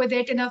dealt with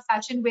it in a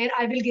fashion where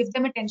I will give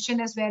them attention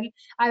as well.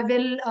 I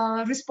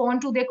will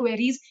respond to their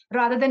queries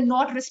rather than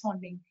not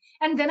responding.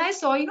 And then I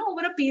saw,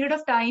 over a period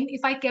of time,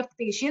 if I kept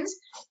patience,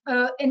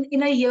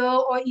 in a year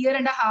or year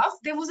and a half,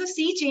 there was a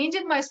sea change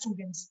in my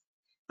students,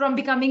 from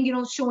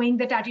becoming, showing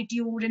that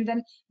attitude. And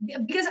then,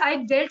 because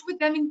I dealt with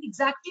them in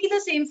exactly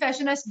the same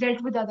fashion as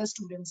dealt with other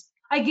students,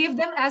 I gave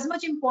them as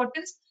much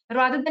importance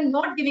rather than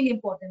not giving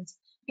importance,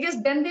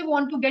 because then they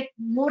want to get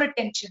more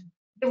attention.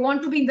 They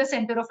want to be in the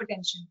center of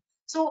attention.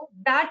 So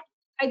that,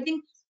 I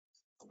think,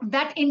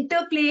 that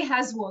interplay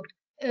has worked.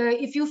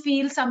 If you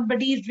feel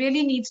somebody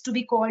really needs to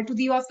be called to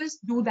the office,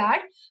 do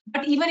that.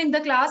 But even in the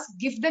class,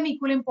 give them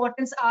equal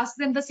importance, ask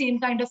them the same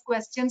kind of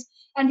questions,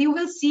 and you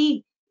will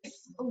see, if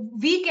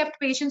we kept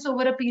patience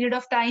over a period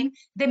of time,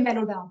 they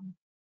mellow down.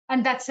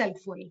 And that's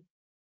helpful.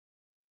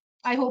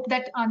 I hope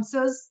that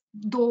answers,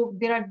 though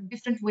there are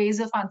different ways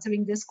of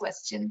answering this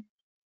question.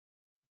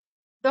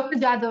 Dr.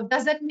 Jadhav,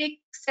 does that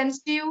make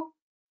sense to you?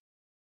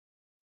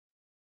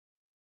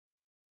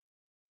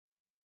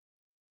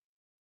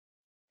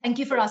 Thank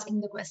you for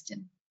asking the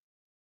question.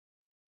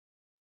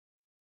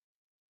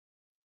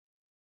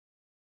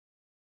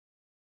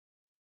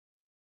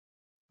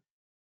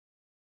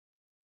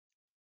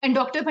 And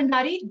Dr.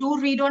 Bhandari,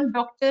 do read on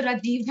Dr.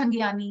 Rajiv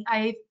Jhangiani.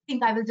 I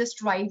think I will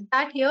just write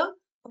that here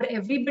for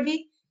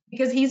everybody,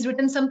 because he's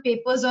written some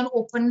papers on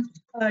open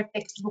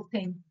textbook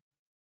thing.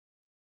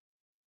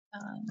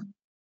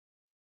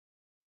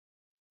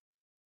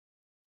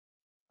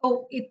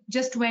 Oh, it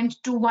just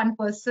went to one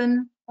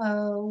person.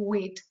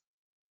 Wait.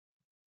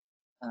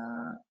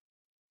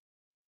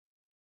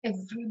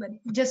 Everybody,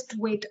 just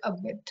wait a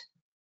bit.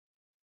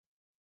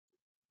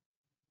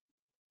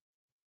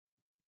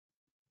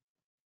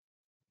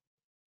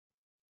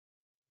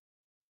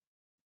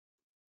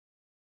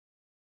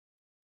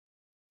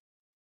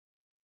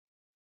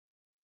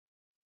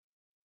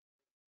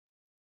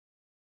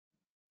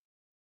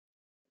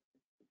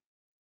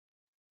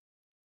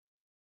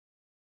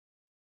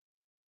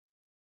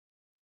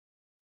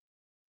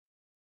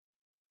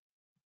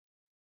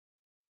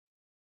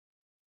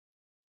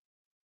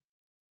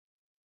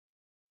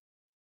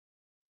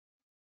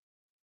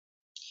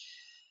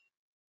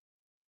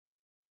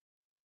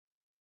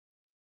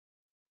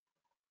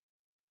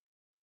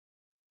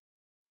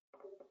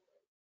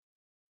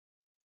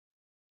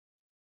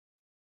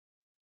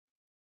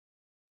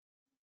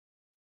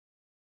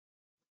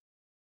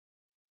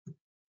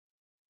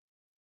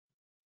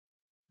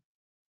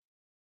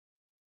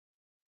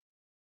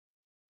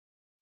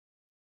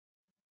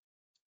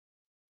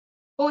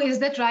 Oh, is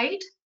that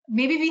right?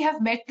 Maybe we have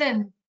met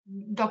then,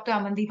 Dr.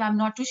 Amandeep. I'm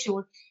not too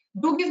sure.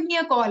 Do give me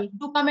a call.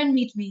 Do come and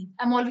meet me.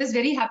 I'm always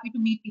very happy to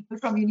meet people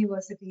from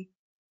university.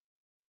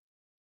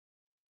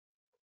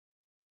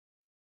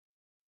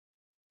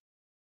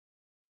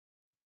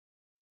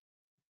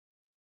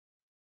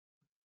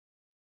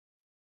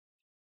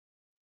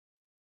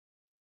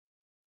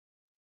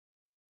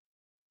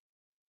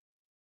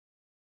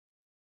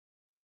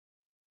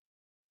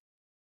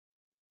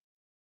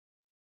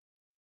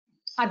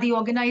 Are the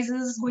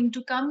organizers going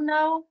to come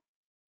now?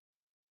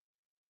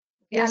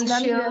 Yes, I'll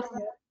ma'am. share.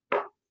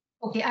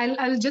 Okay,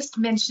 I'll just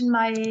mention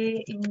my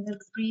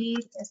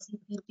Inderpreet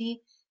SCPT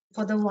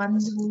for the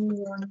ones who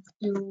want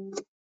to.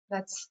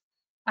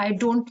 I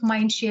don't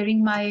mind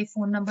sharing my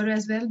phone number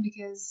as well,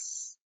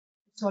 because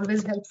it's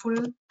always helpful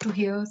to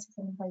hear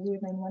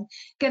 6750891.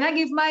 Can I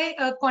give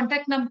my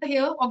contact number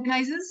here,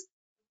 organizers?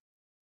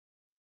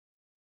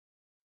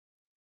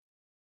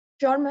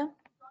 Sure, ma'am.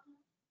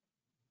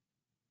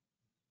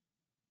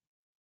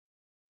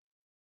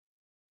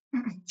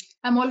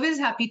 I'm always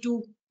happy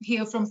to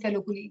hear from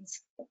fellow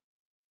colleagues.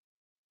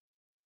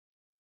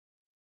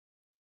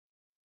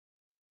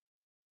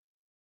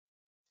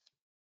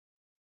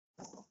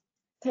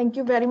 Thank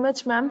you very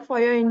much, ma'am, for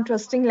your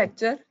interesting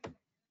lecture.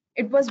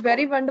 It was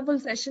very wonderful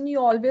session. You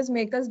always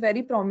make us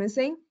very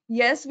promising.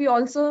 Yes, we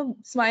also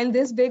smile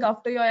this big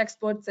after your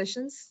expert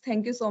sessions.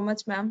 Thank you so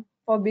much, ma'am,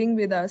 for being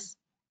with us.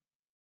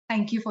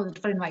 Thank you for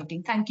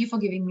inviting. Thank you for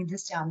giving me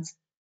this chance.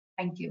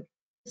 Thank you.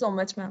 So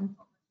much, ma'am.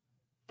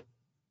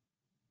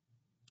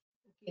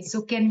 Okay,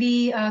 so can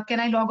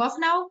I log off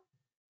now?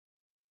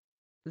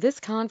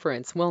 This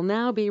conference will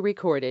now be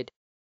recorded.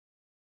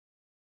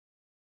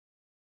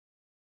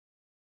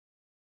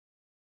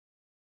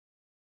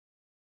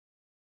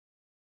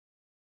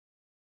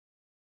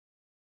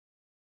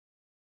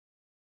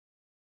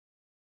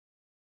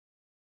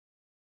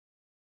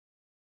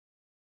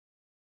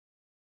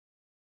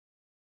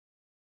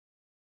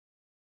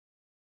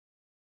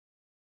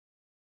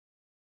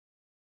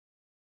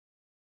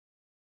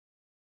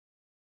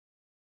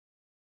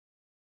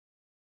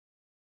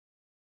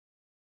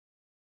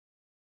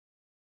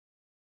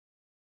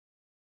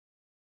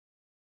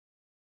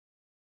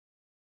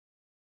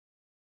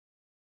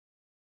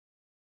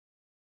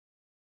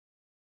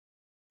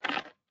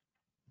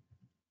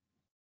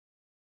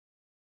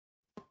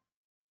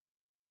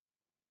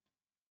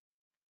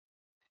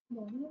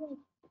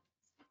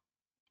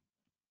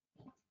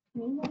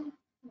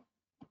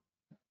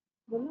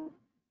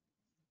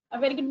 A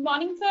very good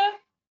morning, sir.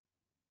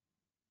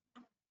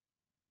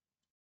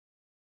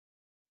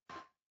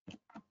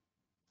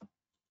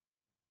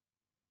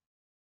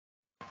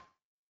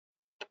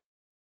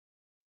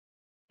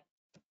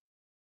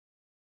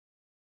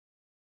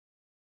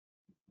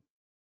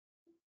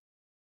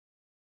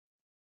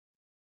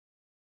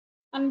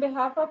 On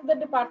behalf of the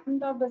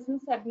Department of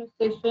Business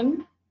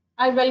Administration,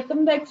 I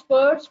welcome the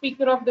expert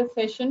speaker of the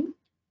session,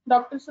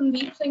 Dr.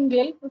 Sandeep Singh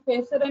Gill,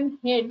 Professor and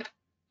Head,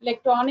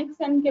 Electronics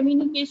and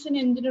Communication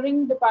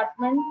Engineering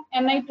Department,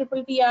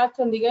 NITTTR,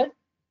 Chandigarh.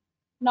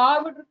 Now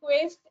I would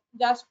request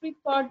Jaspreet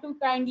Kaur to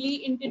kindly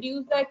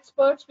introduce the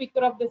expert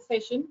speaker of this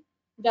session.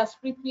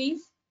 Jaspreet,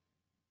 please.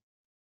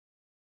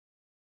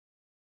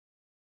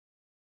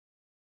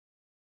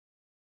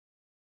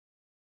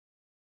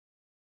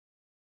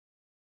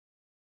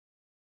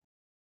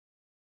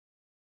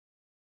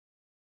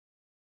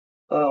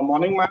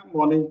 Morning, ma'am.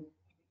 Morning.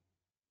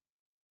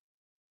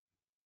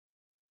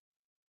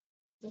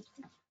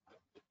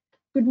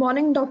 Good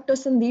morning, Dr.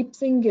 Sandeep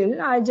Singh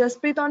Gill. I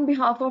Jaspreet on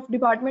behalf of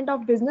Department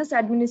of Business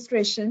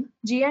Administration,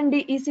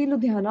 GNDEC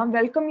Ludhiana,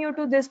 welcome you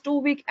to this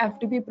 2-week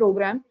FDP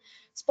program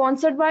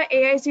sponsored by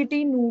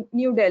AICTE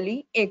New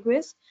Delhi,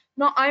 AICTE.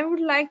 Now, I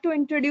would like to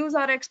introduce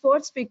our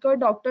expert speaker,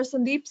 Dr.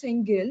 Sandeep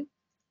Singh Gill.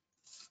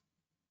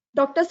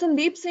 Dr.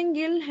 Sandeep Singh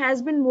Gill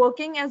has been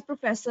working as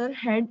Professor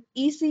Head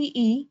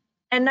ECE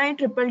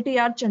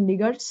NITTTR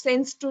Chandigarh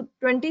since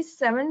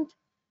 27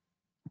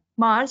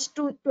 March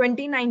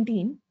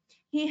 2019.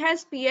 He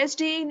has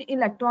PhD in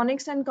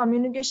Electronics and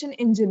Communication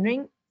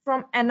Engineering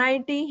from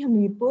NIT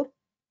Hamirpur,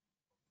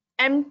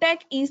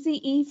 MTech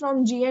ECE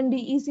from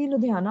GNDEC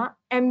Ludhiana,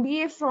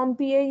 MBA from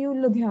PAU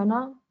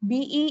Ludhiana,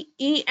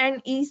 BE and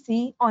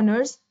EC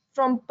Honours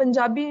from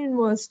Punjabi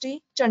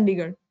University,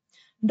 Chandigarh.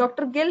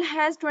 Dr. Gill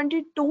has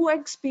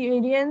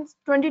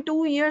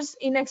 22 years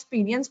in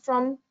experience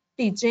from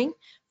teaching,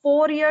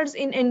 4 years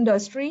in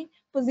industry,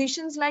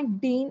 positions like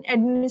Dean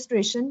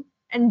Administration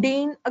and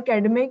Dean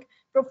Academic,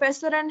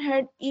 Professor and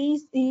Head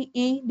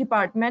ECE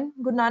Department,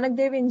 Guru Nanak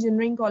Dev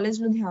Engineering College,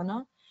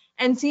 Ludhiana,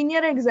 and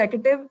Senior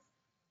Executive,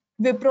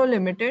 Wipro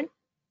Limited.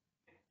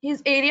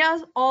 His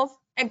areas of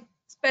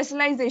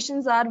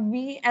specializations are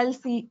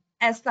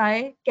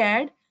VLCSI,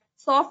 CAD,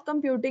 soft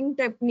computing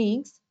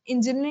techniques,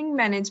 engineering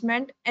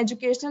management,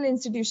 educational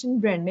institution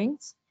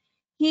brandings.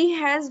 He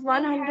has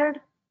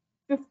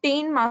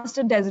 115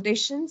 master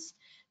dissertations,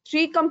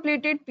 3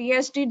 completed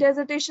PhD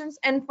dissertations,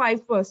 and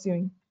 5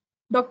 pursuing.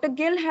 Dr.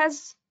 Gill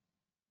has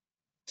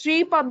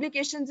 3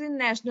 publications in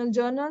national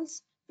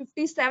journals,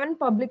 57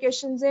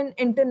 publications in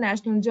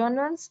international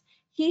journals.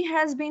 He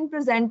has been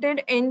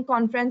presented in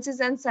conferences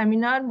and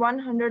seminars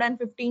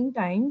 115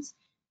 times.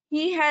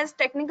 He has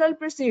technical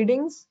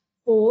proceedings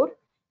 4,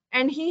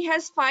 and he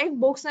has 5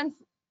 books and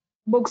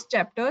books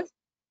chapters.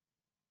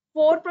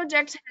 4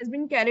 projects has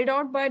been carried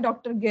out by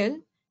Dr. Gill,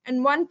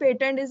 and 1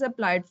 patent is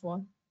applied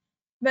for.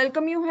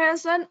 Welcome you here,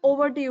 son.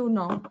 Over to you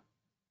now.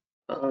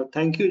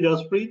 Thank you,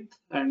 Jaspreet,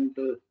 and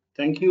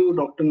thank you,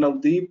 Dr.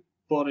 Navdeep,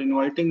 for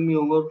inviting me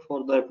over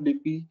for the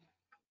FDP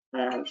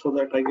so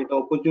that I get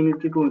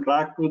opportunity to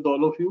interact with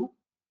all of you.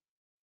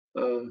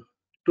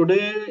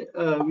 Today,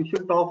 we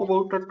should talk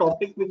about a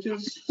topic which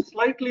is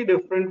slightly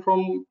different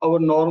from our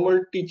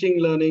normal teaching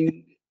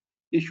learning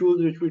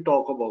issues which we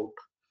talk about.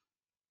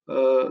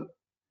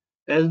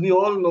 As we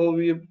all know,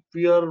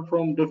 we are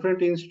from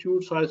different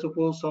institutes. I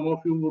suppose some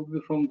of you would be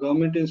from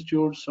government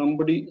institutes, some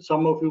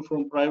of you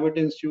from private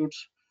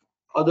institutes,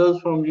 others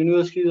from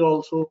universities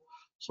also.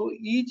 So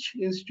each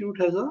institute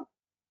has a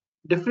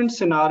different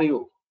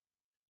scenario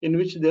in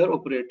which they are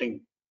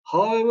operating.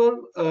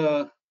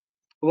 However,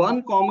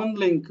 one common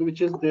link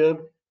which is there,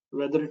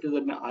 whether it is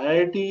an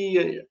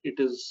IIT, it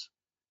is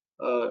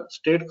a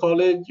state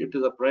college, it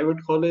is a private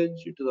college,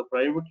 it is a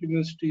private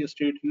university, a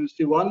state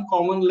university. One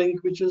common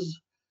link which is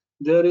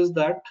there is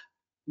that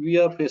we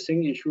are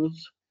facing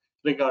issues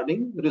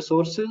regarding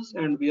resources,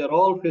 and we are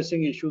all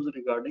facing issues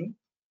regarding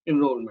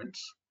enrollments.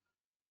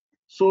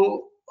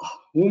 So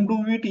whom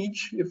do we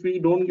teach if we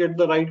don't get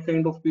the right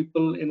kind of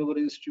people in our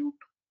institute?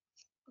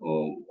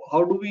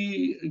 How do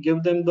we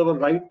give them the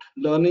right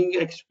learning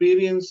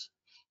experience?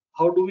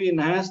 How do we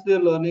enhance their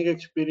learning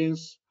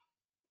experience?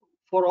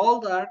 For all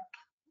that,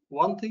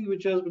 one thing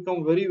which has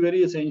become very,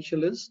 very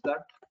essential is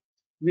that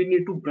we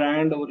need to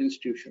brand our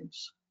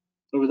institutions.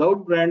 So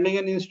without branding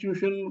an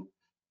institution,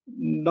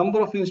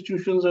 number of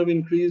institutions have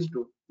increased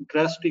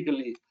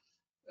drastically.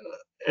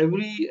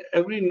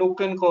 Every nook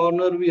and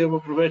corner, we have a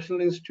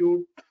professional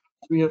institute,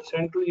 we have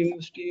central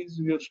universities,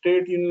 we have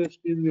state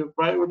universities, we have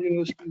private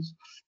universities.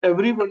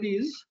 Everybody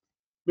is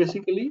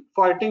basically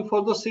fighting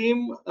for the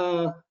same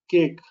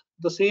cake,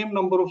 the same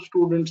number of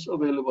students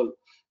available.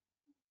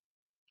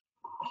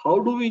 How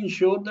do we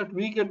ensure that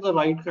we get the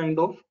right kind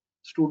of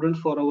students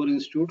for our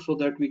institute so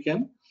that we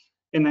can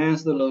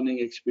enhance the learning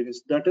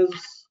experience? That is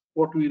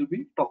what we will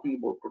be talking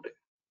about today.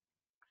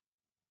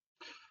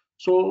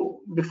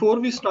 So before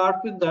we start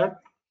with that,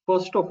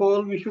 first of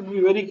all, we should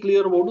be very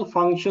clear about the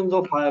functions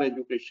of higher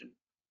education.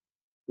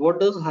 What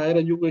does higher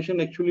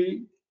education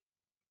actually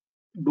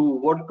do?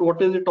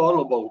 What is it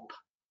all about?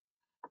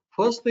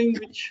 First thing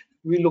which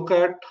we look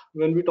at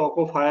when we talk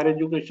of higher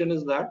education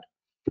is that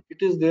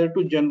it is there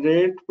to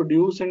generate,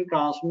 produce, and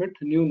transmit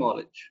new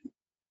knowledge.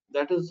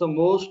 That is the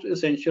most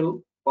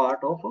essential part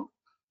of a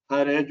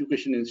higher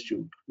education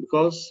institute,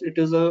 because it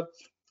is a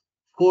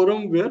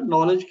forum where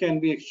knowledge can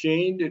be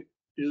exchanged, it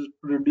is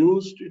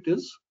produced, it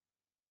is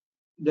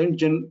then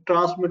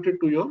transmitted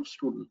to your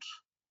students,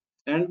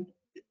 and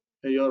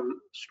your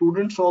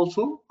students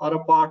also are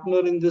a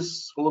partner in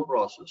this whole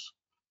process.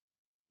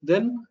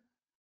 Then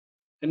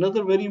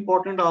another very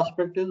important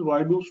aspect is,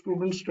 why do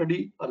students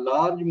study? A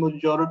large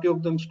majority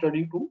of them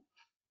study to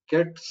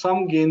get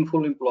some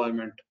gainful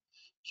employment.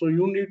 So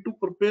you need to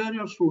prepare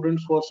your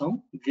students for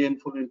some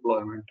gainful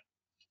employment.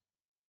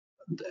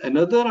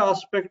 Another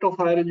aspect of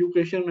higher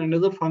education,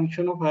 another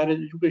function of higher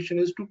education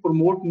is to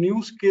promote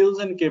new skills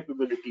and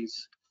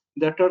capabilities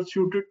that are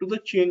suited to the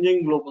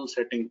changing global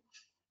setting.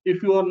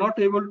 If you are not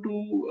able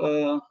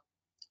to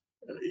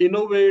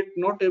innovate,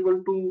 not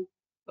able to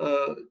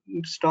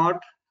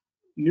start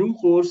new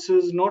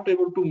courses, not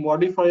able to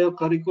modify your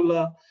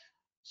curricula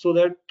so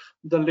that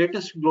the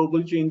latest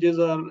global changes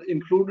are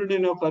included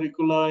in your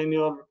curricula, in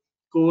your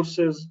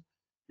courses,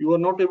 you are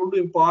not able to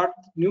impart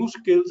new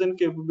skills and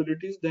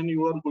capabilities, then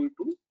you are going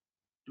to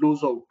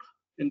lose out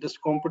in this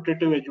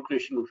competitive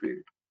educational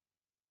field.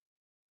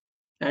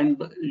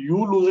 And you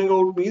losing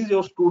out means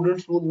your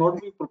students would not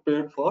be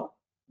prepared for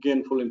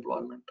gainful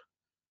employment.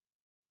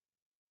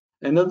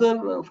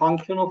 Another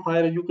function of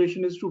higher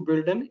education is to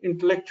build an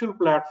intellectual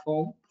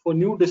platform for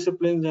new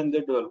disciplines and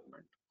their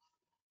development.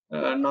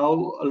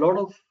 Now, a lot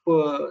of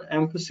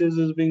emphasis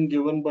is being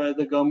given by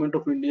the government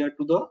of India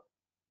to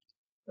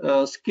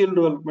the skill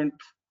development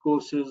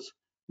courses.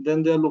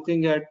 Then they're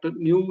looking at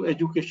new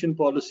education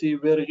policy,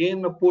 where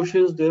again a push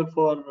is there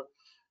for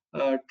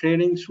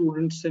training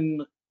students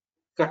in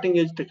cutting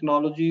edge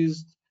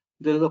technologies.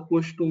 There is a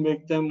push to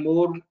make them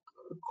more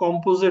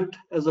composite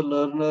as a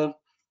learner.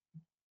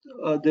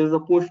 There is a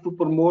push to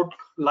promote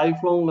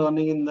lifelong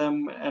learning in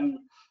them, and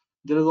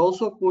there is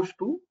also a push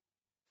to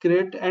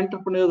create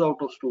entrepreneurs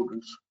out of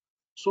students.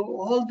 So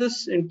all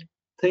this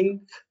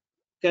thing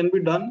can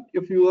be done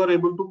if you are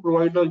able to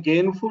provide a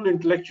gainful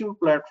intellectual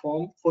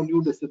platform for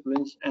new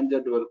disciplines and their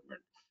development.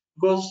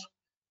 Because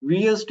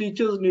we as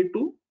teachers need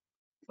to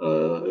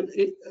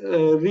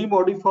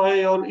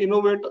remodify or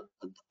innovate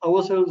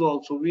ourselves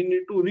also. We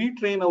need to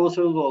retrain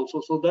ourselves also,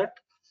 so that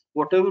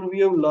whatever we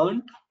have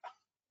learned,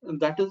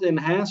 that is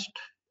enhanced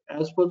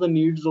as per the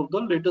needs of the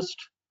latest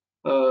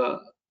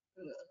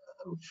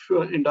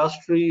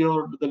industry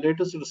or the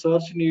latest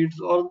research needs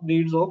or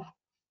needs of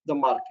the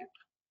market.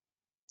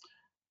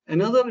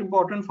 Another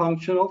important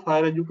function of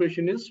higher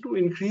education is to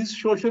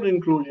increase social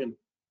inclusion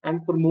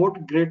and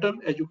promote greater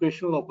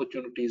educational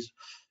opportunities.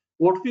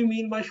 What we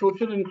mean by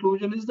social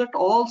inclusion is that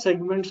all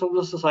segments of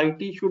the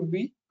society should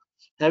be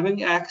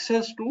having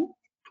access to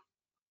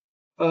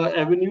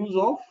avenues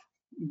of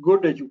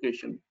good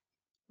education.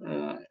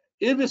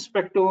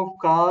 Irrespective of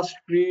caste,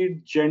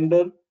 creed,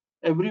 gender,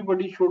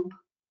 everybody should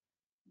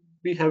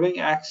be having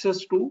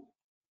access to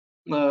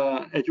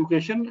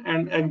education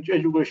and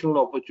educational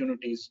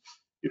opportunities.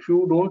 If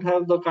you don't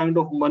have the kind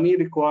of money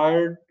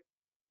required,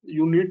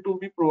 you need to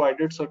be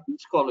provided certain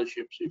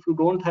scholarships. If you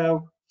don't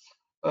have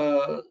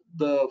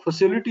the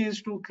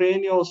facilities to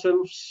train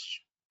yourselves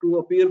to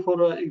appear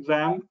for an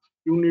exam,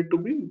 you need to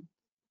be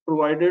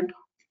provided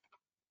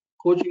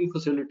coaching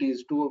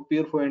facilities to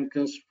appear for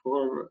entrance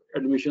for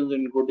admissions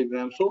in good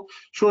exams. So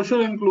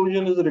social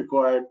inclusion is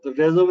required. The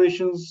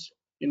reservations,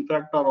 in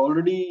fact, are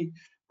already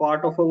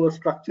part of our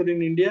structure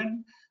in India.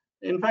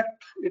 In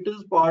fact, it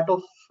is part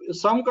of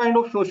some kind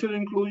of social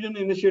inclusion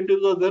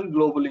initiatives are there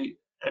globally.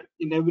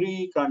 in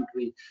every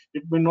country.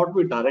 It may not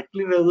be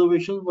directly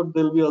reservations, but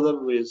there'll be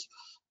other ways.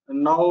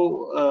 And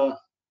now,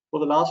 for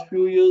the last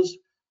few years,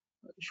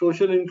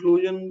 social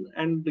inclusion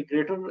and the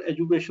greater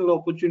educational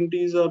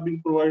opportunities are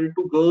being provided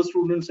to girl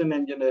students in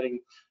engineering.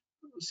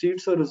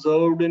 Seats are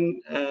reserved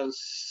in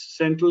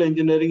Central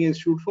Engineering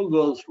Institute for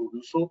girl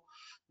students. So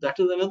that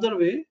is another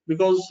way,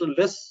 because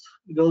less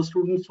girl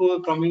students were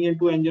coming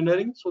into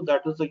engineering. So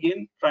that is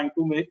again trying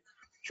to make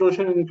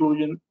social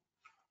inclusion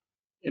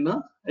in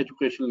an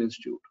educational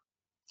institute.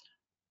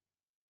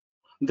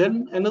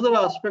 Then another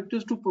aspect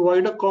is to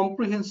provide a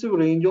comprehensive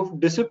range of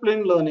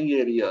discipline learning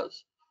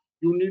areas.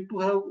 You need to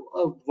have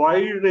a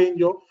wide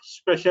range of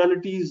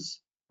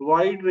specialties,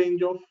 wide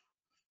range of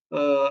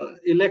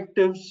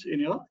electives in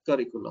your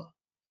curricula.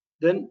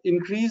 Then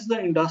increase the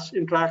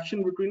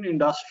interaction between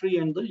industry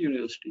and the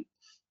university.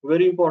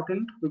 Very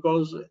important,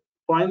 because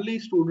finally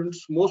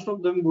students, most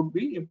of them would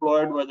be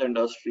employed by the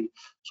industry.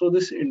 So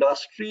this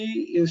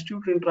industry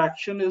institute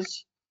interaction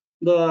is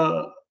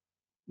the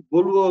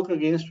bulwark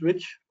against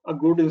which a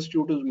good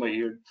institute is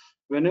made.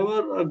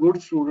 Whenever a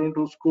good student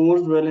who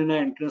scores well in an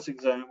entrance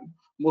exam,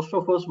 most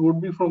of us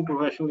would be from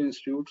professional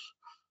institutes.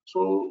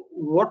 So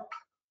what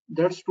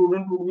that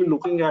student would be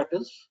looking at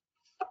is,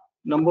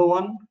 number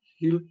one,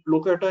 he'll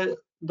look at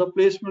the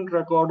placement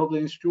record of the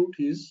institute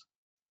he's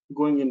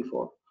going in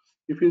for.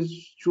 If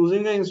he's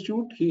choosing an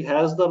institute, he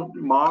has the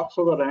marks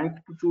or the rank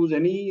to choose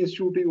any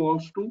institute he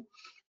wants to.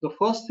 The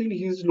first thing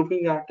he's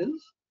looking at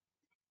is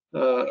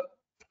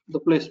the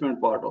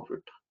placement part of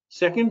it.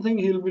 Second thing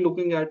he'll be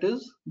looking at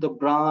is the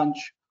branch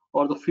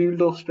or the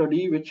field of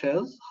study which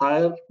has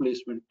higher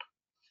placement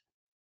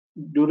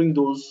during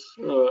those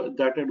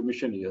that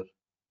admission year.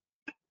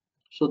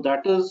 So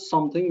that is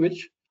something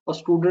which a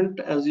student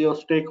as your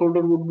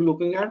stakeholder would be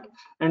looking at.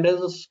 And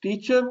as a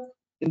teacher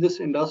in this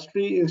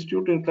industry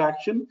institute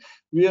interaction,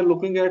 we are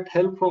looking at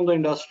help from the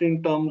industry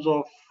in terms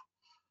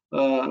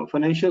of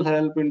financial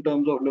help, in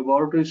terms of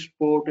laboratory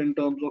support, in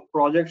terms of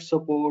project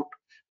support.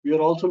 We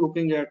are also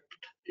looking at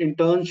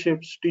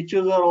internships.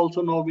 Teachers are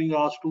also now being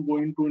asked to go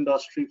into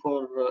industry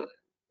for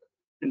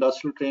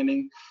industrial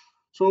training.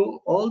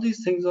 So all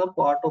these things are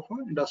part of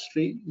an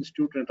industry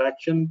institute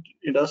interaction.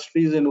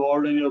 Industry is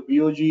involved in your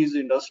BOGs,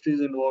 industry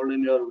is involved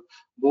in your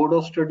board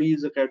of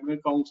studies,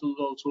 academic councils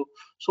also.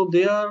 So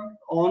they are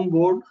on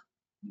board.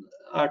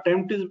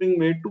 Attempt is being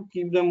made to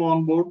keep them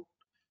on board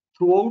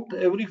throughout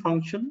every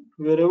function,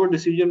 wherever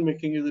decision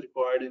making is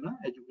required in an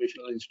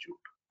educational institute.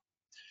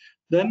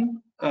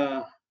 Then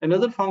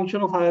another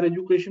function of higher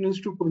education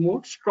is to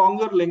promote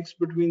stronger links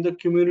between the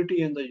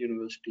community and the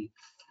university.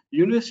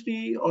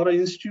 University or an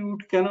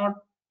institute cannot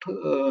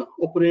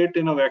operate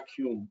in a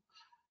vacuum.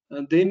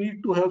 They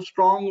need to have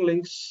strong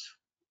links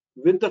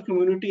with the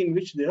community in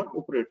which they are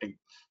operating.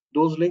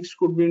 Those links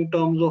could be in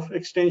terms of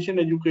extension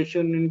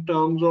education, in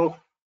terms of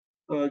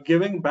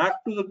giving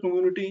back to the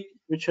community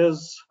which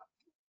has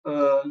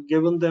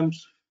given them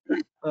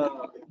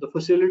the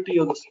facility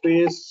or the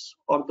space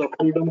or the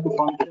freedom to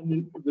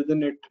function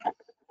within it.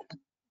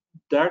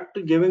 That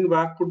giving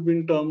back could be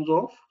in terms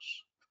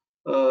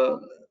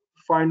of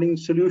finding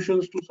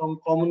solutions to some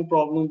common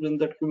problems in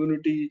that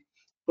community,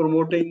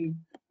 promoting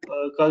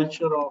a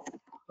culture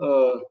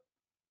of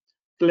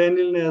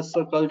cleanliness,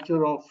 a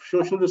culture of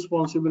social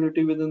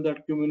responsibility within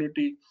that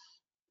community,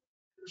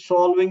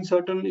 solving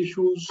certain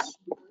issues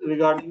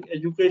regarding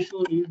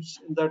educational needs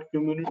in that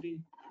community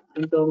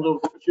in terms of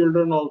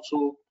children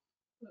also,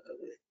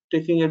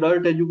 taking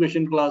adult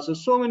education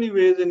classes, so many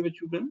ways in which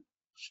you can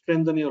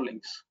strengthen your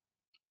links.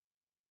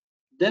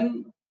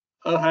 Then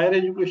a higher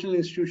educational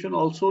institution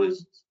also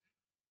is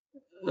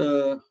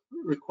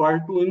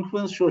required to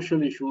influence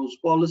social issues,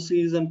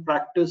 policies and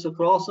practice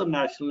across a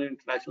national and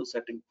international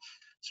setting.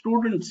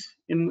 Students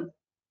in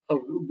a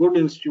good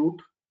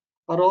institute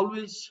are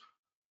always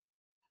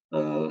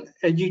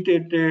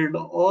agitated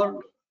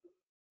or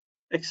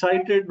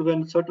excited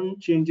when certain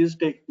changes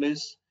take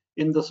place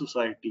in the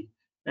society,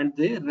 and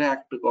they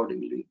react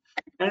accordingly.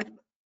 And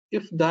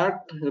if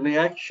that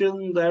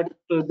reaction, that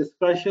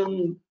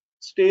discussion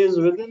stays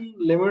within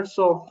limits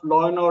of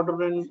law and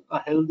order and a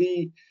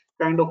healthy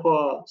kind of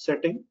a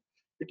setting,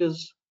 it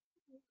is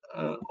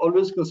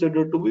always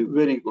considered to be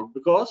very good,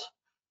 because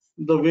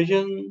the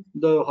vision,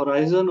 the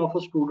horizon of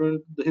a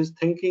student, his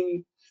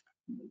thinking,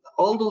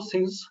 all those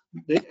things,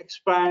 they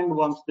expand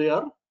once they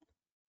are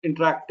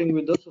interacting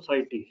with the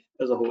society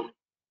as a whole,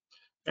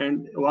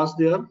 and once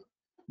they are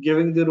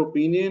giving their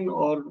opinion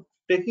or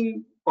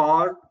taking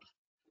part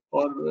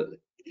or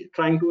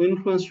trying to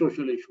influence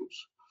social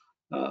issues.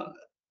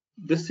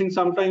 This thing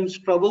sometimes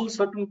troubles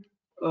certain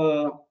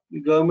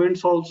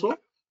governments also,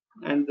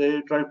 and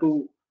they try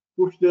to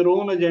push their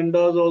own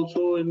agendas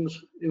also in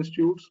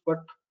institutes, but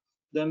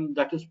then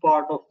that is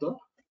part of the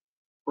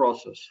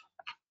process.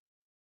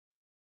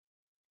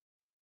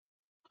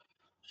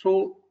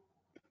 So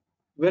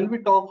when we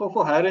talk of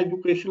a higher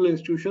educational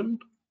institution,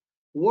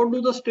 what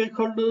do the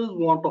stakeholders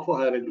want of a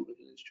higher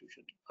educational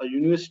institution? A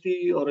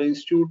university or an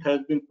institute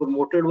has been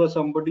promoted by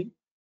somebody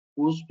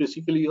who's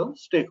basically a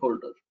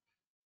stakeholder.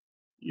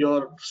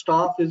 your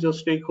staff is your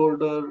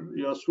stakeholder,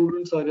 your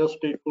students are your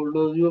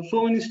stakeholders, you have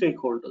so many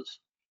stakeholders.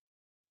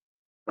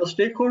 A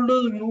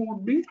stakeholder's view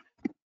would be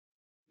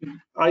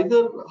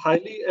either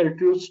highly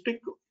altruistic,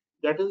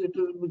 that is, it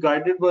will be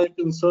guided by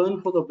concern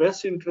for the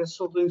best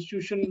interests of the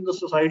institution in the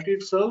society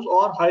it serves,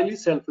 or highly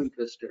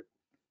self-interested,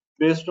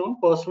 based on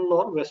personal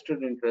or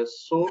vested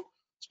interests. So,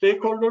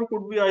 stakeholder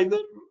could be either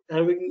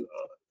having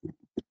an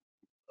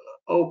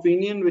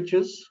opinion which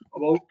is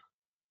about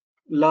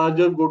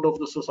larger good of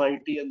the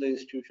society and the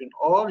institution,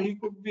 or he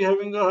could be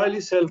having a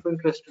highly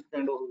self-interested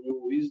kind of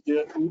view. He's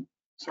there to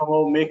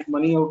somehow make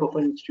money out of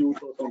an institute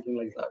or something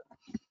like that.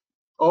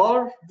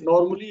 Or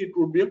normally it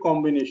would be a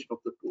combination of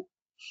the two.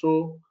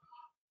 So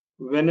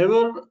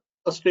whenever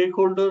a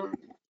stakeholder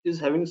is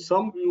having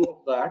some view of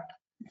that,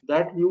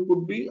 that view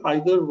could be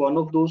either one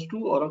of those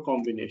two or a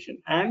combination.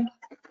 And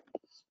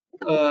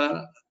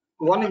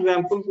one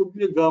example would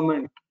be a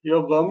government.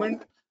 Your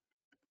government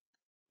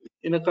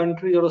in a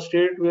country or a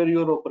state where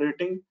you're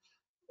operating,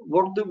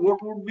 what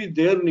would be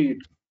their need?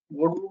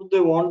 What would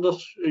they want the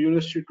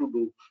university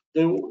to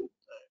do?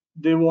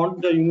 They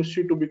want the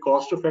university to be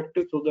cost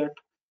effective so that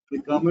the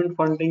government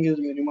funding is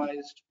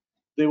minimized.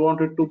 They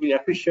want it to be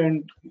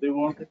efficient. They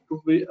want it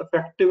to be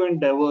effective and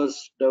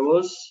diverse.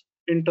 Diverse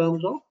in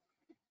terms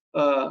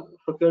of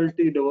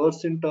faculty,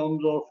 diverse in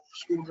terms of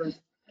students,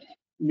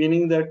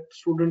 meaning that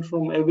students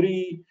from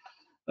every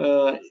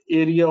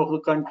area of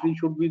the country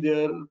should be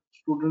there.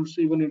 Students,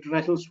 even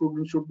international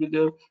students, should be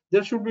there.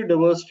 There should be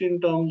diversity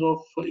in terms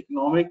of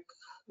economic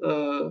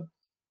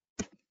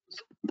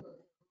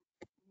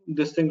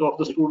this thing of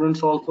the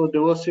students, also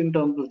diversity in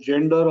terms of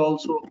gender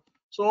also.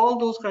 So all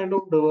those kind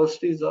of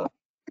diversities are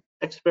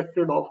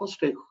expected of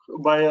a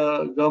by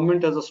a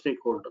government as a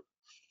stakeholder.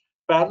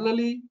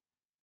 Parallelly,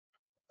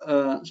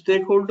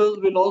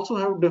 stakeholders will also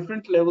have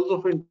different levels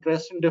of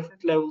interest and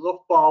different levels of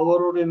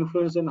power or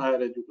influence in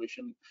higher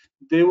education.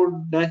 They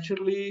would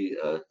naturally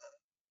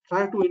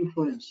try to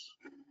influence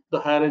the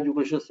higher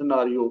education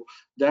scenario.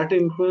 That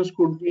influence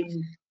could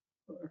be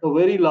at a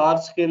very large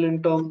scale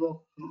in terms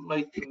of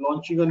like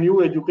launching a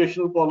new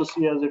educational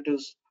policy as it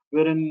is,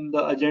 wherein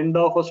the agenda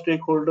of a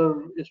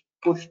stakeholder is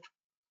pushed,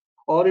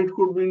 or it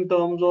could be in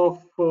terms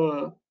of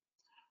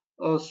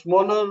a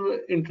smaller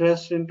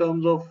interest in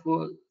terms of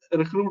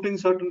recruiting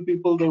certain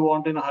people they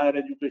want in a higher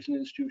education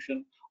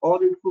institution,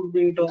 or it could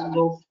be in terms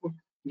of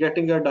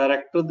getting a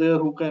director there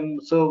who can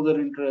serve their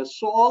interests.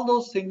 So all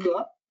those things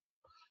are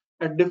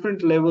at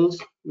different levels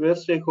where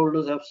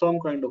stakeholders have some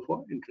kind of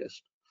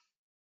interest.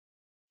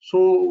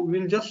 So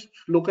we'll just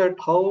look at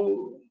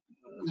how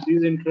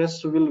these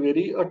interests will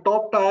vary. A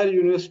top tier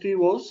university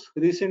was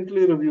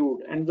recently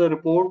reviewed, and the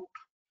report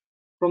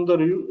from the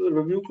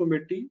review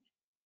committee,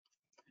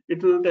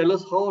 it will tell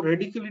us how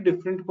radically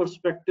different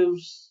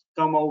perspectives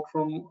come out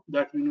from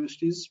that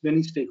university's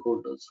many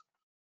stakeholders.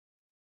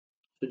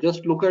 So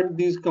just look at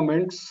these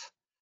comments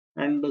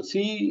and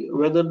see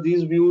whether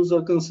these views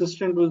are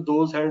consistent with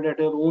those held at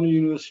your own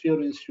university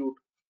or institute.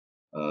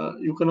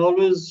 You can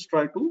always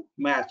try to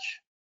match.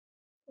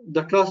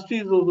 The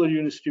trustees of the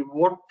university,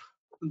 what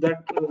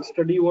that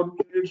study, what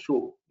did it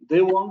show?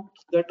 They want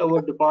that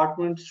our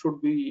departments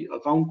should be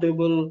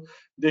accountable,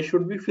 they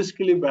should be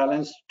fiscally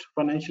balanced,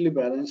 financially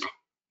balanced,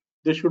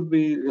 they should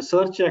be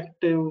research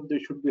active, they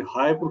should be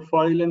high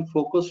profile and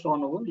focused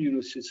on our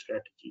university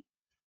strategy.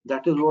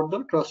 That is what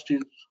the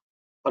trustees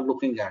are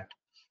looking at.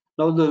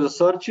 Now the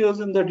researchers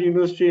in that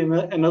university,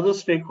 another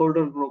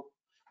stakeholder group,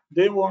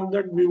 they want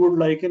that we would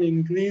like an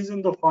increase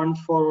in the funds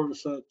for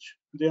research.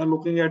 They are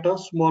looking at a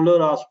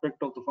smaller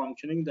aspect of the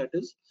functioning, that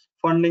is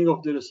funding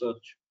of the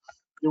research.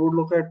 They would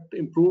look at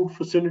improved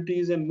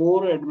facilities and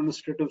more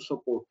administrative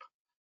support.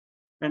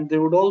 And they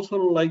would also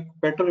like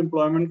better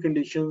employment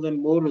conditions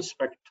and more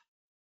respect.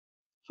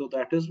 So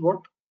that is what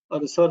a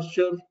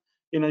researcher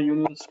in a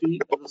university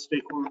as a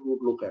stakeholder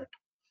would look at.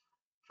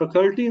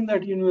 Faculty in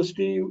that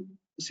university,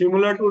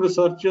 similar to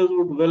researchers,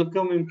 would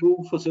welcome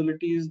improved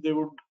facilities. They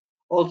would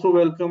also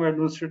welcome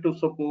administrative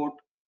support,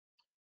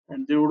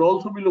 and they would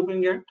also be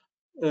looking at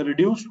a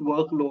reduced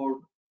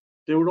workload.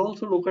 They would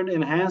also look at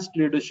enhanced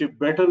leadership,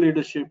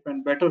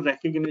 and better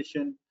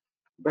recognition,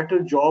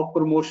 better job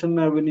promotion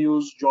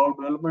avenues, job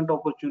development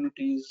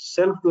opportunities,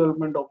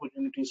 self-development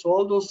opportunities. So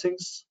all those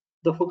things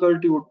the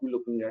faculty would be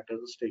looking at as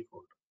a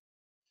stakeholder.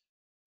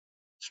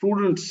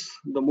 Students,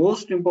 the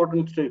most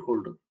important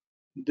stakeholder,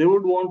 they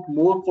would want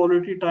more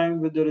quality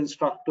time with their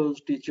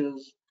instructors,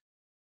 teachers.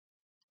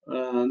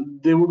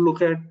 They would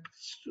look at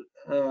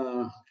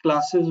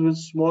classes with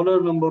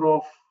smaller number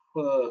of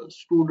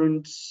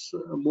students,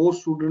 more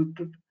student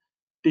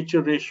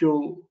teacher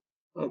ratio,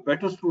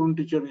 better student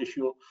teacher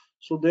ratio.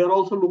 So they are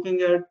also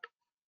looking at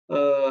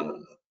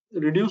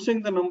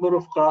reducing the number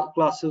of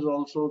classes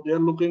also. They are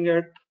looking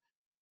at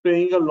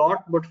paying a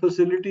lot, but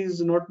facilities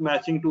not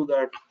matching to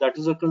that. That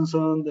is a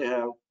concern they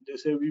have. They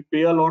say we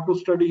pay a lot to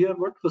study here,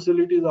 but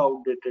facilities are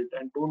outdated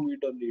and don't meet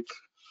our needs.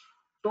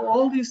 So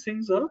all these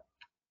things are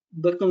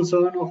the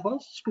concern of a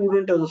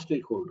student as a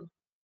stakeholder.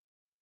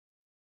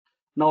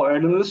 Now,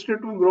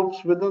 administrative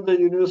groups within the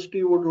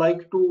university would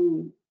like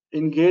to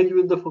engage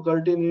with the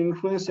faculty and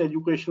influence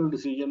educational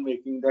decision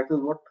making. That is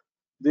what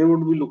they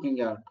would be looking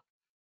at.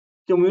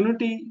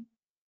 Community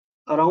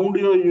around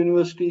your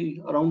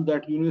university, around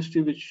that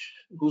university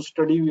whose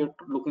study we are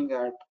looking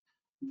at,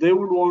 they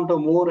would want a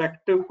more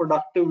active,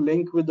 productive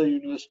link with the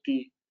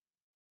university.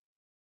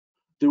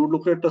 They would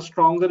look at a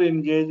stronger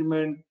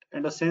engagement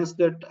and a sense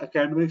that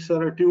academics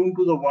are attuned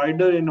to the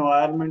wider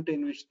environment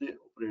in which they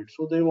operate.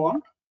 So they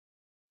want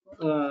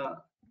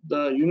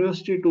the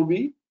university to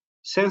be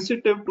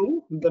sensitive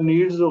to the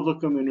needs of the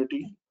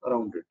community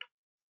around it.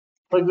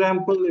 For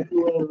example, if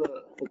you are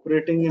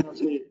operating in,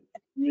 say,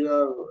 we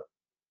are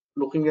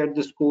looking at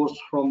this course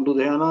from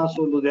Ludhiana.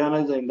 So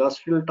Ludhiana is an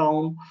industrial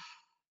town.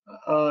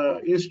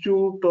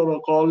 Institute or a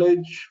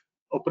college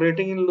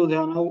operating in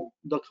Ludhiana,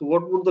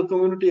 what would the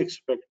community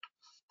expect?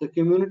 The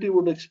community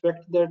would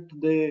expect that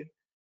they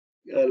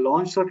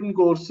launch certain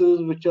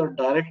courses which are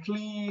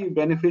directly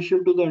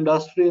beneficial to the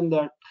industry in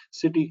that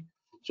city,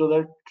 so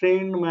that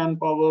trained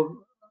manpower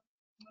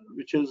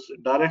which is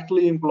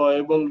directly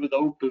employable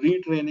without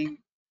retraining,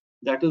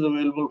 that is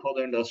available for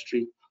the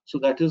industry. So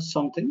that is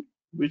something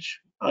which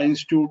our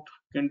institute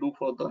can do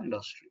for the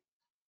industry.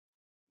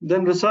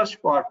 Then research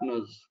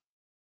partners,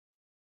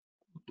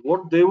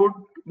 what they would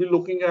be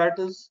looking at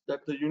is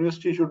that the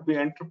university should be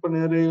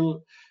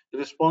entrepreneurial,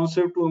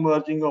 responsive to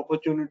emerging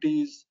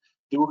opportunities.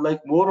 They would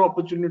like more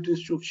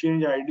opportunities to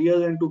exchange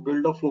ideas and to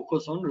build a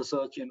focus on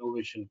research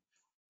innovation.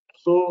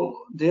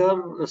 So their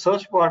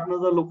research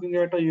partners are looking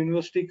at a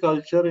university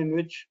culture in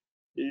which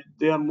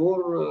they are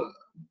more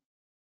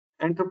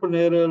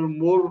entrepreneurial,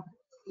 more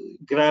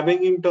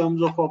grabbing in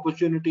terms of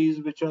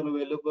opportunities which are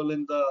available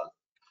in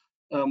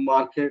the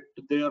market.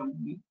 They are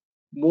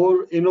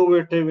more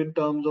innovative in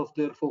terms of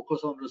their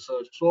focus on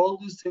research. So all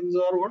these things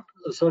are what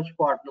research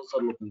partners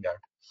are looking at.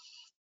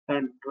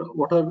 And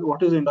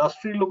what is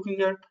industry looking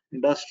at?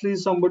 Industry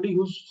is somebody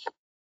who's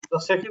the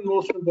second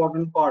most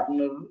important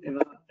partner in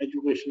an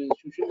educational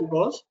institution,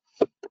 because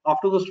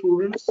after the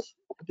students,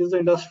 it is the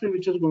industry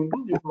which is going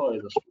to employ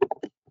the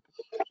students.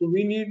 So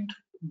we need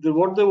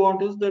what they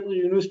want is that the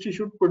university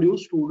should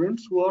produce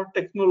students who are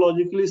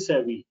technologically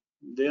savvy.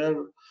 They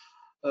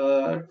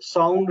are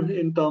sound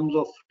in terms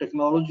of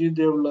technology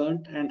they've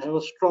learned and have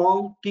a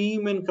strong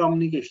team and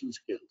communication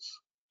skills.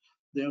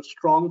 They have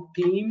strong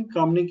team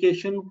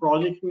communication,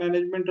 project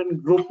management,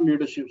 and group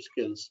leadership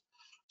skills.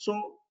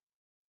 So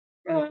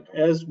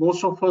as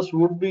most of us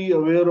would be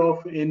aware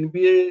of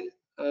NBA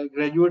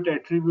graduate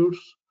attributes,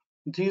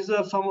 these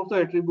are some of the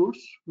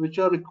attributes which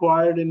are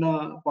required in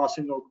a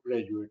passing out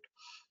graduate.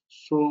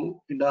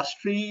 So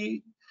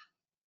industry,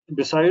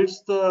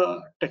 besides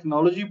the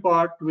technology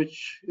part,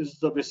 which is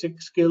the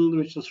basic skill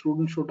which the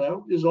student should have,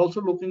 is also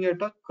looking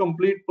at a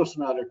complete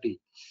personality.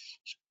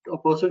 A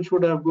person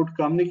should have good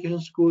communication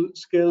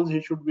skills.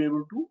 He should be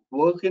able to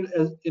work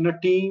in a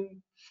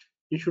team.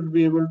 He should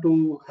be able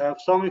to have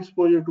some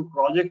exposure to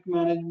project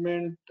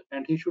management,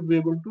 and he should be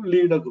able to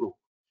lead a group.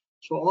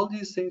 So all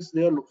these things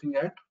they are looking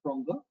at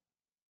from the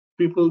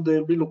people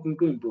they'll be looking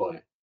to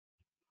employ.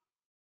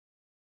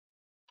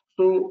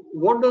 So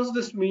what does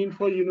this mean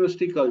for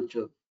university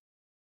culture?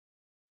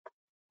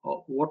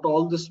 What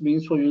all this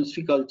means for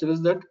university culture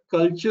is that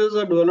cultures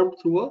are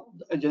developed through an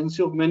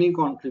agency of many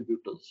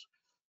contributors.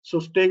 So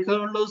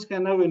stakeholders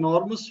can have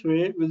enormous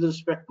sway with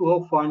respect to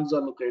how funds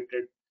are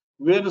allocated,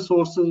 where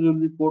resources will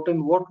be put,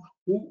 and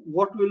who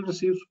will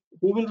receive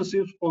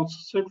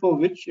sponsorship for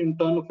which in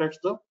turn affects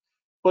the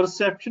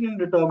perception and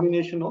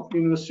determination of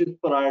university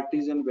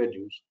priorities and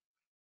values.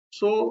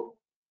 So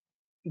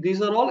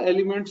these are all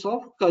elements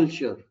of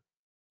culture.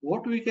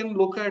 What we can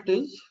look at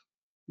is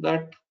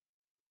that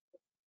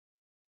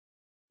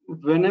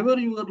whenever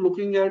you are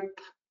looking at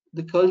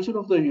the culture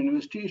of the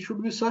university, it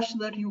should be such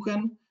that you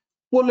can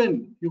pull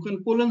in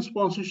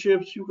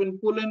sponsorships, you can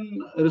pull in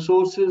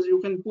resources, you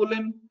can pull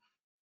in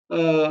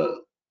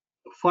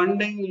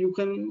funding, you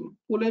can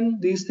pull in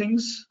these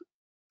things.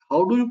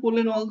 How do you pull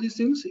in all these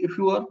things? If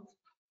you are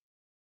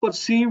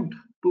perceived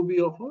to be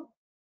of a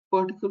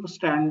particular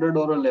standard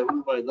or a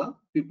level by the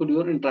people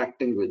you are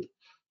interacting with.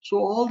 So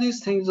all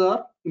these things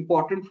are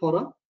important for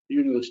a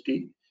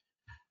university.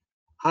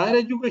 Higher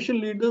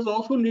education leaders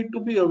also need to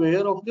be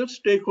aware of their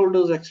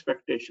stakeholders'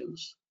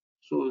 expectations.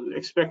 So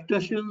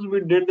expectations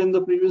we did in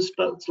the previous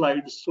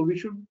slides. So we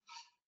should,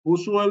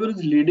 whosoever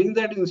is leading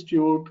that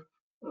institute,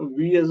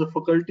 we as a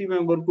faculty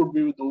member could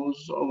be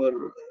those,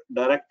 our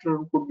director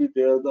could be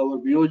there, our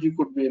BOG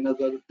could be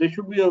another. They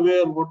should be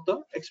aware what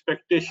the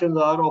expectations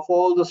are of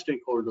all the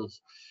stakeholders.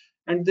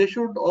 And they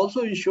should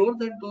also ensure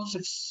that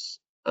those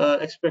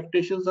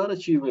expectations are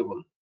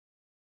achievable.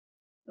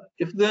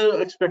 If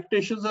their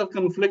expectations are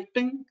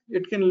conflicting,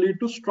 it can lead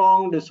to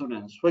strong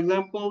dissonance. For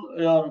example,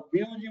 our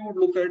BOG would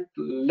look at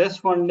less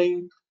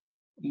funding,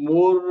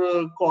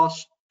 more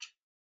cost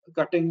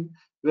cutting,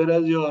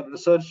 whereas your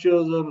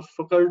researchers or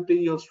faculty,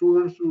 your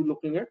students will be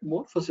looking at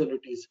more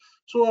facilities.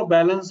 So a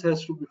balance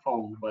has to be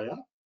found by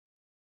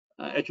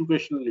a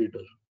educational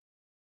leader.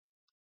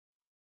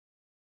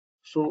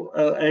 So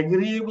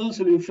agreeable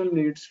solution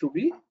needs to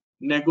be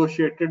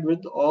negotiated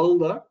with all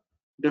the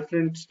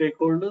different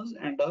stakeholders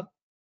and a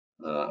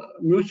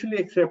mutually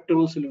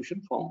acceptable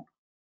solution found.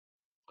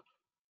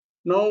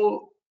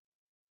 Now,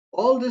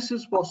 all this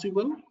is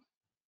possible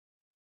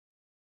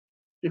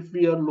if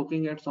we are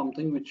looking at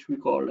something which we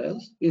call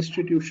as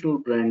institutional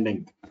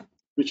branding,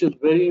 which is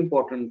very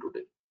important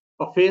today.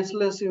 A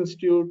faceless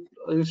institute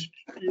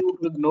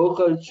with no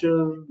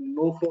culture,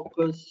 no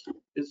focus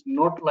is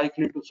not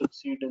likely to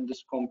succeed in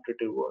this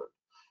competitive world.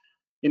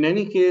 In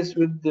any case,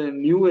 with the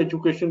new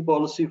education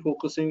policy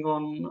focusing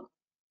on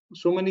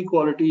so many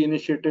quality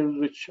initiatives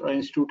which our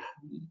institute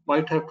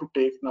might have to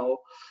take now,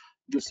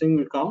 this thing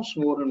becomes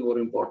more and more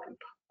important.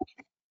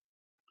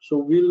 So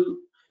we'll,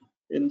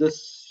 in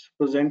this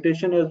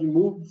presentation, as we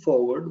move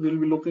forward, we'll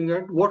be looking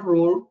at what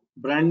role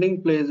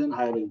branding plays in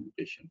higher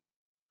education.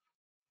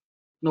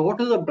 Now,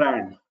 what is a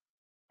brand?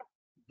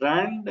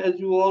 Brand, as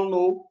you all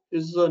know,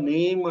 is a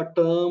name, a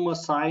term, a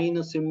sign,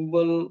 a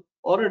symbol,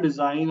 or a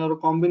design, or a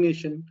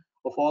combination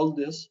of all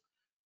this,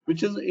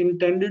 which is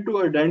intended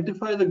to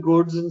identify the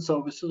goods and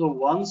services of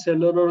one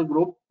seller or a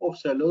group of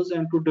sellers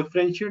and to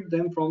differentiate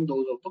them from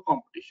those of the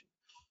competition.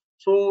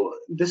 So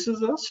this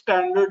is a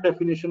standard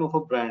definition of a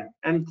brand,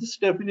 and this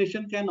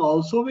definition can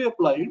also be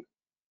applied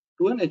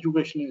to an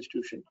educational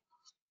institution.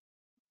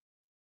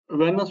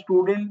 When a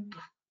student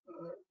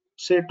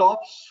say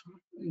tops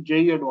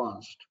JEE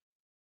Advanced,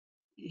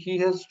 he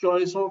has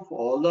choice of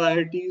all the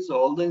IITs,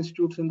 all the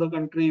institutes in the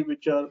country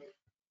which are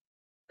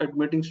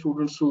admitting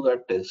students to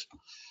that test.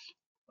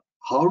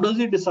 How does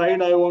he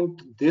decide I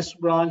want this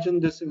branch in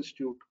this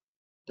institute?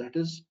 That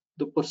is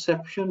the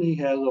perception he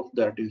has of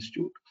that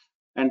institute.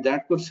 And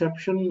that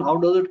perception, how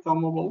does it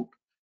come about?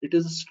 It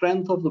is the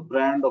strength of the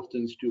brand of the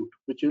institute,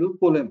 which will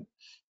pull him.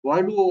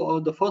 Why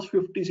do the first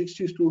 50,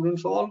 60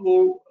 students all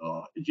go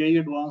JEE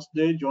Advanced,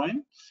 they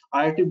join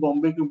IIT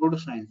Bombay Computer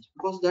Science?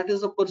 Because that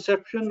is a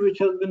perception which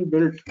has been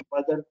built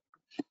by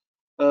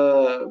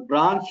that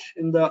branch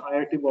in the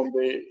IIT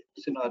Bombay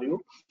scenario,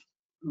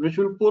 which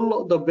will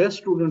pull the best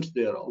students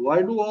there.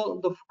 Why do all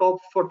the top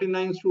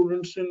 49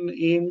 students in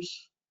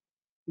AIMS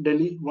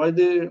Delhi, why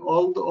they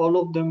all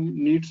of them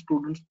need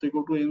students, they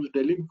go to AIMS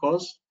Delhi?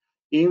 Because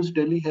AIMS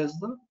Delhi has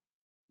the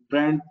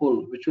brand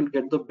pull, which will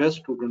get the best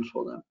students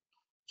for them.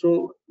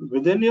 So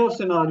within your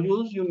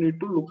scenarios, you need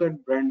to look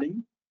at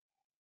branding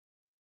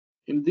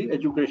in the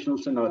educational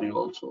scenario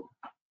also.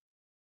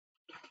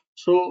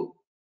 So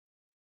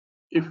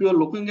if you are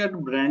looking at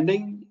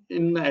branding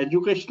in the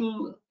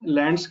educational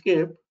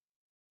landscape,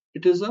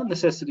 it is a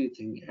necessary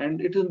thing, and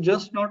it is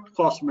just not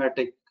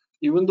cosmetic.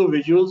 Even though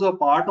visuals are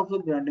part of the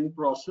branding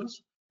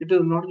process, it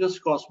is not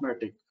just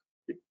cosmetic.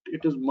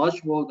 It is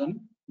much more than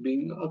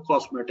being a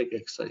cosmetic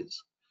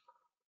exercise.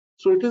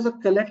 So it is a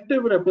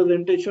collective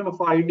representation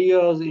of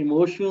ideas,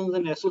 emotions,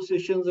 and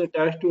associations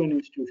attached to an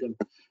institution.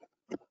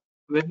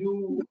 When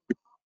you,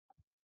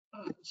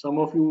 some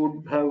of you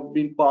would have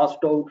been passed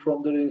out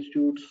from their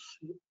institutes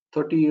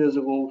 30 years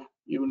ago,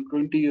 even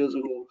 20 years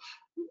ago.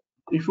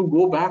 If you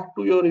go back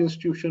to your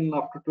institution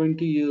after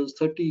 20 years,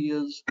 30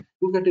 years,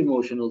 you get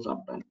emotional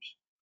sometimes.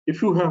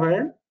 If you have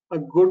had a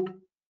good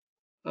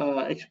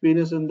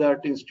experience in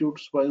that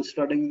institute while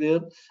studying there,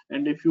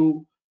 and if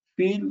you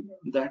feel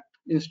that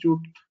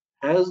institute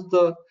has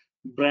the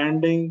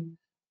branding,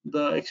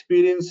 the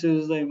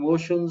experiences, the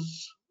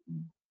emotions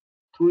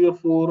through your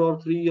 4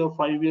 or 3 or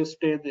 5 years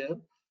stay there,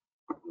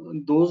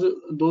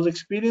 those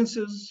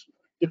experiences,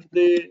 if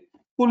they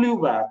pull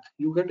you back,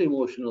 you get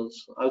emotional.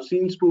 I've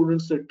seen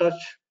students that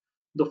touch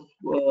the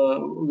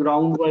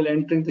ground while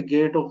entering the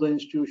gate of the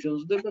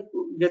institutions, they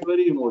get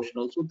very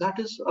emotional. So that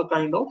is a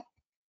kind of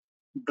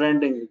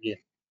branding again.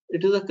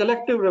 It is a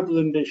collective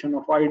representation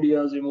of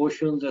ideas,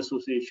 emotions,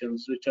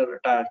 associations which are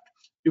attached.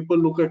 People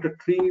look at a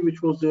tree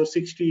which was there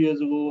 60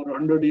 years ago or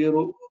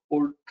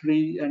 100-year-old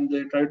tree, and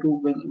they try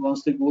to,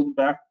 once they go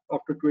back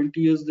after 20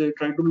 years, they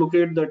try to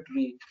locate that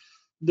tree.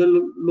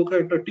 They'll look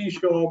at a tea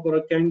shop or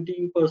a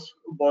canteen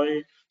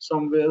boy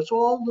somewhere. So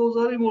all those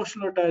are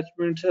emotional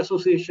attachments,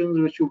 associations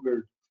which you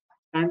build,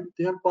 and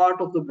they are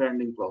part of the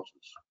branding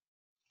process.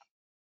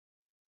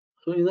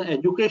 So in the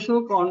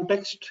educational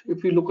context,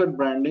 if you look at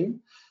branding,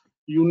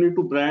 you need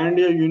to brand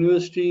your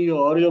university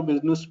or your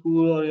business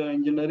school or your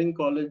engineering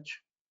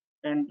college,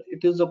 and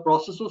it is a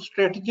process of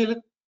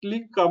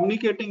strategically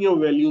communicating your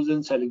values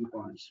and selling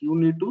points. You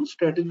need to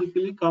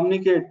strategically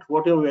communicate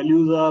what your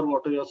values are,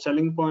 what your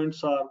selling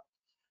points are,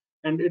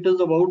 and it is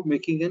about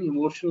making an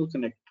emotional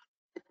connect.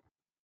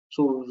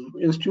 So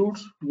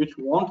institutes which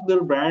want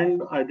their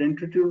brand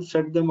identity to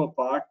set them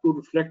apart, to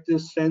reflect their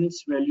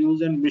sense,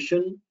 values, and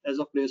mission as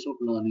a place of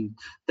learning.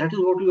 That is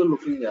what you are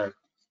looking at.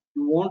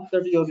 You want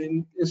that your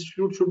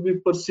institute should be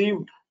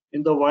perceived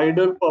in the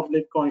wider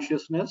public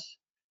consciousness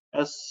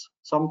as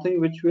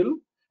something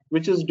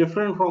which is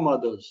different from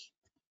others.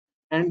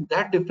 And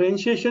that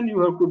differentiation you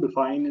have to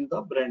define in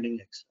the branding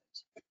exercise.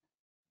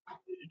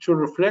 It should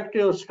reflect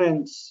your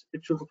strengths.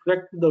 It should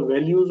reflect the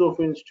values of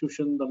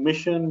institution, the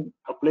mission,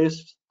 a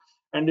place,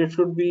 and it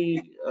should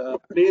be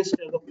placed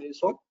as a place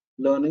of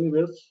learning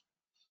where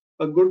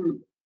a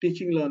good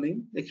teaching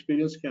learning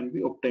experience can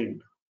be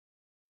obtained.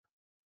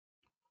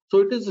 So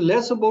it is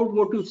less about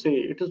what you say,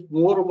 it is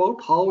more about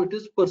how it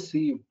is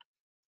perceived.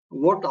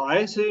 What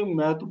I say,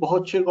 मैं तो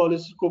बहुत अच्छे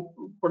college को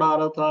पढ़ा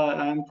रहा था,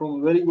 I am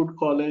from a very good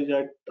college,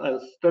 I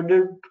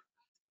studied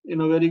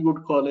in a very good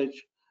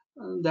college,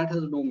 that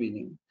has no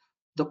meaning.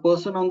 The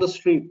person on the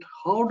street,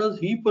 how does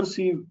he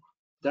perceive?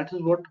 That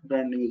is what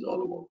branding is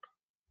all about.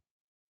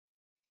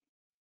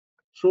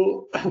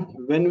 So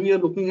when we are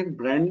looking at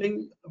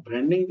branding,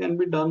 branding can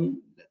be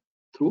done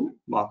through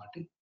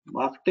marketing.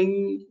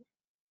 Marketing,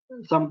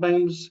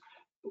 sometimes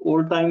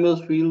old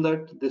timers feel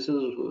that this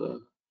is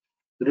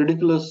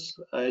ridiculous.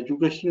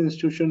 Education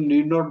institution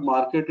need not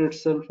market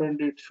itself and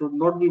it should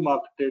not be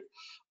marketed,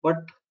 but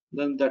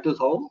then that is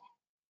how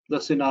the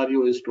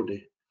scenario is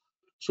today.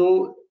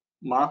 So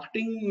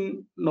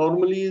marketing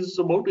normally is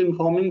about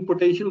informing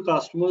potential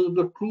customers of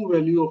the true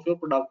value of your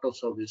product or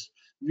service.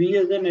 We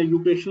as an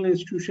educational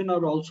institution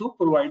are also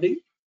providing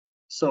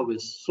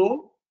service,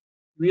 so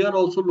we are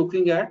also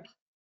looking at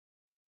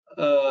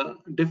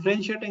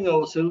differentiating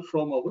ourselves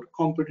from our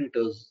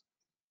competitors.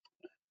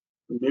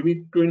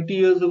 Maybe 20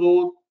 years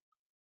ago,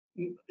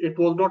 it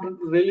was not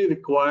really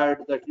required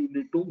that you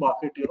need to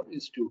market your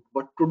institute,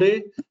 but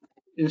today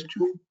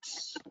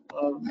institutes,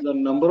 the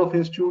number of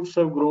institutes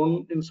have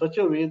grown in such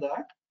a way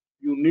that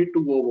you need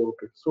to go about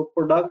it. So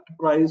product,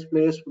 price,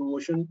 place,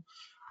 promotion,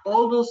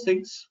 all those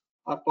things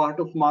are part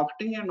of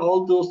marketing, and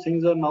all those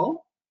things are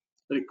now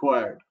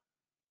required.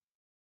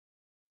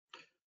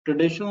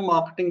 Traditional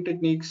marketing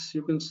techniques,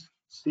 you can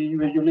see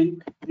visually,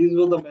 these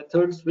were the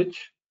methods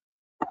which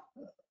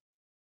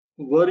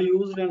were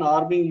used and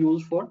are being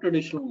used for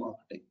traditional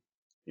marketing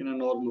in a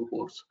normal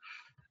course.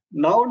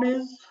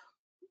 Nowadays,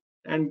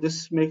 and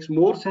this makes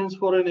more sense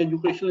for an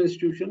educational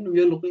institution,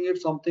 we are looking at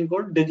something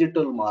called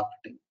digital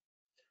marketing.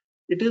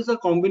 It is a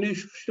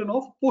combination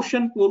of push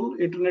and pull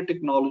internet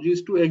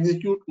technologies to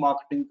execute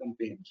marketing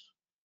campaigns.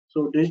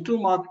 So digital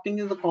marketing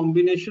is a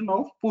combination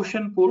of push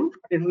and pull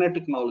internet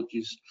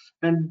technologies,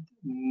 and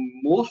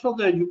most of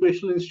the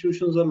educational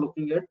institutions are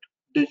looking at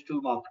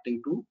digital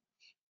marketing to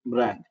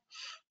brand.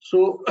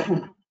 So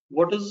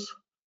what is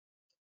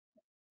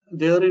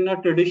there in a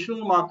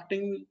traditional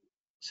marketing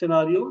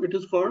scenario? It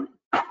is called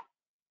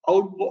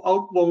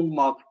outbound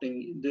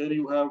marketing. There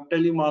you have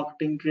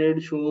telemarketing,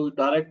 trade shows,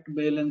 direct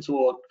mail, and so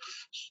on.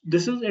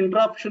 This is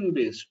interruption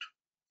based.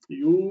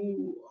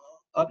 You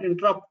are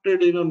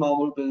interrupted in a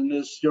normal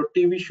business. Your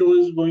TV show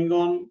is going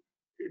on,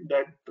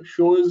 that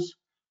show is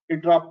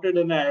interrupted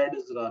and an ad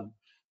is run.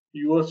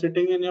 You are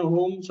sitting in your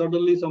home,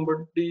 suddenly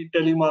somebody,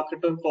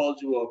 telemarketer, calls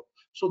you up.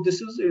 So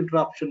this is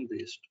interruption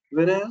based.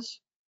 Whereas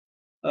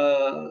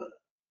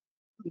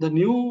the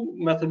new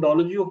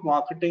methodology of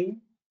marketing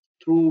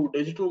through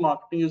digital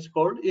marketing is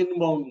called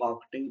inbound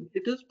marketing.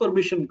 It is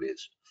permission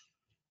based.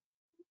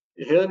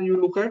 Here you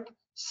look at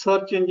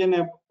search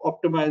engine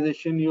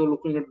optimization, you're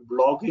looking at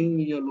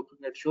blogging, you're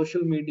looking at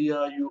social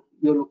media,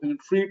 you're looking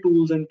at free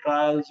tools and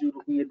trials, you're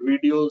looking at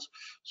videos.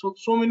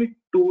 So many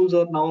tools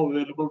are now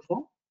available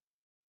for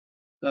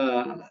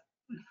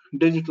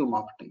digital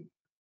marketing.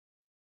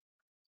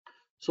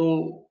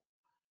 So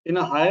in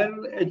a higher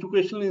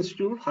educational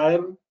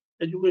institution,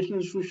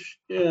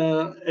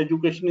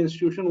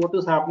 what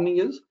is happening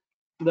is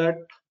that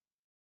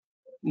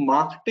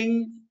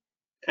marketing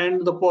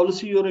and the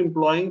policy you're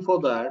employing for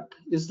that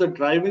is the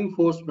driving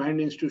force behind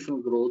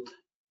institutional growth,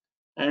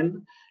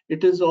 and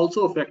it is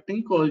also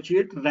affecting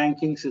collegiate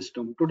ranking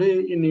system. Today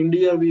in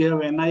India we have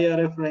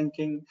NIRF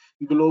ranking,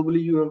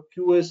 globally you have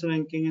QS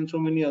ranking and so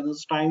many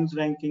others, Times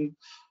ranking.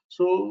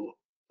 So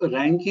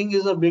ranking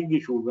is a big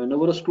issue.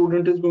 Whenever a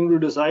student is going to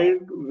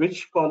decide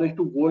which college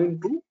to go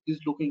into,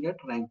 he's looking at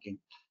ranking,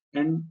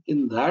 and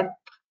in that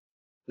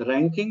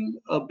ranking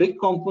a big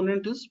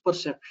component is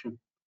perception,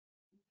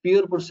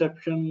 peer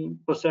perception,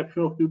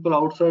 perception of people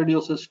outside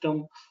your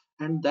system,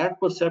 and that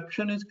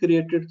perception is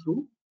created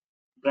through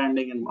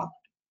branding and marketing.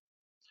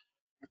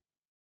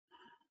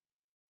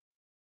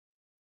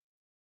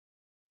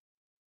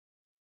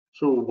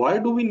 So why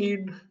do we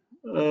need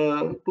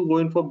to go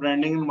in for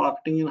branding and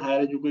marketing in higher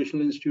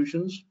educational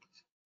institutions?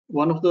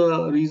 One of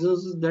the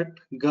reasons is that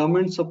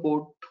government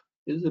support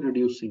is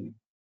reducing.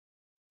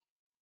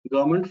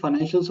 Government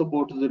financial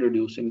support is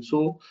reducing.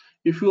 So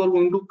if you are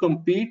going to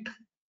compete,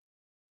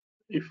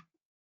 if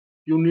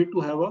you need to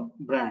have a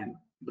brand,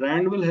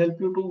 brand will help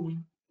you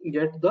to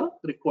get the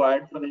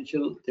required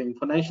financial thing.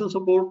 Financial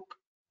support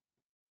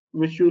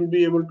which you will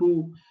be able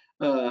to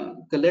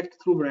collect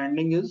through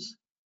branding is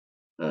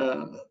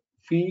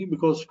fee,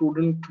 because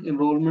student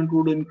enrollment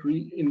would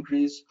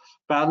increase.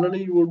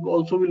 Parallelly, you would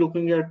also be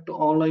looking at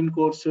online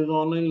courses,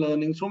 online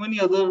learning, so many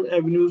other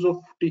avenues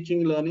of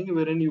teaching learning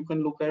wherein you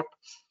can look at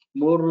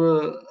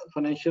more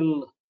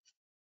financial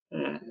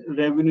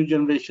revenue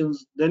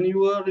generations. Then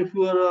you are, if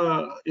you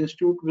are an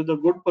institute with a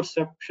good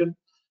perception,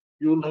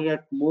 you will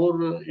get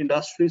more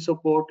industry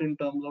support in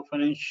terms of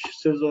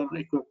finances or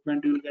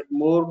equipment. You will get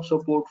more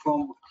support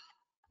from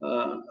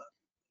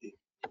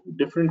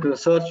different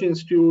research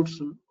institutes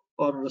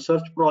or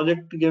research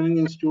project giving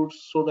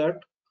institutes, so that,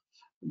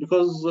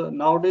 because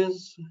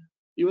nowadays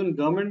even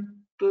government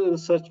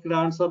such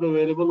grants are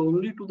available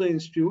only to the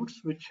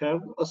institutes which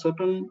have a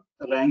certain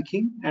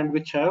ranking and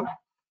which have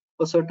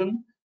a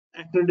certain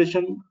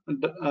accreditation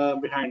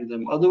behind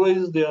them.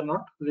 Otherwise, they are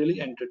not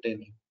really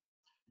entertaining.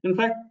 In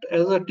fact,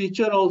 as a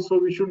teacher also,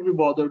 we should be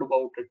bothered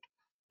about it.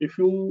 If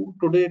you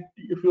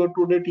are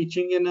today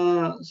teaching in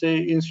a, say,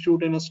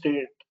 institute in a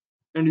state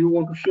and you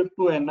want to shift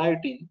to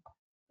NIT,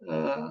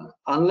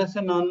 unless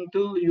and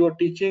until you are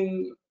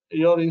teaching,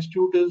 your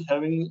institute is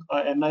having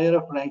a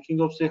NIRF ranking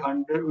of say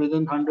 100,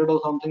 within 100 or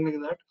something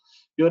like that,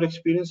 your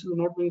experience is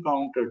not being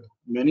counted.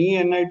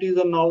 Many NITs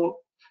are now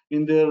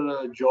in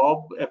their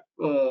job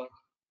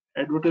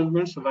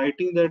advertisements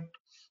writing that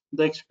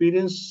the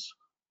experience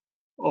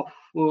of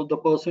the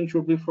person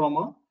should be from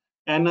a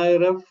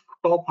NIRF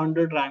top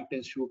 100 ranked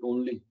institute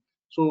only.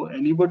 So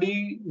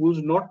anybody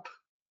who's not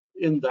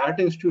in that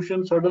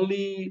institution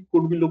suddenly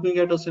could be looking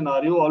at a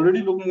scenario,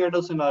 already looking at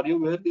a scenario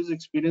where his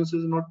experience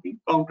is not being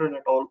counted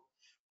at all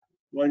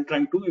while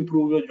trying to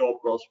improve your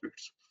job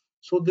prospects.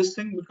 So this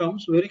thing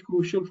becomes very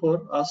crucial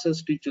for us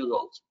as teachers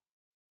also.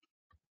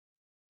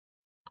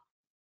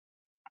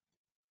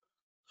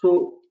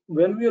 So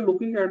when we are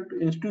looking at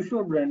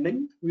institutional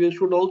branding, we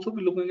should also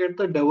be looking at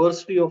the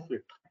diversity of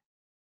it.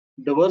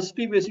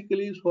 Diversity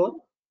basically is for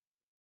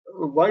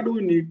why do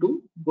we need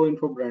to go in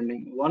for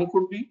branding? One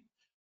could be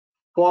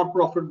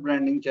for-profit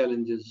branding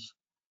challenges.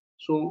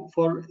 So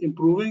for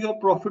improving your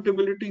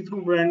profitability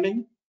through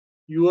branding,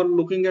 you are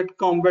looking at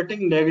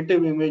combating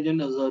negative image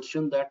and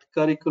assertion that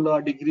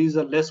curricula degrees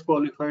are less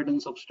qualified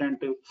and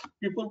substantive.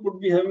 People could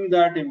be having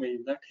that image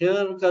that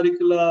here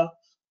curricula,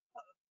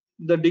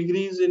 the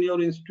degrees in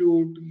your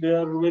institute, they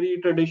are very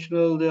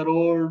traditional, they are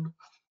old,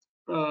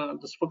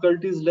 the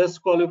faculty is less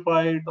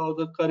qualified, or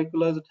the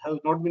curricula has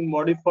not been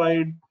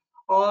modified,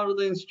 or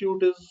the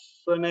institute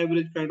is an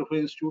average kind of an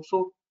institute.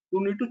 So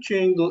you need to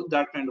change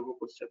that kind of a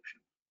perception.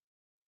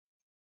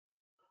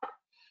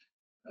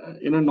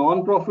 In a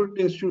non-profit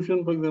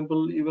institution, for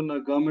example, even a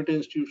government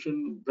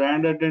institution,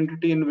 brand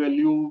identity and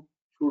value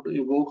should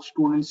evoke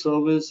student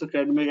service,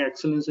 academic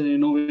excellence and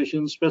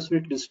innovation,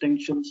 specific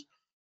distinctions.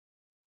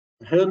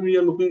 Here we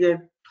are looking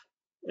at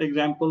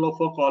example of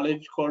a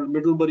college called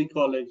Middlebury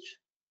College.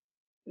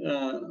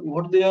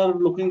 What they are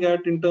looking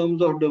at in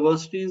terms of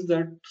diversity is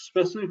that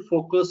specific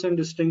focus and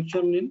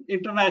distinction in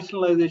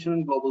internationalization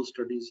and global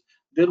studies.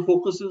 Their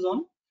focus is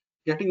on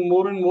getting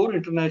more and more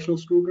international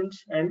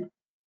students and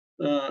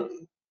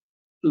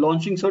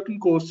launching certain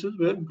courses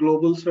where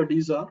global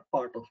studies are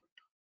part of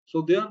it.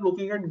 So they are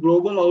looking at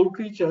global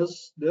outreach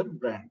as their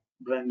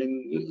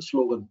branding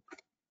slogan.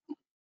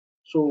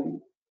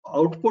 So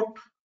output,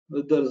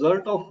 the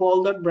result of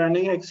all that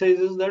branding exercise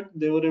is that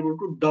they were able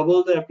to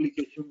double the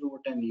applications over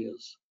 10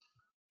 years.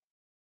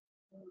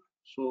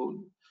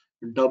 So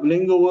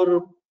doubling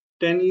over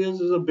 10 years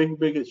is a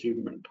big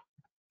achievement.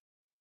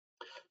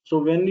 So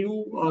when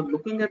you are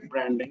looking at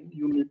branding,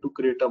 you need to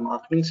create a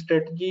marketing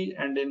strategy,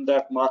 and in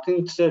that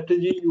marketing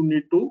strategy, you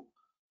need to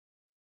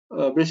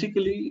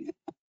basically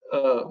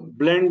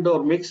blend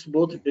or mix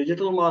both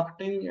digital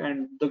marketing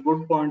and the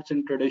good points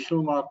in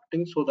traditional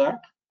marketing so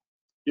that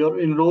your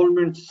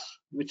enrollments,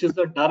 which is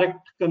the direct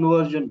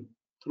conversion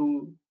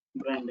through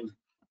branding,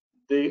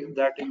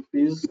 that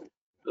increase.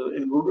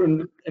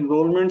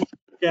 Enrollments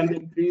can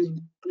increase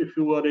if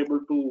you are able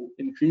to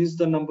increase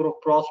the number of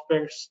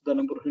prospects, the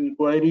number of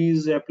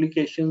inquiries,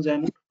 applications,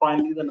 and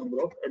finally the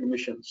number of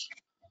admissions.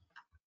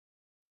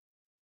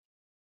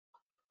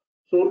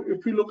 So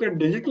if you look at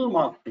digital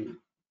marketing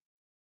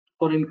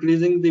for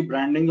increasing the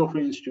branding of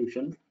an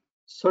institution,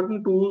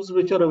 certain tools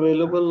which are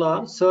available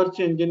are search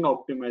engine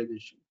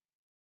optimization.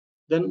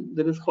 Then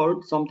there is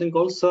something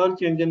called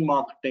search engine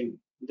marketing.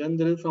 Then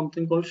there is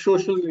something called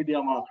social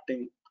media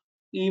marketing,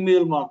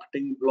 email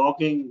marketing,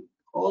 blogging.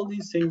 All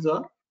these things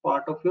are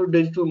part of your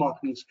digital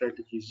marketing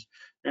strategies,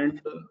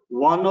 and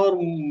one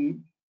or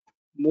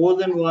more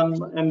than one,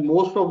 and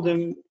most of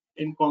them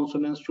in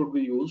consonance, should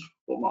be used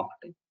for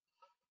marketing.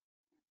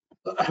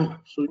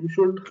 So you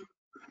should,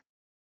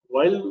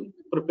 while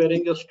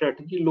preparing your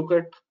strategy, look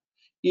at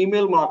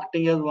email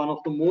marketing as one of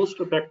the most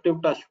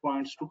effective touch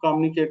points to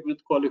communicate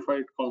with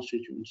qualified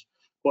constituents.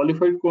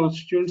 Qualified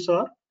constituents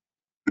are,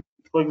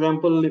 for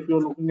example, if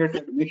you're looking at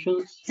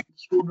admissions,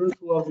 students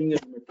who are being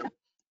admitted,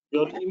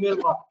 your email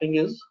marketing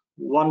is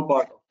one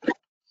part of it.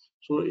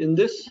 So in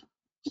this,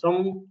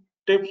 some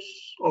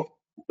tips of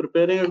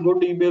preparing a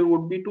good email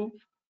would be to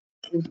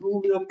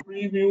improve your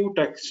preview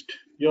text.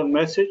 Your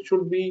message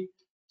should be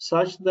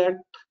such that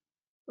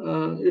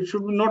it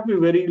should not be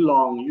very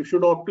long. You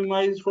should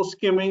optimize for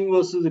skimming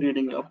versus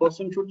reading. A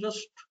person should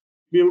just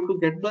be able to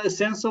get the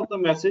essence of the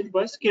message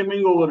by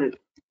skimming over it,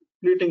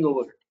 reading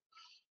over it.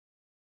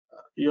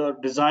 Your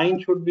design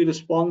should be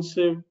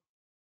responsive.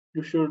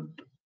 You should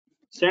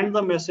send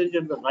the message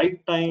at the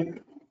right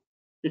time.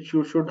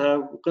 You should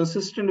have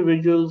consistent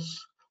visuals.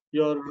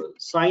 Your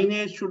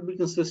signage should be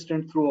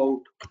consistent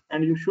throughout,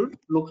 and you should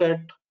look at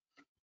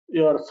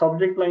your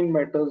subject line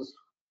matters.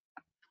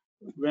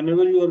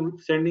 Whenever you are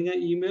sending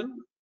an email,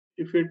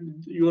 if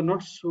you are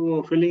not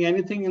filling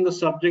anything in the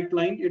subject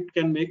line, it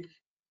can make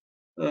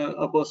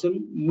a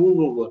person move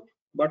over.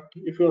 But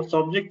if your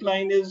subject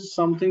line is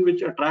something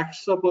which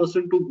attracts a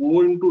person to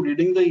go into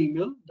reading the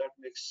email, that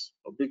makes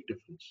a big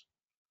difference.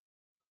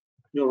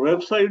 Your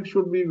website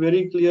should be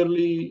very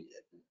clearly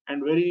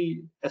and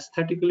very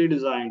aesthetically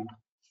designed,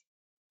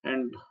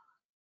 and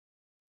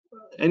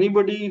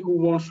anybody who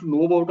wants to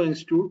know about an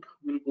institute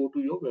will go to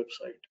your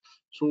website.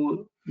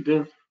 So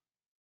the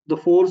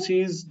 4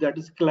 C's, that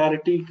is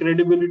clarity,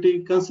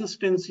 credibility,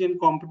 consistency, and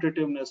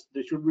competitiveness,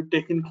 they should be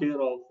taken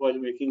care of while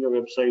making a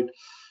website.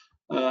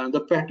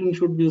 The pattern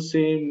should be the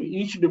same.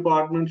 Each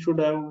department should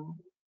have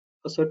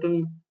a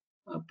certain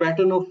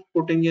pattern of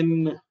putting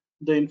in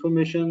the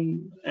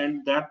information,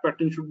 and that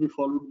pattern should be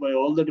followed by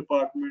all the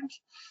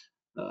departments.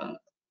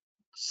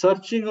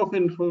 Searching of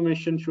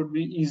information should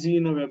be easy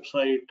in a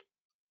website.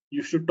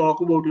 You should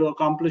talk about your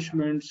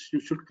accomplishments. You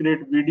should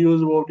create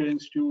videos about your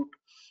institute,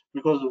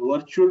 because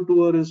virtual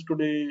tour is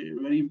today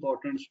very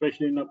important,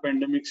 especially in a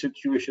pandemic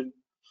situation.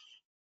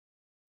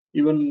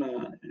 Even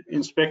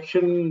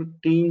inspection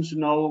teams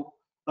now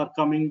are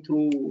coming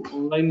through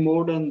online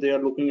mode, and they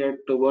are looking at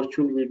the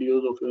virtual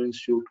videos of your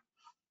institute.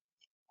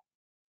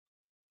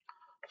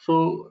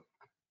 So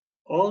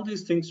all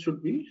these things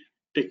should be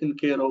taken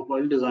care of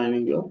while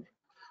designing your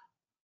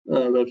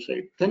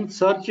website. Then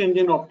search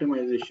engine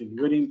optimization,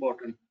 very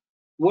important.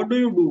 What do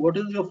you do? What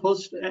is your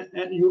first,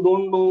 you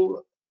don't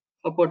know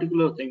a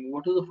particular thing.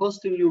 What is the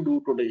first thing you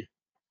do today?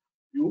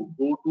 You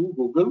go to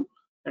Google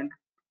and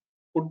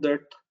put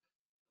that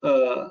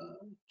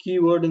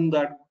keyword in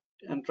that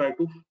and try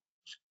to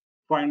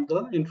find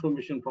the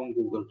information from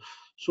Google.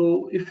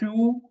 So if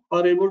you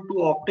are able to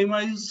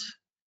optimize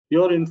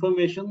your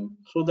information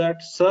so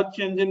that search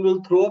engine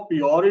will throw up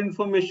your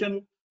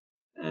information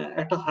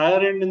at a higher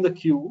end in the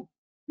queue,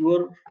 you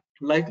are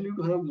likely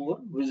to have more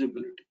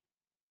visibility.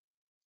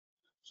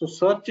 So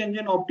search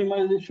engine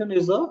optimization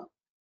is a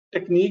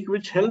technique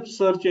which helps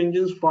search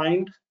engines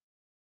find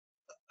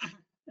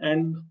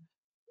and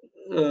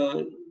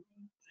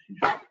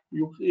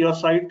your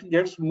site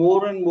gets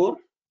more and more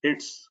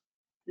hits.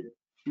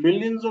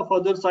 Millions of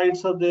other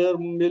sites are there,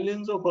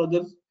 millions of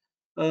other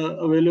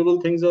available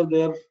things are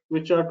there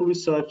which are to be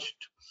searched.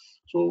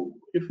 So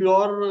if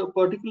your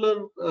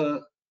particular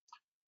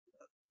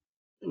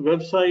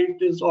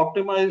website is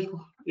optimized,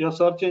 your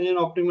search engine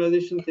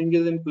optimization thing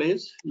is in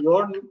place,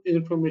 your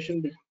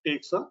information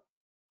takes a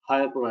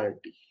higher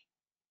priority.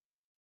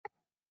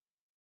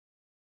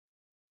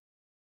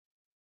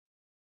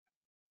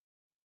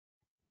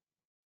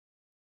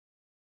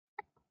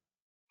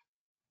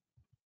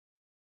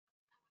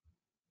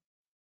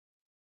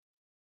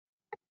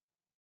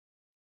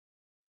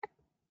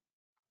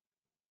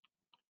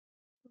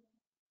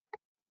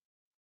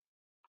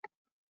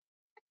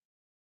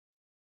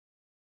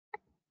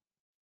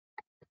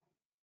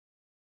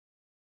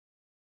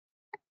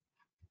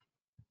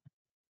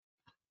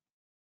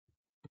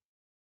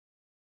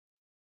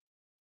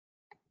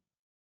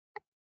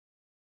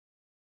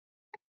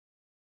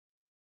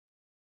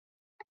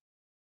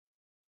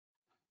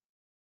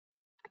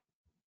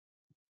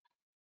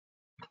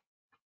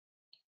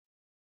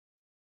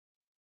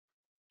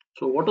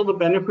 So what are the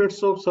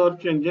benefits of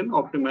search engine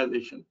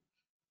optimization?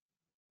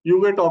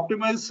 You get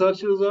optimized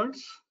search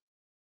results.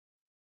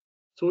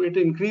 So it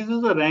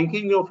increases the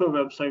ranking of a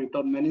website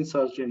on many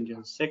search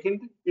engines.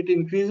 Second, it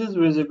increases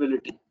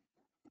visibility.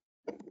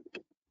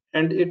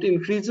 And it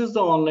increases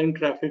the online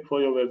traffic for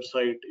your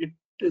website. It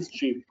is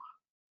cheap.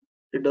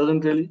 It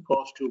doesn't really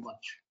cost too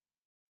much.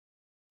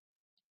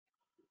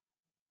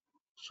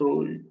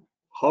 So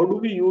how do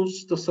we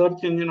use the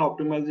search engine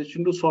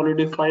optimization to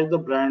solidify the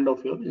brand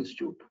of your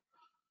institute?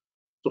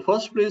 The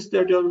first place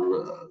that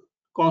your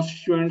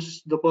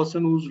constituents, the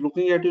person who's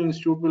looking at your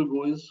institute, will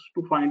go is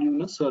to find you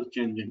in a search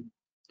engine.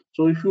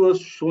 So if you are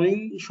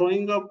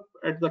showing up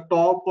at the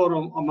top or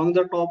among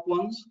the top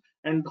ones,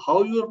 and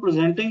how you are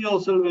presenting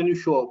yourself when you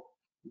show up,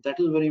 that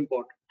is very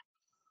important.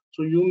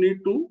 So you need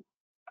to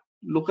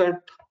look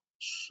at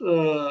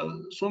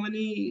so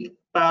many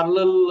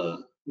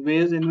parallel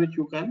ways in which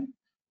you can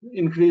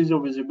increase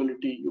your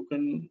visibility.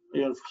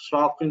 Your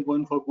staff can go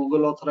in for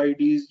Google Author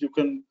IDs. You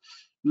can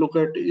look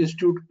at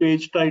institute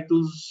page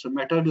titles,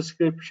 meta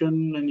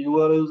description, and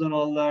URLs and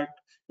all that.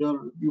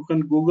 You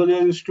can Google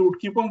your institute.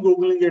 Keep on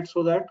Googling it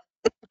so that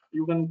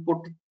you can put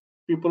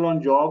people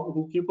on job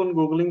who keep on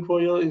Googling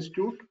for your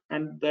institute,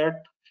 and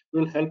that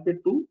will help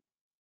it to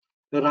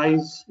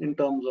rise in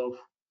terms of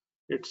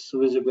its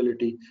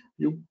visibility.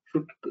 You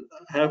should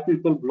have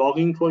people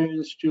blogging for your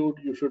institute.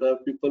 You should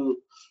have people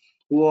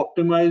who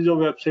optimize your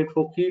website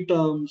for key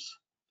terms,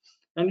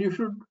 and you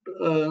should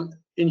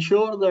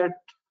ensure that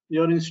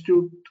your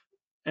institute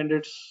and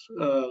its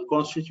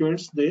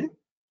constituents, they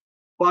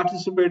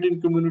participate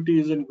in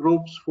communities and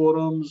groups,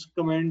 forums,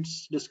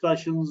 comments,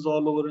 discussions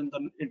all over in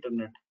the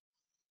internet.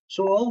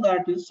 So all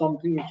that is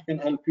something which can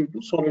help you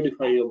to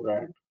solidify your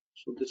brand.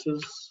 So this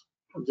is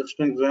just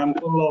an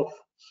example of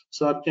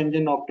search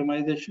engine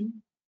optimization.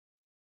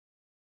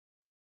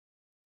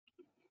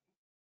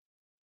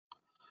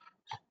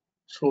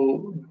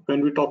 So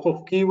when we talk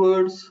of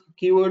keywords,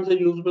 keywords are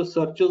used by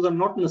searchers are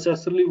not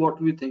necessarily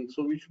what we think.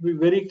 So we should be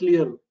very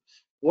clear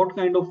what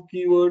kind of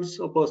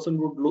keywords a person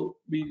would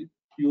be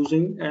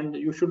using, and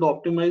you should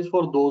optimize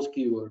for those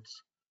keywords.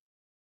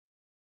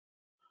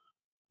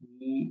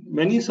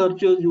 Many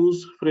searchers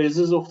use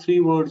phrases of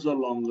 3 words or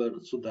longer,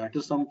 so that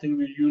is something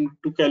you need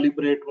to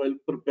calibrate while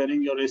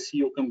preparing your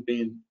SEO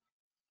campaign.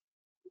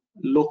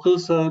 Local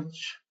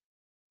search,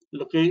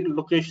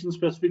 location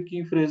specific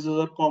key phrases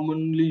are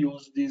commonly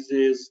used these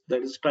days,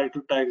 that is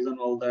title tags and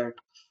all that.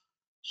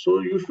 So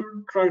you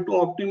should try to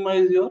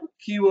optimize your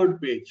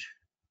keyword page.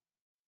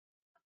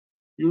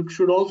 You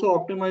should also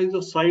optimize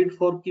the site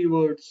for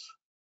keywords.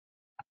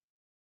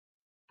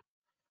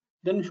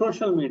 Then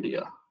social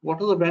media.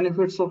 What are the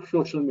benefits of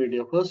social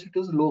media? First, it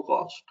is low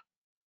cost.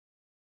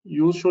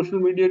 Use social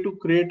media to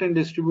create and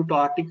distribute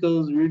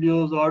articles,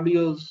 videos,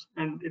 audios,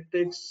 and it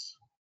takes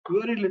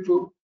very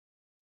little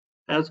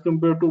as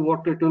compared to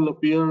what it will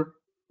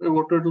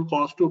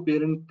cost to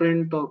appear in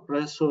print or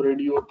press or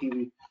radio or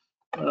TV.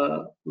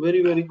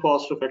 Very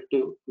cost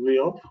effective way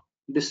of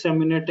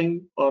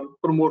disseminating or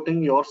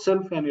promoting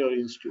yourself and your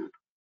institute.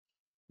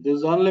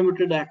 There's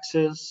unlimited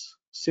access,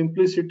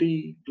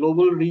 simplicity,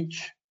 global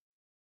reach,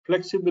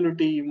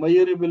 flexibility,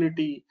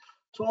 measurability.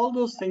 So all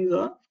those things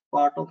are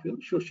part of your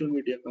social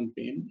media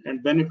campaign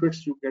and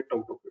benefits you get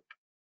out of it.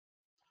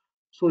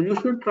 So you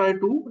should try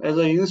to, as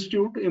an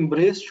institute,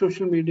 embrace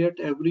social media at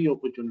every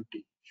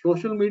opportunity.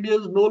 Social media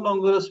is no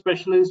longer a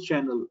specialized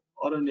channel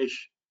or a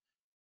niche.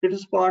 It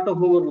is part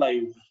of our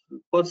lives.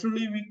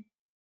 Personally, we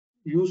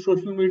use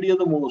social media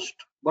the most,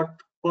 but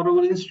for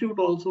our institute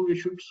also, we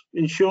should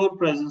ensure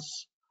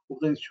presence of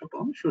the institute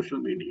on social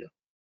media.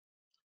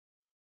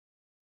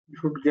 You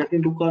should get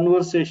into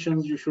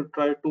conversations. You should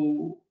try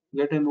to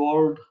get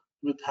involved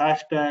with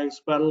hashtags,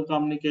 parallel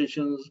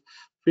communications.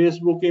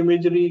 Facebook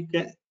imagery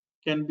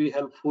can be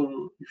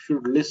helpful. You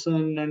should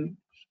listen and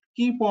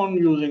keep on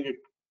using it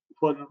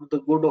for the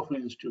good of the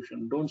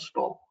institution. Don't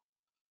stop.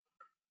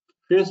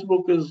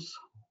 Facebook is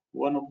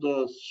one of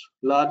the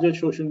largest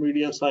social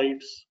media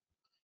sites,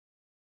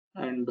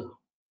 and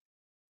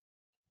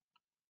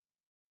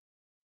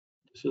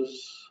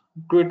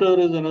Twitter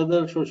is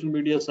another social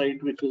media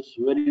site which is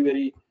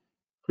very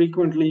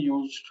frequently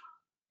used,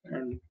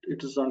 and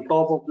it is on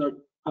top of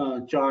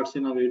the charts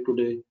in a way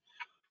today.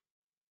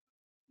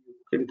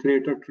 You can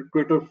create a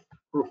Twitter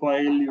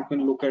profile. You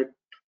can look at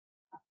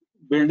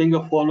building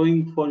a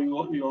following for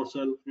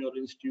yourself, your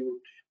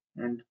institute,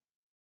 and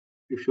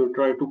you should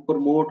try to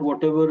promote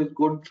whatever is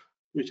good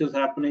which is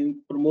happening.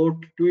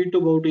 Tweet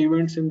about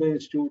events in the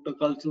institute. A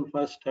cultural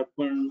fest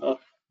happened, a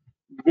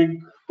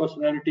big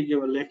personality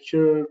gave a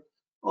lecture.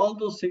 All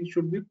those things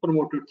should be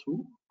promoted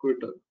through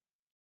Twitter.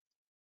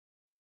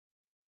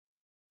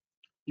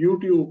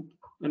 YouTube,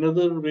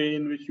 another way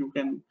in which you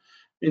can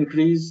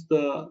increase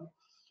the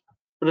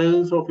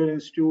presence of your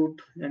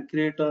institute and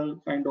create a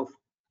kind of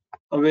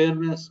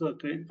awareness,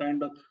 create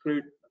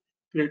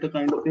a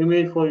kind of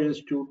image for your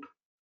institute.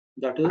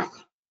 That is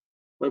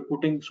by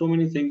putting so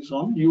many things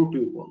on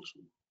YouTube also.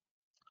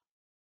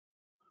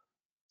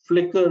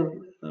 Flickr,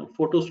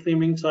 photo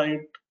streaming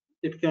site,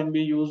 it can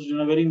be used in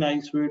a very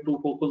nice way to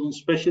focus on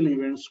special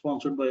events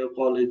sponsored by your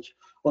college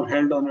or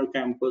held on your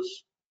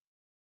campus.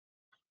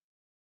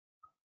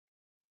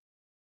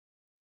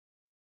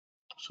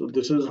 So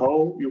this is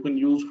how you can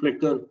use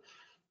Flickr.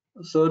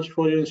 Search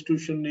for your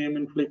institution name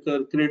in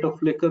Flickr, create a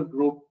Flickr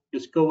group,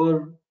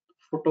 discover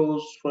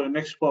photos for your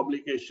next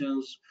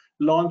publications,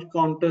 launch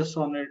contests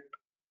on it,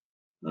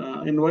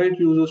 invite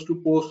users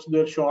to post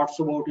their shots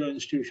about your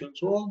institution.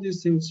 So all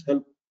these things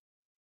help.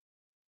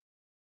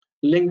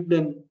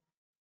 LinkedIn,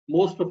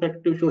 most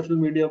effective social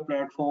media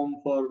platform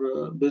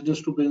for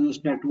business to business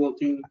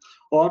networking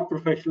or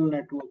professional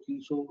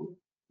networking. So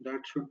that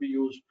should be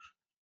used.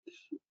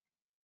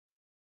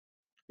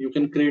 You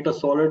can create a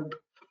solid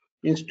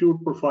institute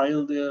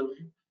profile there,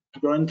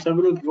 join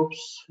several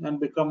groups and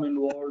become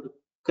involved,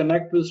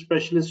 connect with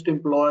specialist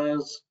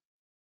employers,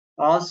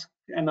 ask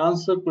and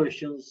answer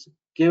questions,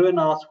 give and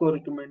ask for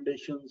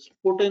recommendations,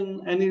 put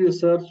in any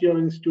research your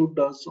institute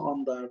does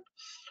on that,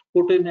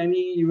 put in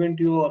any event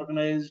you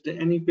organized,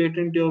 any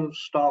patent your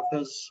staff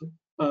has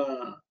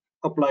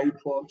applied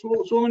for.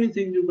 So many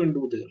things you can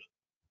do there.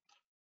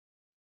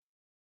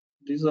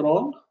 These are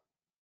all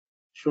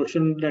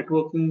social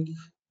networking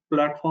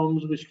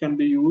platforms which can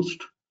be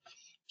used.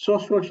 So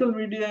social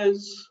media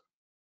is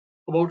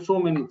about so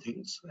many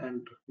things,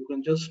 and you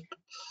can just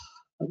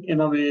in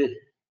a way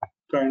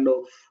kind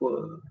of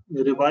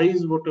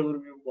revise whatever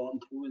we've gone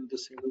through in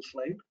this single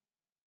slide.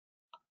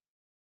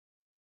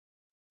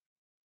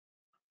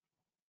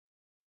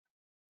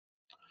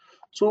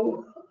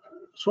 So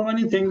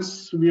many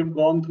things we have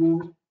gone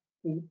through.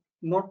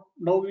 Now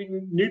we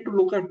need to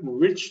look at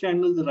which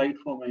channel is right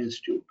for my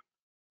institute,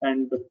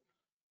 and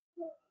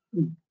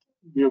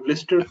we have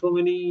listed so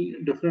many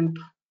different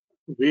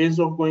ways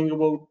of going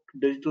about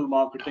digital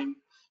marketing.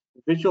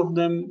 Which of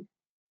them,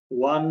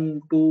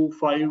 1, 2,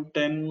 5,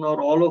 10,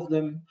 or all of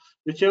them,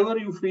 whichever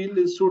you feel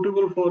is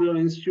suitable for your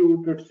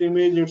institute, its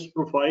image, its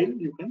profile,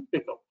 you can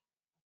pick up.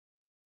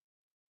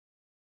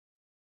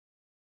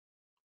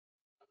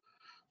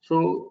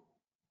 So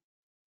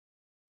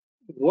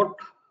what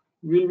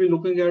we'll be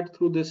looking at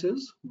through this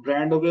is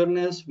brand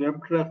awareness,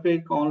 web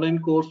traffic, online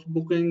course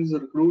bookings,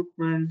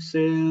 recruitment,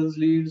 sales,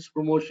 leads,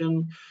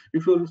 promotion.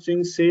 If you're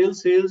seeing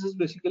sales is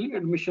basically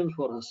admissions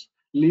for us.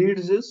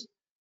 Leads is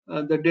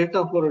the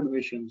data for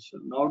admissions.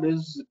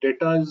 Nowadays,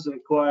 data is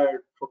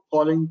required for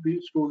calling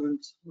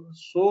students.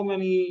 So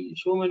many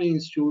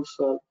institutes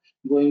are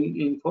going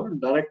in for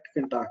direct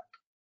contact.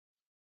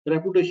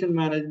 Reputation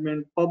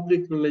management,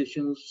 public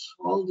relations,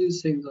 all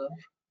these things are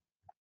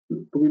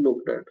to be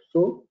looked at.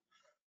 So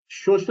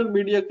social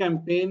media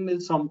campaign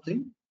is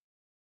something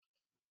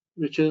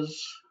which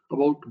is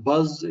about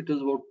buzz, it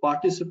is about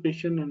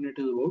participation, and it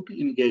is about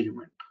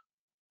engagement.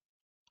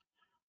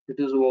 It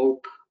is about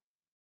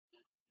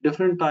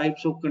different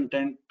types of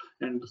content,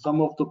 and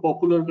some of the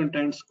popular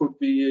contents could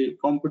be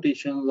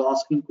competitions,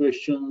 asking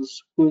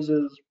questions,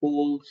 quizzes,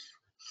 polls.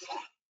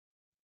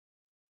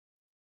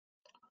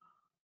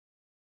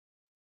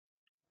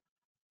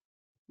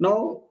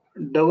 Now,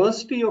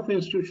 diversity of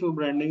institutional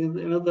branding is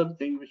another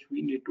thing which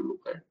we need to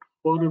look at.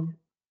 For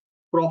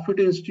profit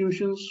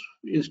institutions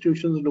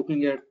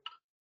looking at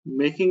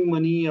making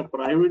money, a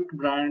private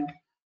brand,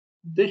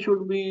 they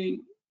should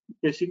be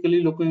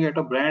basically looking at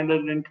a brand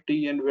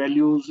identity and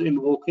values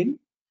invoking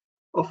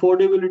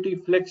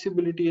affordability,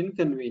 flexibility, and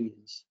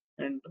convenience.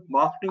 And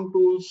marketing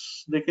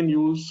tools, they can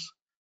use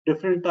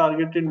different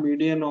targeted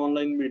media and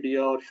online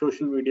media or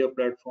social media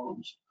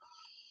platforms.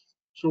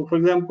 So for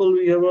example,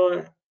 we have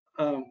a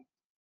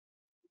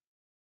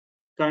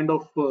kind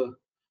of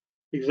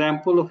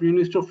example of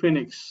University of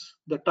Phoenix.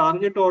 The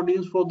target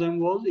audience for them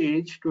was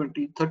age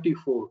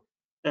 34,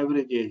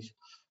 average age.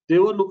 They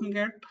were looking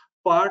at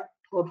part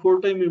or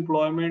full-time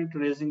employment,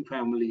 raising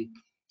family,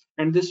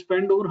 and they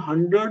spend over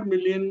 $100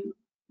 million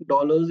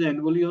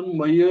annually on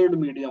mired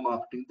media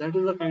marketing. That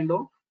is the kind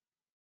of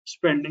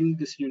spending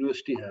this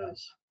university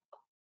has.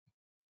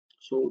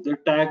 So their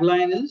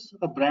tagline is,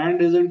 a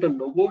brand isn't a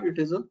logo, it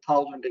is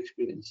 1,000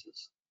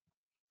 experiences.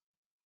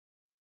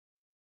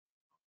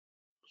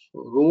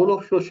 So role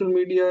of social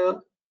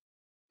media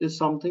is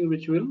something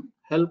which will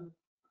help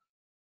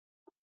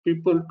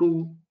people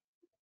to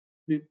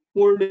be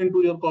pulled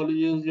into your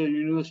colleges, your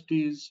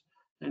universities,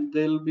 and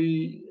they'll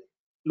be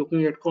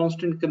looking at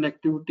constant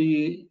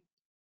connectivity,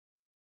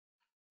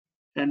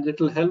 and it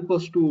will help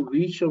us to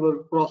reach our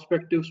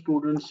prospective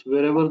students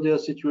wherever they are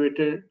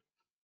situated.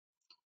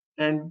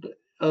 And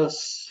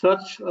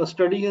such a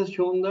study has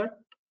shown that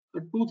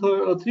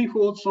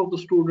 3/4 of the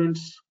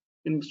students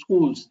in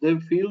schools, they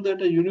feel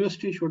that a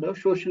university should have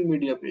social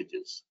media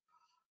pages,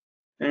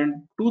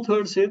 and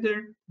 2/3 say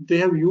that they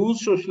have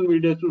used social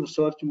media to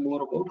research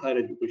more about higher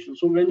education.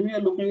 So when we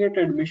are looking at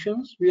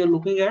admissions, we are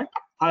looking at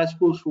high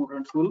school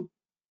students who will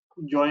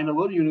join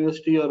our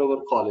university or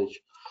our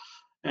college,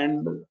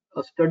 and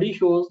a study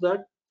shows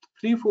that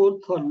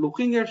 3/4 are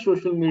looking at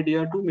social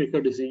media to make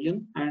a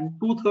decision, and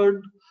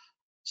 2/3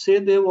 say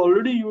they've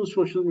already used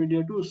social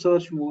media to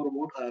search more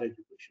about higher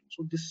education.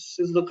 So this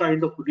is the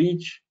kind of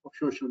reach of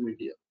social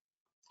media.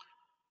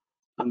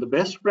 And the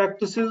best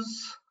practices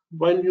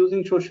while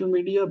using social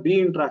media: be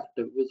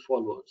interactive with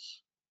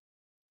followers.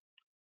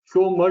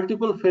 Show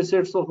multiple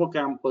facets of a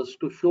campus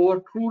to show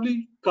a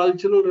truly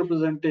cultural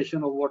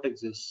representation of what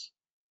exists.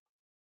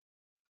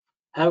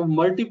 Have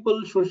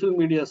multiple social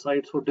media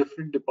sites for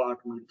different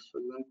departments. For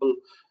example,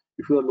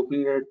 if you are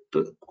looking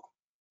at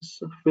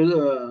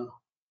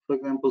for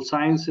example,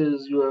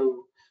 sciences, you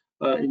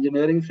have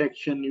engineering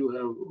section, you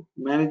have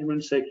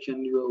management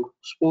section, you have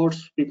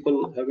sports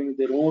people having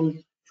their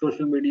own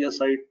social media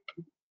site.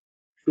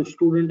 So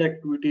student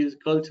activities,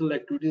 cultural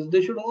activities,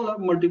 they should all have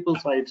multiple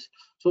sites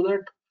so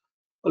that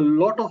a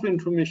lot of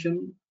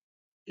information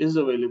is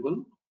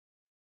available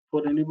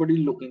for anybody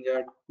looking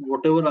at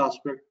whatever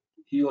aspect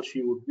he or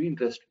she would be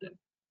interested in.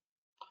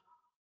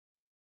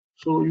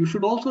 So you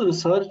should also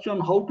research on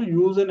how to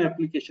use an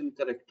application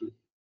correctly.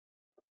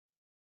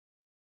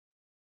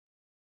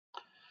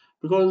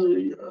 Because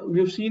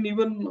we've seen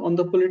even on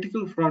the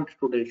political front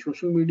today,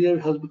 social media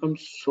has become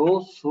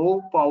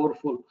so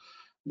powerful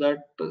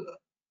that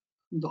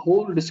the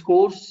whole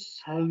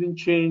discourse has been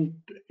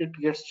changed. It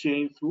gets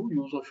changed through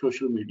use of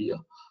social media,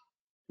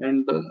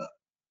 and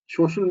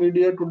social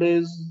media today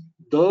is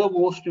the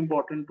most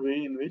important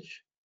way in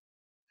which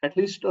at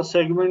least a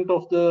segment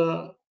of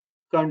the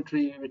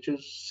country which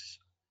is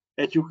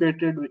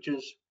educated, which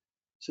is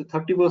say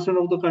 30%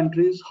 of the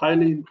country, is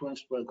highly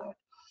influenced by that.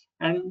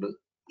 And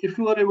if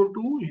you are able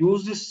to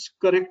use this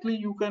correctly,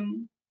 you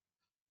can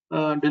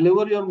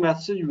deliver your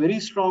message very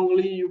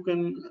strongly. You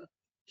can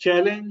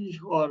challenge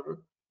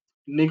or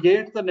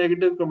negate the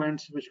negative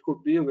comments which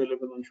could be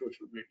available on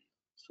social media.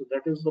 So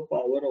that is the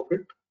power of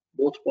it,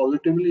 both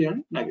positively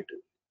and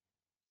negatively.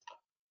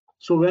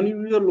 So when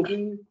you are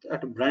looking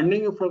at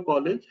branding of a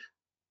college,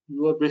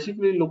 you are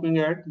basically looking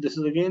at, this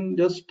is again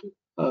just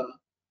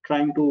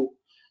trying to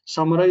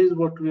summarize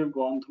what we have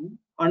gone through: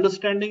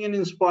 understanding and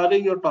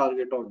inspiring your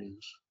target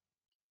audience.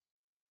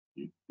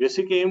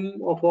 Basic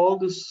aim of all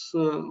this,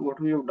 what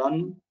we have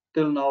done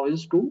till now,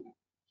 is to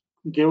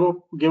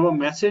give a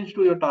message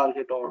to your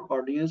target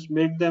audience,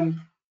 make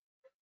them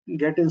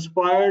get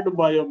inspired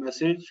by your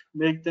message,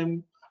 make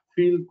them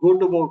feel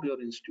good about your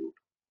institute.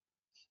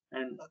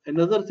 And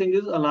another thing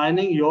is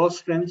aligning your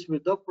strengths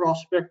with the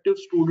prospective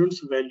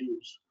students'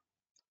 values.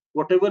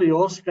 Whatever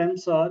your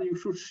strengths are, you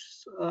should,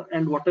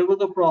 and whatever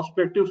the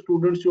prospective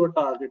students you are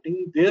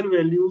targeting, their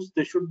values,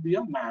 they should be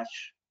a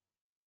match.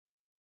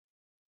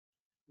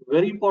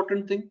 Very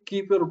important thing,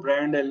 keep your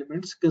brand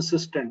elements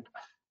consistent.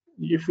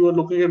 If you are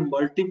looking at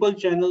multiple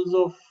channels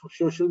of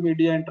social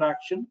media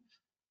interaction,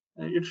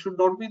 it should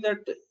not be that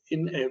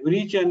in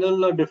every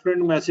channel a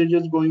different message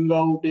is going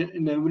out,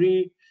 in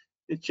every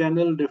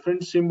channel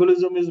different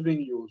symbolism is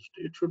being used.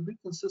 It should be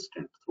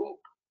consistent throughout.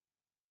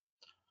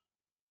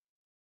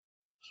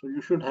 So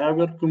you should have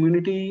your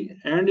community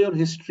and your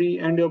history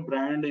and your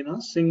brand in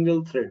a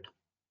single thread.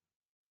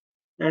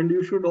 And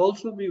you should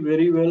also be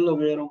very well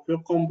aware of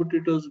your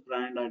competitors'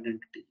 brand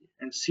identity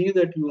and see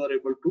that you are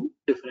able to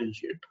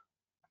differentiate.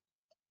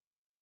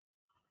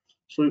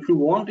 So if you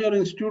want your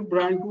institute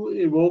brand to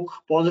evoke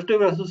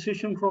positive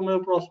association from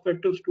your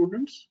prospective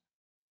students,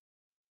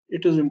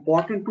 it is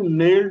important to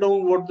nail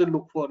down what they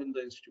look for in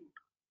the institute.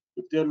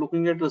 If they are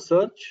looking at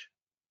research,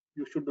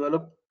 you should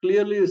develop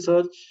clearly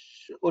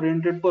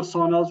research-oriented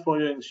personas for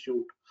your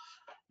institute.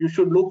 You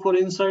should look for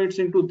insights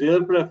into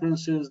their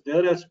preferences,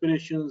 their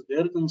aspirations,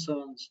 their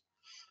concerns.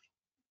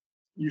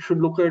 You should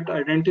look at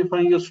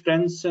identifying your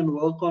strengths and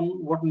work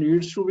on what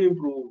needs to be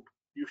improved.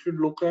 You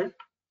should look at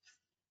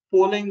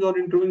polling or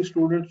interviewing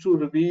students to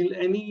reveal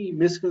any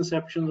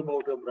misconceptions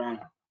about your brand.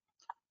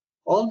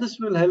 All this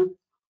will help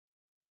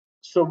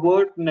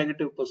subvert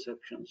negative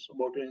perceptions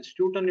about your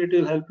institute, and it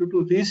will help you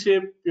to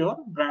reshape your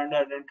brand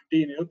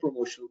identity in your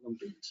promotional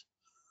campaigns.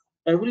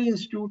 Every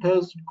institute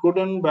has good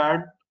and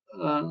bad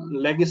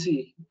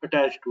legacy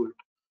attached to it.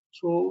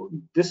 So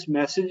this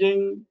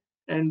messaging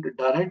and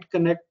direct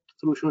connect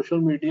through social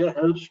media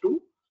helps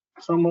to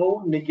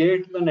somehow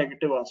negate the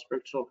negative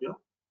aspects of your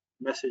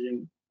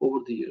messaging over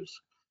the years.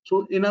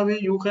 So in a way,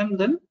 you can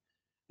then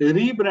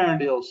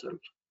rebrand yourself.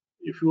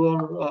 If you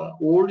are an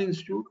old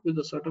institute with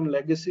a certain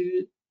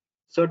legacy,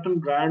 certain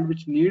brand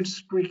which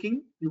needs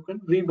tweaking, you can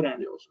rebrand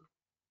yourself.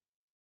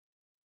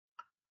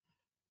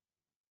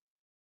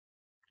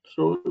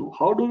 So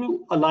how do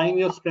you align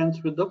your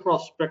strengths with the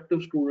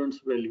prospective students'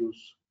 values?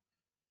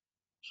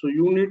 So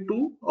you need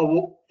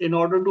to, in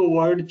order to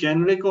avoid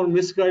generic or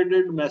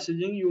misguided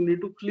messaging, you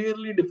need to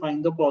clearly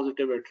define the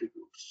positive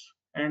attributes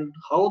and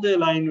how they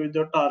align with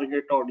your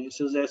target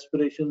audience's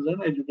aspirations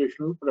and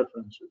educational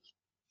preferences.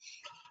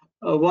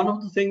 One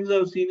of the things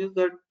I've seen is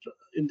that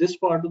in this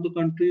part of the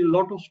country, a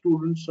lot of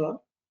students are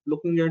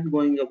looking at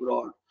going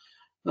abroad.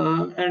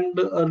 And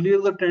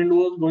earlier the trend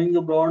was going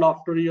abroad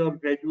after your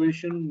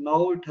graduation.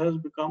 Now it has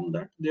become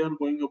that they are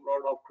going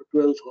abroad after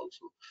 12th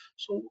also.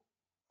 So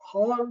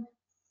how are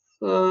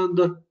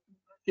the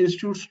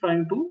institutes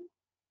trying to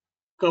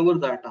cover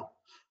that up?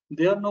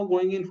 They are now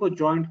going in for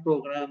joint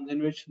programs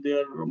in which they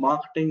are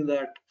marketing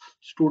that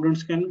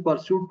students can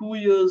pursue 2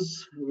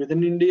 years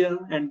within India,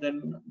 and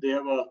then they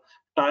have a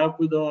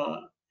tie-up with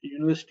a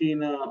university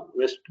in a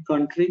West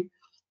country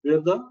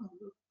where the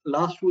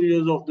last 2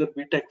 years of their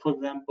BTech, for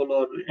example,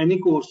 or any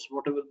course,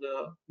 whatever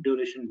the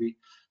duration be,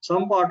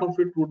 some part of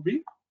it would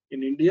be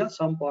in India,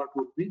 some part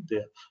would be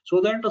there, so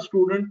that a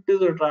student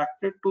is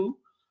attracted to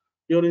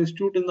your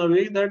institute in the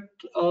way that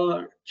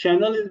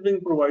channel is being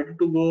provided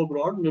to go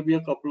abroad maybe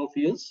a couple of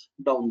years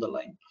down the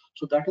line.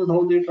 So that is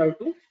how they try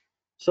to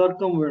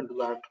circumvent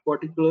that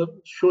particular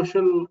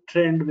social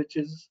trend which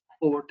is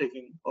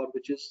overtaking or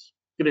which is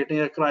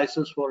creating a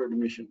crisis for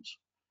admissions.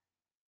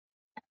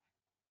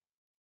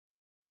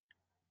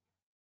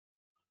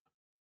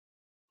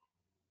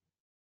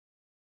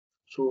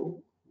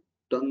 So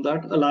done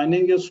that,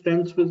 aligning your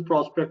strengths with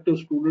prospective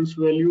students'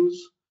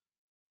 values,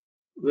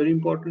 very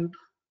important.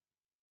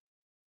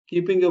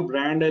 Keeping your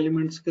brand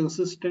elements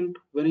consistent,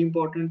 very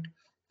important.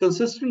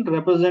 Consistent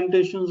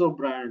representations of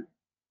brand.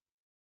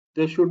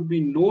 There should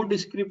be no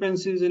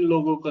discrepancies in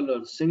logo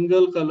color,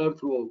 single color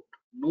throughout.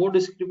 No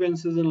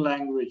discrepancies in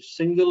language,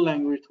 single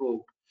language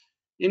throughout.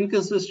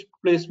 Inconsistent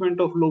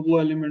placement of logo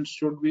elements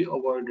should be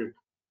avoided.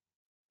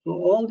 So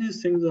all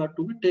these things are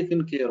to be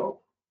taken care of.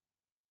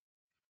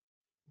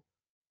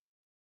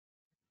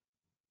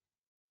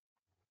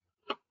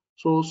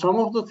 So some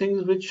of the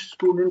things which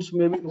students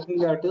may be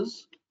looking at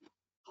is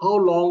how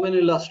long and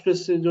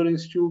illustrious is your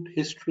institute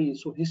history.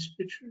 So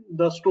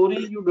the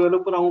story you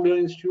develop around your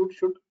institute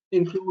should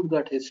include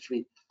that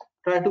history.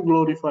 Try to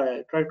glorify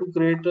it. Try to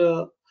create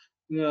a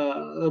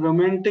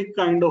romantic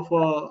kind of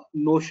a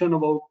notion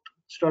about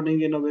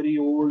studying in a very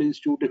old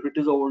institute, if it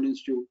is an old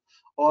institute,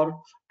 or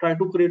try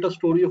to create a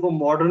story of a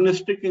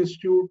modernistic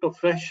institute, a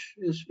fresh,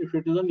 if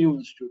it is a new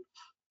institute.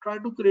 Try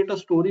to create a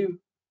story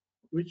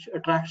which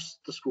attracts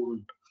the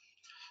student.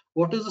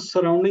 What is the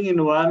surrounding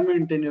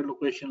environment in your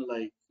location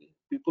like?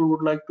 People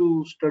would like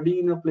to study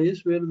in a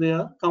place where they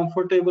are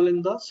comfortable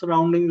in the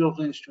surroundings of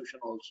the institution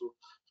also.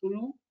 So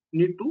you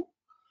need to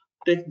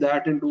take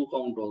that into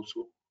account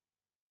also.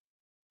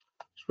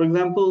 For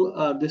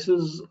example, this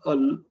is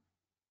an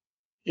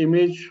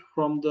image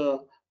from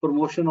the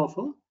promotion of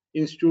a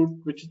institute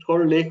which is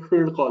called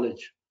Lakefield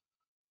College,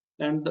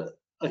 and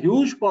a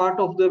huge part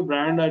of their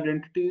brand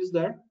identity is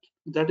that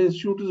that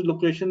institute is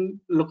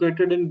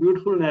located in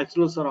beautiful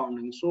natural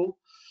surroundings. So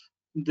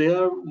they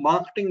are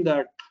marketing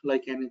that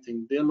like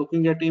anything. They are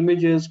looking at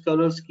images,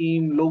 color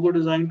scheme, logo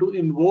design to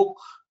invoke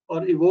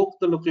or evoke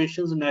the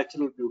location's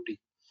natural beauty,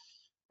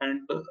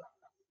 and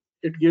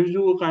it gives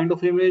you a kind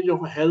of image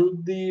of a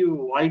healthy,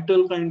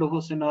 vital kind of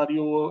a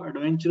scenario,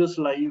 adventurous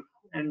life,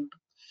 and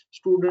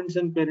students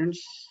and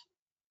parents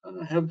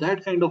have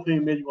that kind of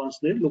image once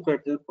they look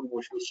at their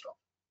promotional stuff.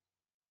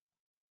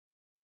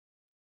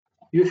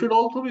 You should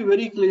also be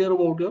very clear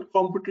about your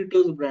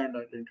competitor's brand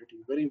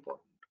identity, very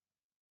important.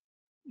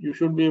 You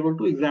should be able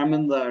to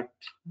examine that.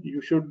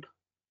 You should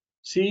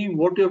see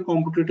what your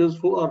competitors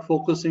are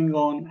focusing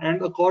on,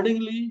 and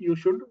accordingly you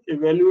should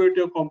evaluate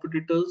your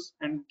competitors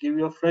and give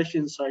your fresh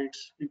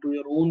insights into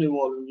your own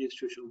evolving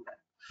institutional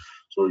brand.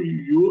 So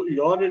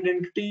your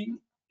identity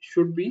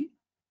should be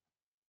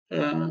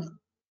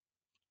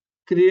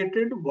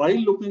created while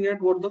looking at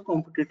what the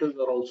competitors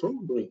are also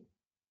doing,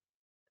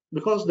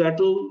 because that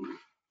will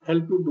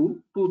help you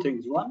do two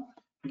things. One,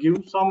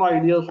 give some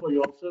ideas for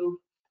yourself,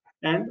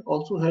 and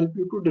also help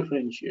you to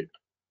differentiate.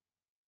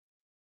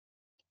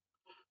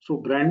 So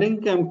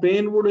branding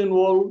campaign would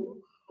involve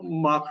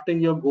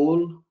marketing your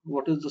goal,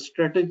 what is the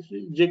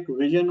strategic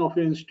vision of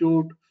your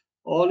institute,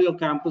 all your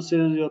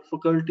campuses, your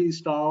faculty,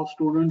 staff,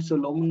 students,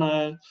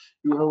 alumni.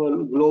 You have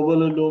a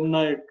global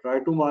alumni, try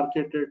to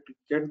market it,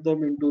 get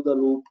them into the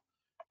loop.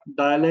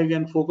 Dialogue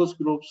and focus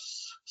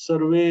groups,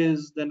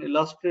 surveys, then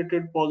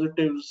illustrated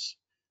positives,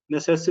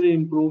 necessary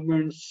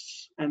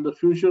improvements, and the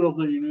future of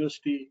the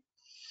university.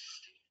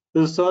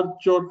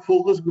 Research or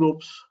focus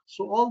groups.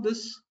 So all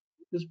this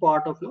is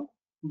part of your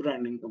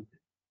branding campaign.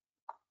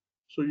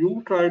 So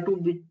you try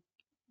to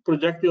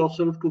project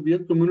yourself to be a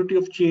community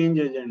of change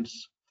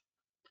agents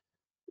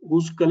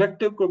whose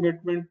collective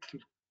commitment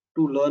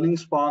to learning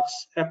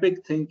sparks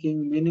epic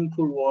thinking,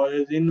 meaningful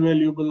voice,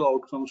 invaluable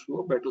outcomes to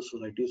a better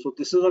society. So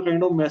this is a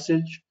kind of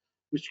message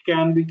which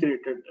can be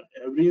created.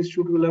 Every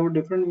institute will have a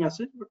different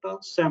message, but a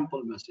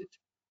sample message.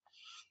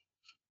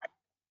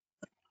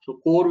 So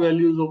core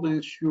values of the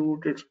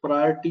institute, its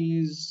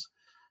priorities,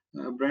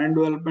 brand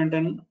development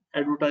and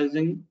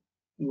advertising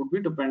would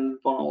be dependent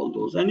on all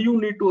those. And you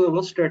need to have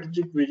a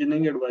strategic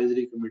visioning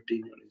advisory committee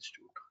in your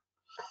institute.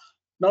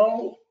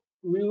 Now,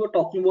 we were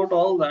talking about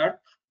all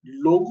that.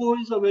 Logo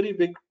is a very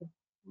big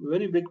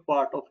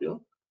part of your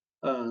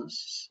uh,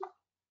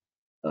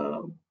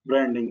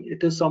 branding.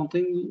 It is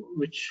something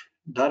which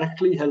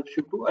directly helps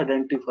you to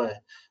identify.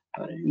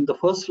 In the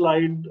first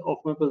slide of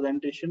my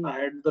presentation, I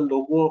had the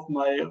logo of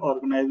my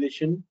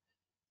organization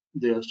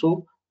there.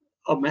 So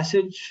a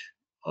message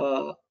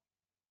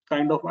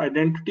kind of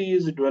identity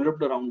is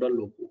developed around a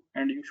logo,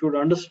 and you should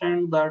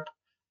understand that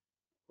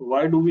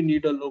why do we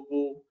need a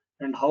logo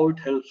and how it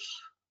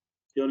helps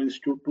your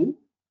institute to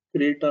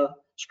create a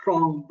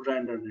strong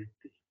brand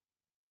identity.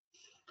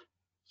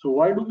 So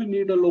why do we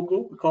need a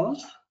logo?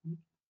 Because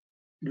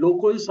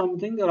logo is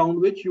something around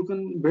which you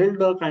can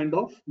build a kind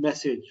of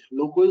message.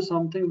 Logo is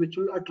something which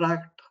will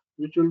attract,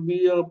 which will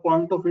be a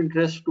point of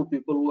interest to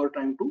people who are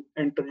trying to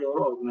enter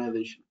your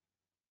organization.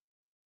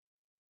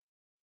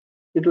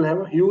 It will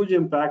have a huge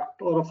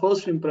impact or a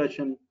first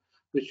impression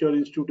which your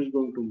institute is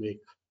going to make.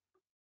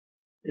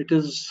 It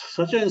is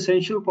such an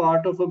essential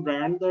part of a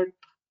brand that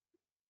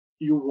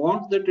you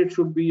want that it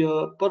should be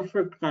a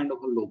perfect kind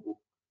of a logo.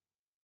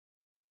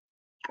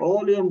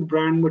 All your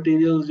brand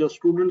materials, your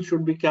students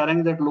should be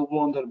carrying that logo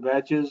on their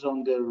badges,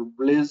 on their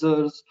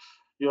blazers.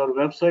 Your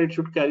website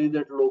should carry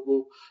that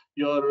logo.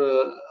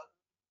 Your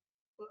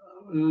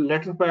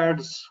letter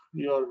pads,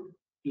 your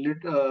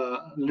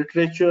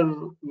literature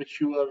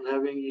which you are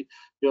having,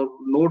 your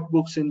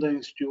notebooks in the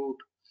institute,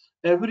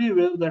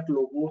 everywhere that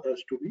logo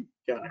has to be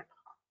carried.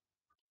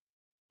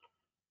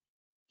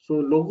 So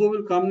logo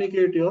will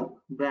communicate your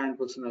brand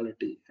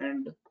personality,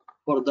 and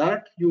for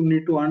that you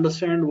need to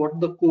understand what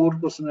the core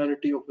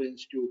personality of the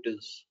institute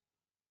is.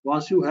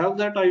 Once you have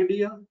that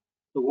idea,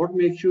 so what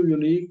makes you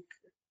unique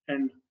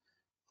and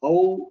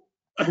how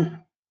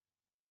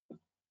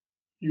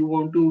you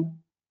want to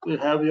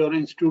have your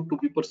institute to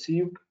be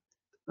perceived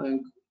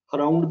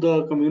around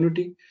the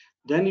community,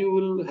 then you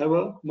will have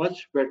a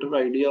much better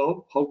idea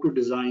of how to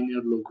design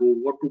your logo,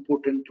 what to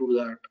put into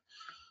that.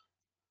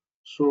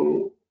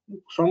 So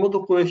some of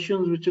the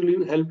questions which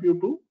will help you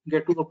to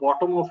get to the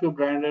bottom of your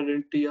brand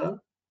identity are: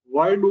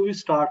 why do we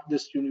start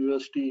this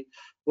university?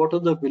 What are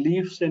the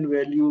beliefs and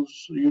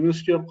values,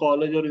 university or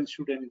college or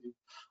institute, anything?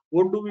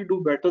 What do we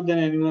do better than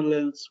anyone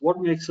else?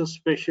 What makes us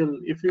special?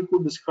 If you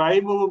could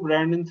describe our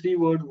brand in 3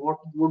 words, what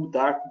would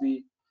that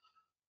be?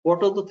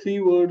 What are the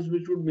 3 words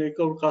which would make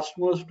our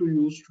customers to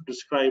use to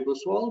describe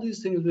us? So all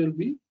these things will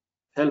be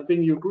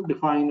helping you to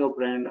define your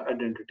brand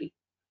identity.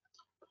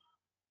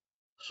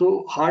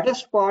 So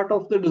hardest part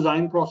of the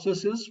design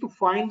process is to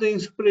find the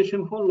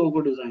inspiration for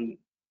logo design.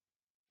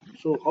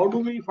 So how do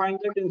we find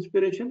that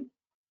inspiration?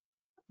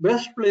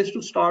 best place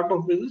to start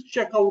off with is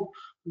check out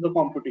the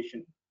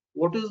competition.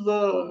 What is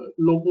the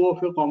logo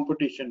of your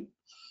competition?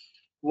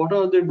 What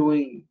are they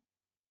doing?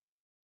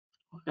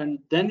 And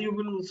then you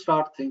will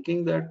start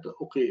thinking that,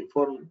 okay,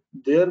 for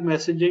their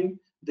messaging,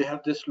 they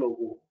have this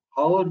logo.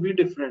 How are we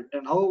different?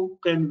 And how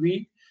can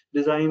we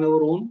design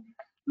our own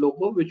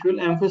logo which will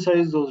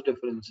emphasize those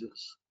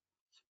differences?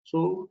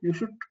 So you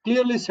should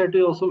clearly set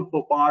yourself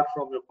apart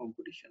from your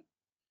competition.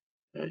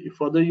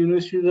 If other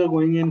universities are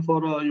going in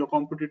for your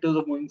competitors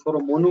are going for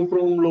a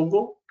monochrome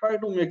logo, try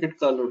to make it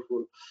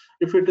colorful.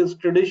 If it is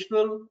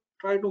traditional,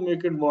 try to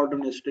make it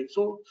modernistic.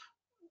 So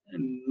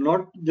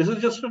not, this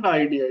is just an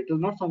idea, it is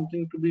not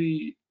something to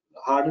be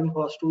hard and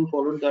fast to be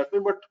followed that way,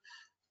 but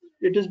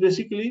it is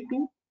basically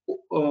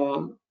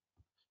to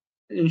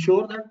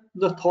ensure that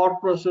the thought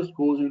process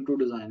goes into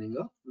designing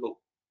a logo.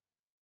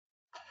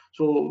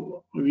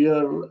 So we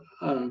are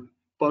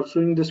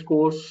pursuing this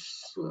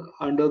course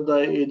under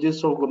the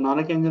aegis of Guru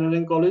Nanak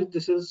Engineering College.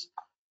 This is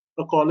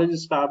a college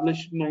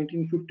established in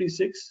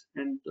 1956,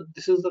 and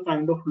this is the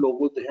kind of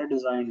logo they have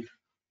designed.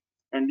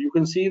 And you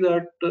can see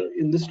that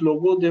in this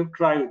logo they've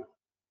tried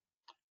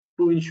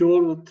to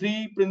ensure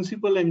three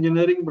principal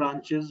engineering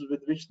branches with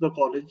which the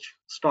college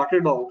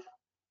started off.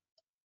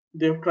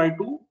 They've tried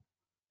to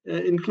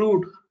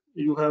include,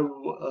 you have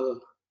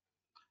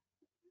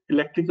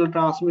electrical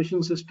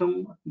transmission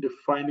system,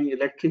 defining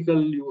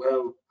electrical, you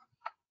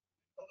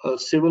have a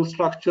civil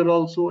structure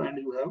also, and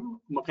you have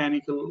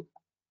mechanical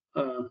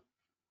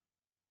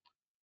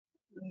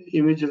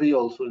imagery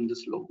also in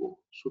this logo.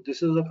 So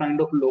this is the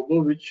kind of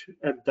logo which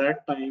at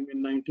that time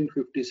in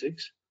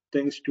 1956 the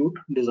institute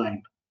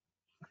designed.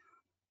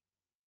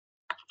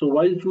 So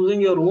while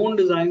choosing your own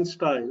design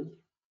style,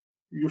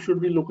 you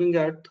should be looking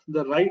at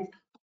the right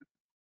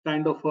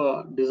kind of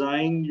a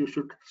design. You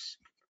should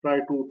try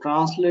to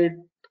translate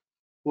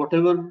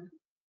whatever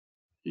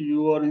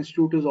your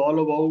institute is all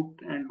about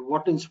and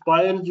what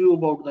inspires you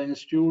about the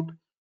institute.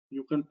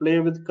 You can play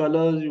with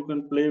colors, you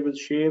can play with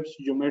shapes,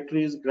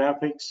 geometries,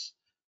 graphics,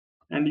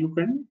 and you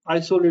can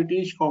isolate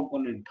each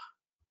component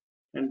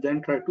and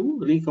then try to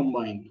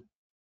recombine.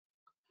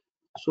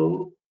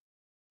 So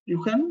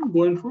you can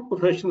go in for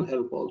professional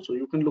help also.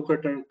 You can look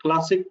at a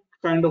classic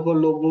kind of a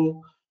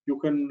logo. You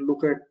can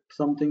look at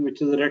something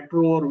which is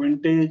retro or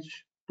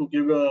vintage to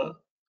give a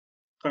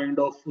kind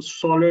of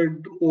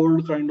solid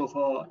old kind of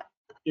a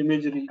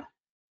imagery.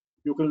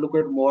 You can look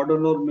at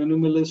modern or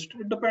minimalist.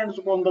 It depends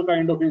upon the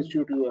kind of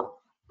institute you are.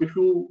 If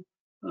you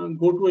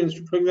go to an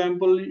institute, for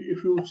example,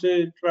 if you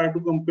say try to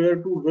compare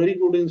two very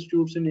good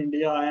institutes in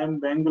India, IIM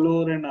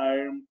Bangalore and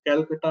IIM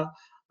Calcutta.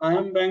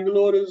 IIM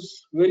Bangalore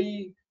is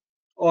very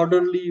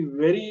orderly,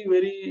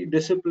 very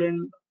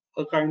disciplined,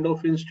 a kind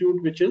of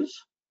institute which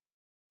is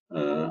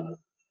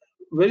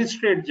very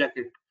straight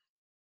jacket.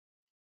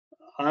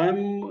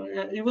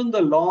 Even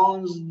the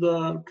lawns,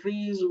 the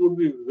trees would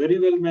be very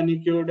well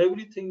manicured,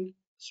 everything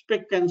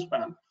spick and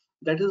span.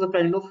 That is the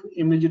kind of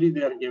imagery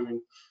they are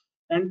giving,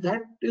 and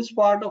that is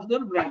part of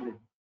their branding.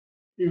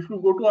 If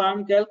you go to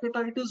IIM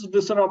Calcutta, it is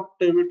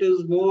disruptive, it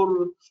is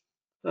more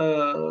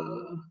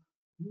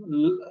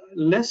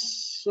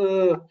less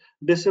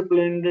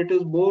disciplined, it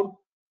is more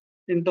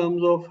in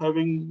terms of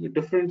having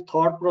different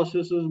thought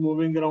processes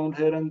moving around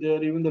here and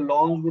there. Even the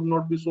lawns would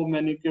not be so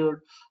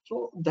manicured.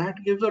 So that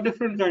gives a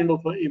different kind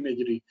of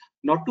imagery.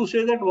 Not to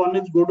say that one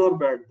is good or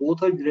bad,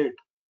 both are great,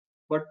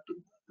 but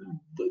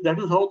that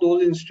is how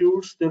those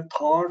institutes, their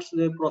thoughts,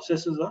 their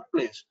processes are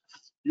placed.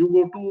 You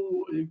go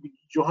to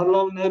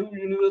Jawaharlal Nehru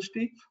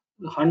University,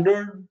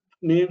 100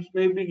 names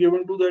may be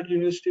given to that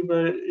university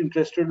by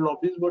interested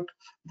lobbies, but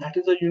that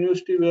is a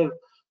university where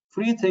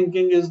free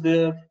thinking is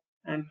there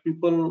and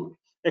people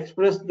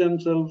express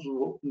themselves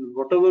in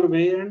whatever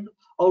way, and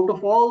out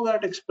of all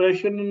that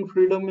expression and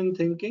freedom in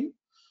thinking,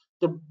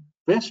 the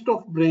best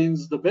of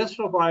brains, the best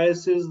of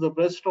ISs, the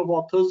best of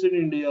authors in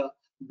India,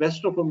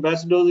 best of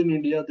ambassadors in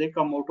India, they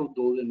come out of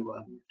those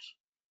environments.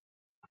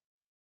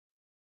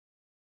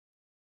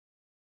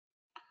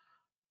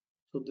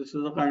 So this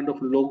is a kind of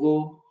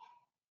logo.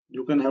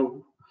 You can have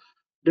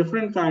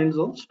different kinds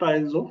of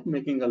styles of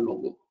making a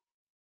logo.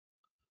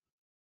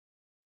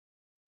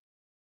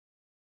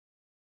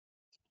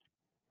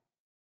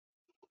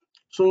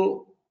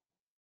 So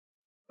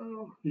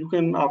you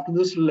can, after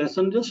this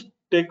lesson, just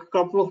take a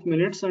couple of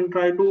minutes and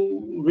try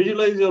to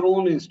visualize your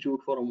own institute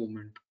for a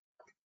moment.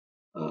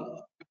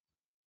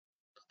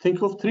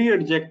 Think of three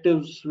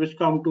adjectives which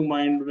come to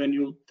mind when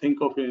you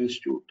think of your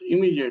institute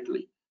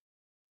immediately.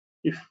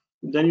 If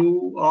then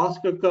you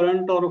ask a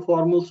current or a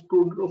former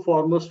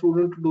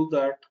student to do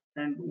that,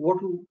 and what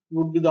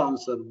would be the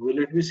answer? Will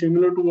it be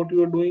similar to what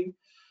you are doing?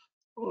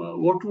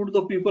 What would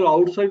the people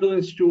outside the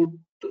institute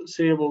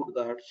say about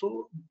that?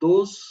 So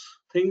those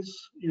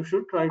things you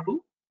should try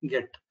to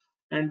get,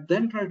 and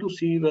then try to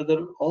see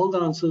whether all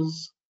the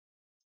answers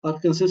are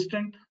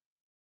consistent.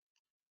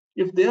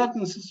 If they are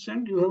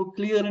consistent, you have a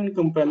clear and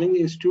compelling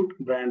institute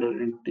brand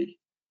identity.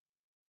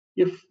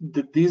 If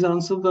these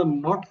answers are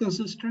not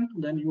consistent,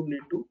 then you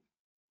need to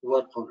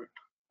work on it.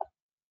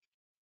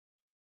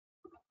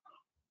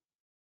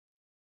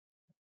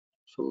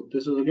 So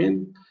this is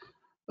again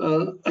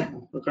a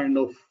kind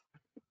of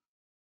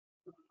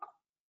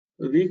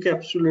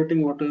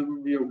recapitulating whatever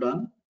we have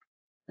done,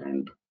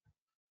 and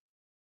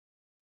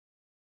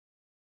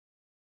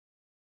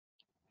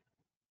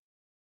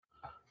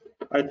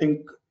I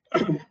think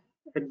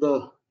at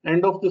the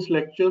end of this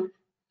lecture,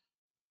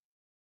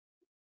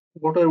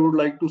 what I would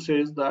like to say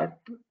is that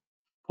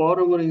for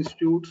our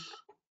institutes,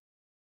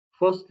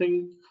 first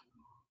thing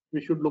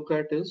we should look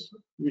at is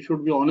we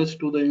should be honest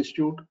to the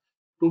institute.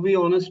 To be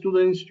honest to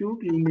the institute,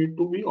 you need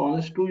to be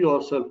honest to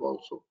yourself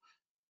also.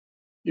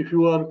 If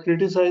you are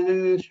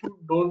criticizing the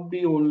institute, don't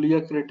be only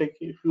a critic.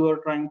 If you are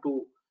trying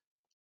to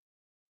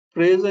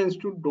praise the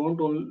institute, don't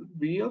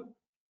be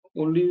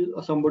only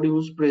somebody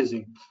who's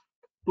praising.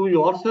 To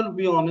yourself,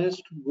 be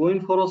honest. Go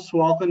in for a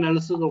SWOT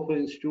analysis of the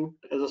institute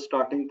as a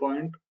starting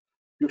point.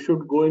 You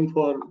should go in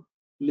for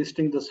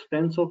listing the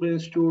strengths of the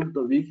institute,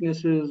 the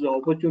weaknesses, the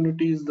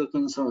opportunities, the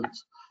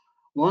concerns.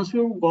 Once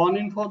you've gone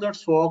in for that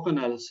SWOT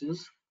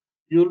analysis,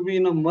 you'll be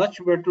in a much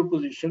better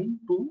position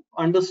to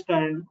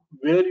understand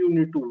where you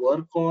need to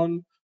work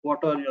on,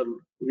 what are your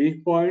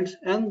weak points,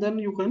 and then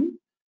you can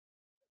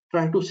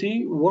try to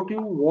see what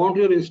you want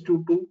your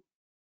institute to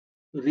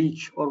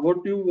reach, or what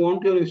you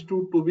want your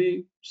institute to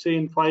be, say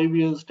in 5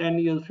 years, 10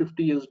 years,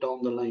 50 years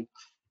down the line.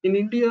 In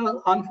India,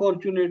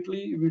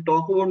 unfortunately, we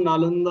talk about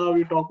Nalanda,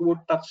 we talk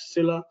about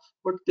Takshashila,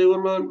 but there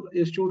were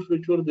institutes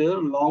which were there a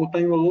long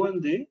time ago,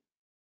 and they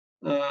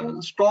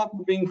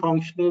stopped being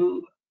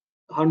functional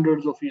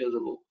hundreds of years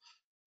ago.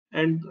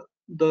 And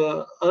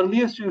the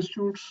earliest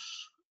institutes,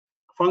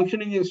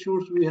 functioning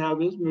institutes we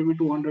have is maybe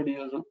 200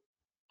 years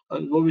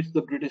ago, which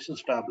the British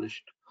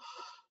established.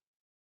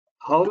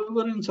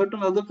 However, in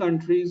certain other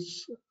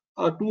countries,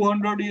 a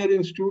 200-year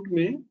institute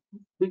may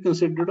be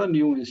considered a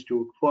new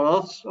institute. For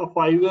us, a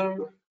 5-year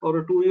or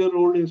a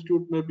 2-year-old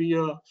institute may be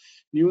a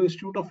new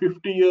institute. A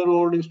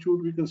 50-year-old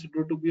institute we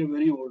consider to be a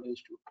very old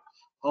institute.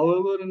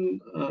 However, in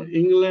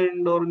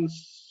England or in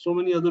so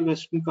many other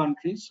Western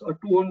countries, a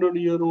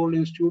 200-year-old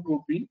institute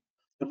would be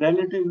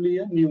relatively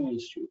a new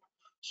institute.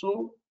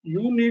 So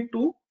you need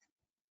to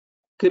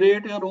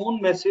create your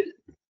own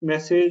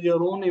message,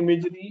 your own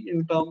imagery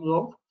in terms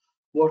of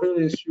what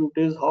an institute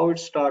is, how it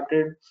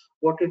started,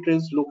 what it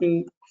is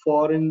looking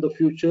for in the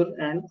future,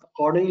 and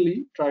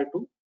accordingly try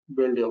to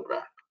build your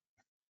brand.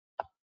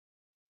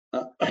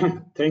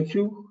 Thank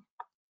you,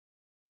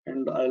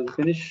 and I'll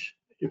finish.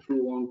 If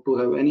you want to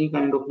have any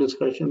kind of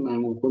discussion,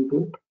 I'm open to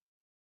it.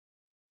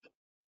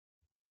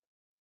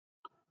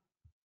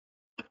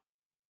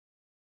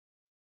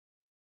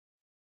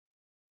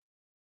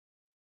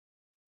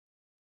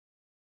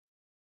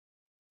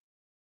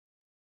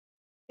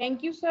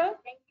 Thank you, sir.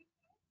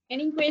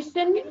 Any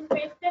question?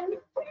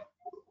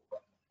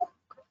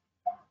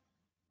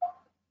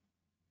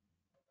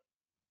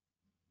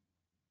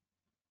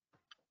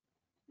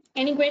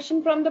 Any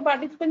question from the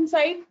participant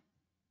side?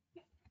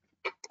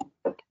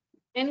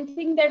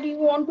 Anything that you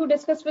want to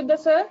discuss with the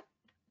sir?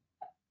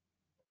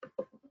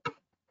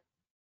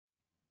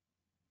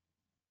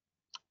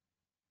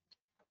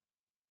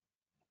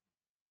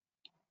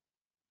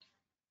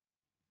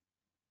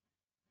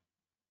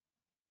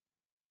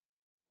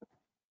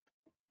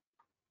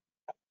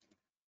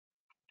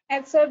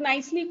 As sir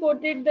nicely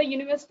quoted the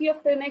University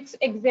of Phoenix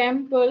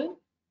example,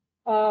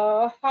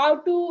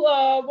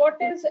 what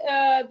is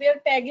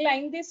their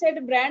tagline? They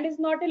said brand is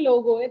not a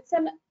logo, it's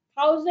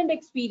 1,000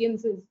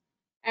 experiences.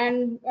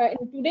 And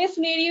in today's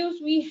scenarios,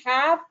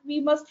 we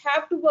must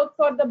have to work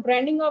for the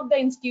branding of the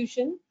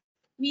institution.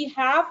 We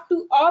have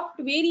to opt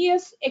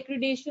various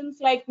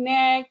accreditations like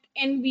NACTE,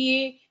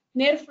 NBA,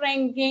 NERF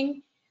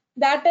ranking.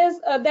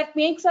 That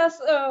makes us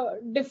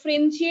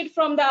differentiate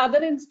from the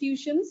other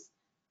institutions.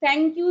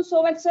 Thank you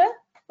so much, sir,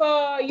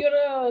 for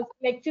your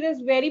lecture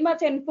is very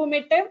much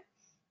informative.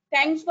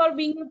 Thanks for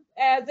being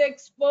as an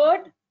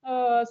expert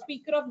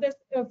speaker of this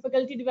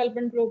faculty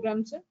development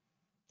program, sir.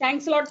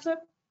 Thanks a lot, sir.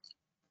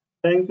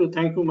 Thank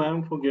you,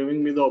 ma'am, for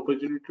giving me the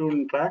opportunity to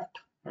interact,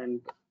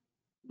 and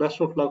best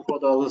of luck for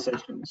the other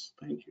sessions.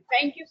 Thank you.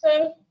 Thank you,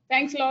 sir.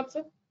 Thanks a lot,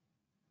 sir.